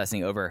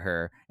over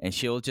her, and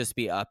she'll just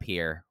be up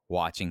here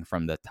watching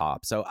from the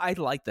top. So I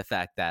like the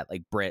fact that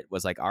like Britt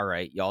was like, all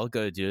right, y'all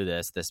go do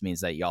this. This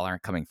means that y'all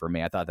aren't coming for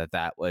me. I thought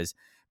that was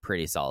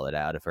pretty solid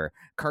out of her.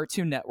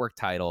 Cartoon Network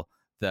title,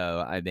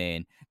 though, I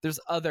mean, there's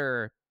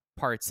other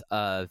parts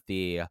of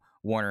the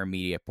Warner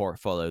Media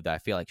portfolio that I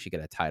feel like should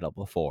get a title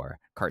before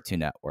Cartoon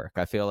Network.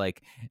 I feel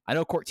like, I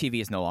know Court TV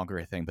is no longer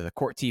a thing, but the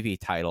Court TV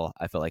title,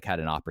 I feel like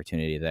had an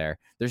opportunity there.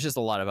 There's just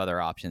a lot of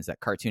other options that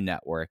Cartoon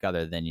Network,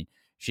 other than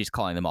she's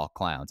calling them all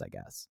clowns, I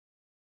guess.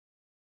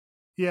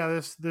 Yeah,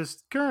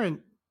 this current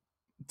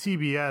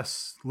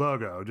TBS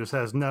logo just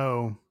has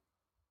no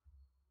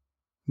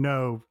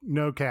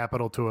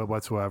capital to it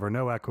whatsoever.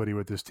 No equity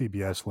with this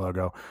TBS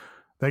logo.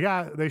 They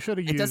should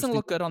have used. It doesn't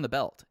look good on the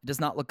belt. It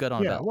does not look good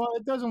on the belt. Well,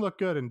 it doesn't look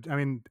good, and I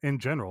mean, in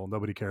general,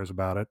 nobody cares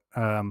about it.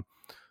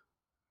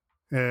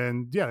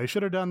 And yeah, they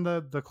should have done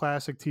the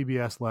classic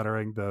TBS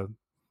lettering,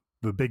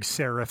 the big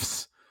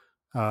serifs,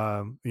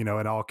 in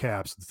all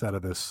caps instead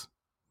of this.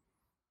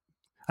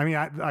 I mean,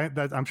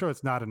 I'm sure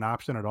it's not an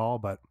option at all,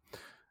 but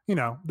the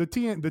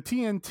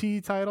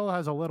TNT title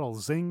has a little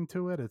zing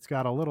to it. It's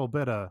got a little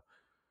bit of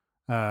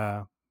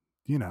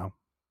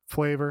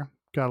flavor.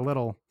 Got a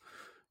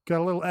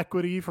little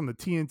equity from the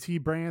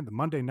TNT brand, the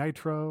Monday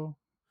Nitro.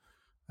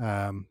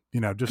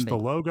 Just the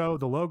logo.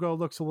 The logo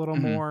looks a little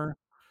more.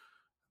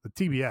 The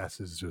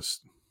TBS is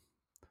just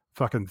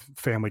fucking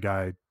Family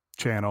Guy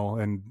channel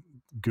and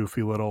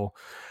goofy little.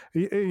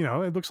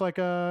 It looks like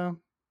a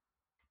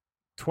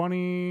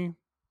 20.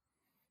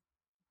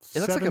 It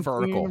looks like a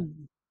vertical.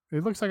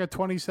 It looks like a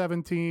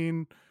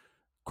 2017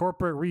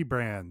 corporate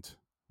rebrand,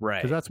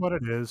 right? Because that's what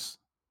it is.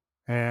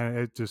 And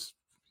it just,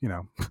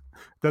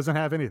 doesn't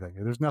have anything.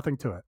 There's nothing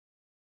to it.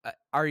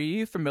 Are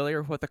you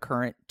familiar with what the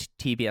current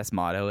TBS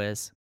motto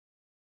is?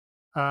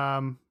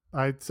 I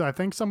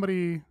think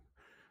somebody.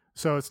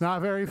 So it's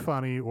not very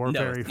funny or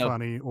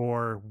funny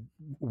or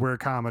we're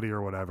comedy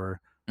or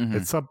whatever. Mm-hmm.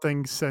 It's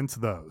something since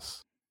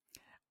those.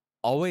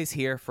 Always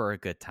here for a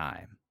good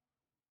time.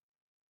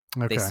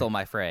 Okay. They stole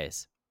my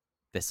phrase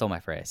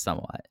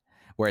somewhat.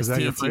 Whereas is that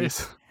TNT, your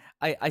phrase?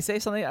 I say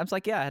something, I'm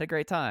like, yeah, I had a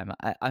great time.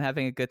 I'm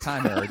having a good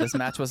time there. This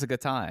match was a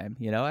good time.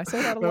 I say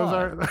that a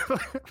lot.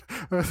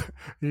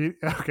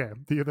 Okay.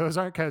 Those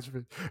aren't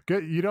catchphrases.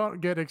 Good. You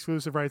don't get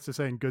exclusive rights to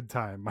saying good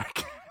time,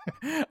 Mike.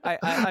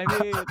 I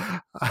mean,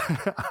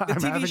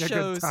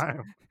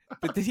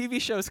 the TV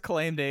show's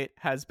claim date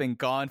has been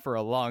gone for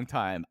a long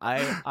time.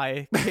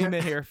 I came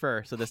in here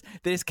first, so they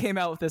just came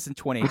out with this in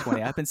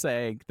 2020. I've been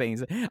saying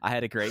things. I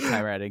had a great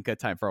time. I had a good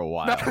time for a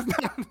while.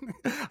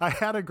 I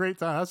had a great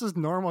time. That's just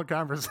normal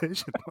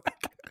conversation.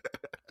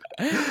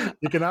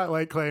 You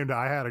cannot claim that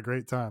I had a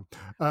great time.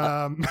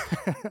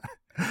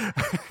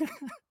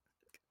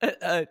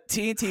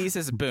 TNT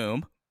says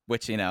boom,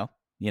 which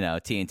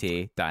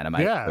TNT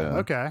Dynamite. Yeah. Boom.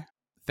 Okay.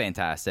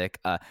 Fantastic.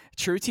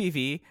 True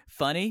TV,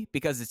 funny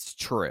because it's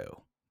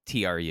true.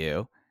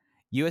 TRU.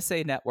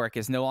 USA Network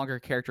is no longer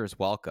characters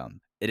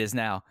welcome. It is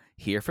now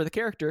here for the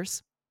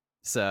characters.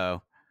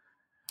 So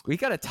we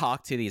got to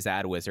talk to these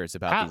ad wizards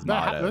about these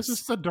mottos.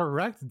 This is a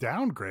direct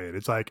downgrade.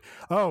 It's like,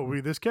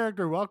 this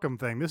character welcome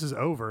thing, this is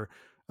over.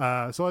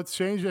 So let's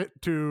change it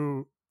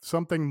to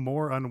something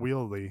more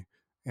unwieldy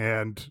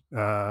and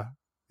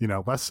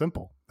less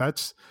simple.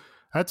 That's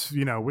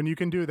when you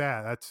can do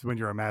that, that's when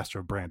you're a master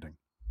of branding.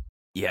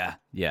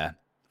 Yeah,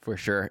 for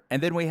sure.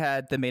 And then we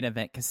had the main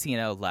event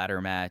casino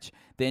ladder match.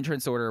 The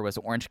entrance order was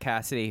Orange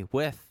Cassidy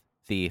with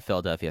the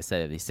Philadelphia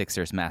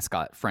 76ers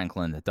mascot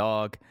Franklin the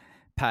Dog,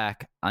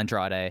 Pac,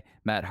 Andrade,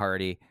 Matt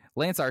Hardy,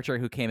 Lance Archer,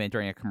 who came in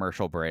during a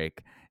commercial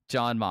break,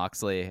 John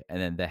Moxley,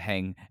 and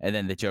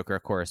then the Joker,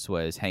 of course,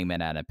 was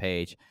Hangman Adam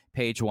Page.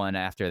 Page won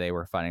after they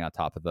were fighting on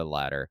top of the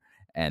ladder,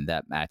 and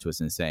that match was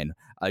insane.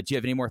 Do you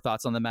have any more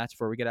thoughts on the match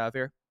before we get out of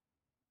here?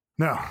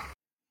 No.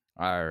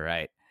 All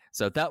right.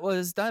 So that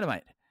was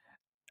Dynamite.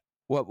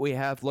 What we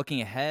have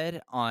looking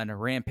ahead on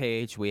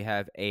Rampage, we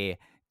have a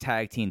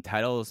tag team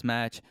titles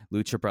match,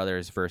 Lucha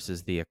Brothers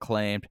versus The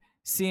Acclaimed,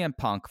 CM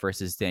Punk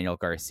versus Daniel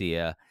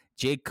Garcia,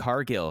 Jade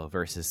Cargill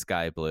versus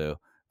Sky Blue.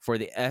 For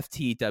the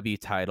FTW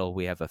title,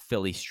 we have a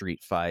Philly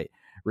street fight,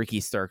 Ricky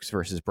Starks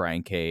versus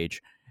Brian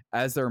Cage.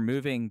 As they're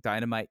moving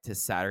Dynamite to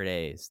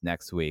Saturdays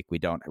next week, we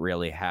don't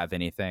really have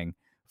anything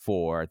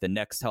for the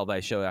next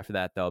televised show. After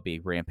that, there'll be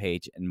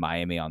Rampage in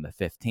Miami on the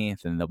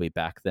 15th, and they'll be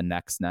back the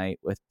next night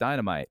with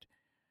Dynamite.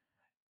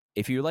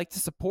 If you'd like to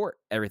support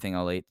Everything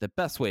Elite, the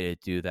best way to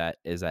do that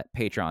is at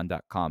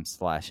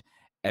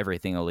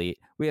patreon.com/Everything Elite.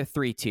 We have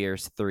 3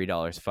 tiers,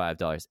 $3,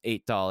 $5,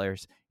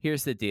 $8.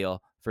 Here's the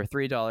deal. For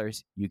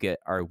 $3, you get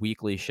our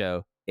weekly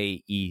show,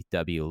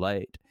 AEW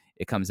Light.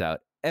 It comes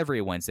out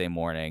every Wednesday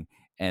morning,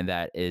 and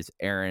that is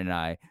Aaron and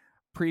I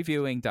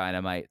previewing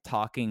Dynamite,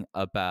 talking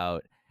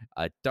about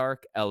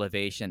Dark,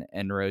 Elevation,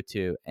 and Road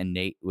 2, and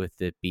Nate with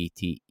the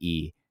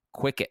BTE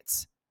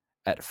Quickets.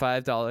 At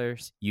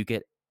 $5, you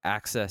get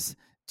access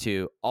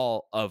to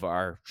all of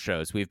our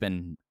shows.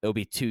 It'll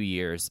be 2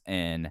 years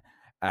in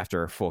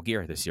after Full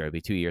Gear this year. It'll be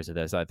 2 years of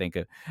this. I think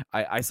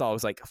I saw it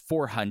was like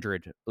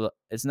 400.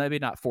 It's maybe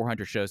not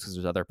 400 shows because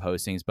there's other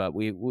postings, but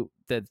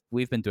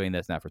we've been doing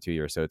this now for 2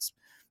 years, so it's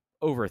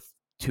over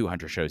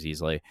 200 shows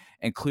easily,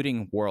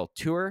 including World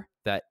Tour.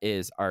 That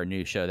is our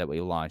new show that we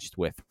launched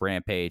with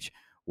Rampage,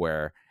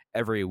 where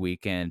every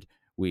weekend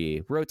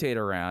we rotate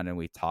around and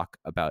we talk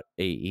about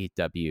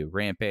AEW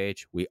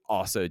Rampage. We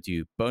also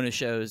do bonus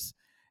shows.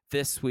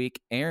 This week,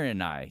 Aaron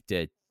and I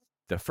did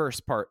the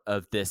first part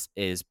of This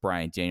Is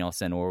Bryan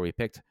Danielson, where we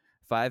picked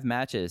 5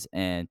 matches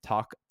and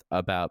talked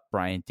about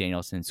Bryan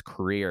Danielson's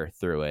career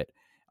through it.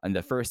 In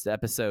the first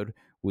episode,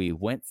 we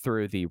went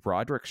through the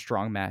Roderick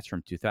Strong match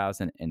from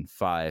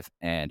 2005,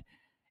 and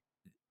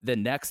the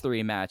next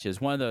 3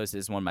 matches, one of those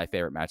is one of my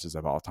favorite matches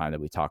of all time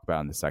that we talk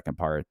about in the second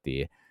part,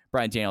 the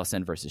Bryan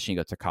Danielson versus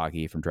Shingo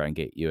Takagi from Dragon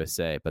Gate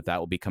USA, but that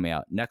will be coming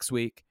out next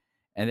week.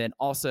 And then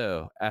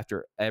also,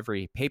 after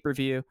every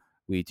pay-per-view,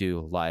 we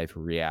do live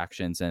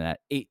reactions, and at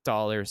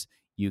 $8,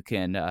 you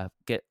can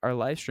get our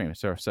live stream.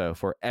 So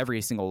for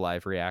every single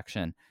live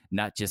reaction,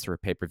 not just for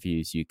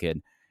pay-per-views, you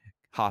can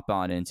hop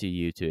on into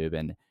YouTube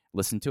and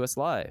listen to us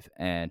live.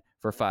 And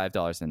for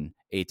 $5 and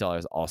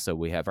 $8, also,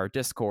 we have our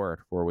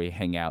Discord where we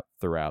hang out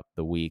throughout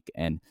the week,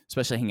 and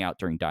especially hang out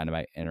during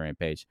Dynamite and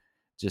Rampage,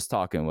 just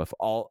talking with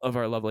all of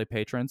our lovely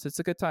patrons. It's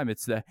a good time.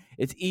 It's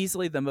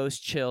easily the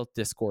most chill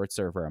Discord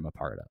server I'm a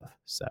part of.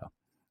 So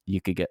you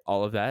could get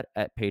all of that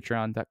at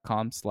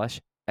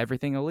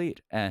patreon.com/Everything Elite.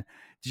 And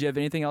did you have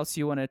anything else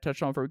you want to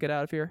touch on before we get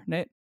out of here,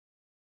 Nate?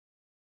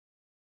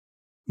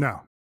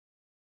 No.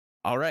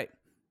 All right.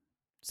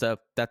 So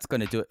that's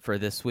going to do it for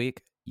this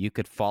week. You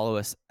could follow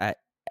us at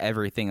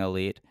Everything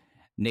Elite.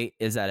 Nate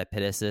is at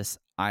Epitasis.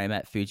 I am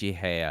at Fuji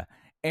Heya.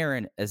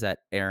 Aaron is at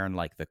Aaron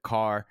Like the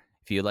Car.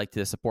 If you'd like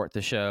to support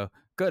the show,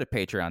 go to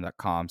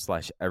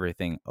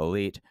patreon.com/Everything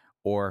Elite,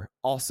 or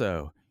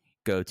also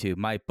go to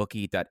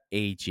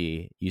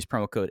mybookie.ag, use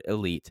promo code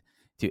ELITE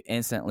to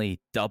instantly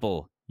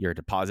double your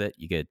deposit.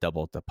 You get a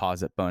double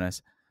deposit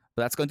bonus.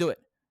 But that's going to do it.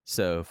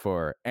 So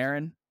for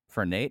Aaron,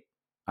 for Nate,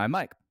 I'm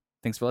Mike.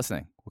 Thanks for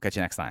listening. We'll catch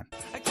you next time.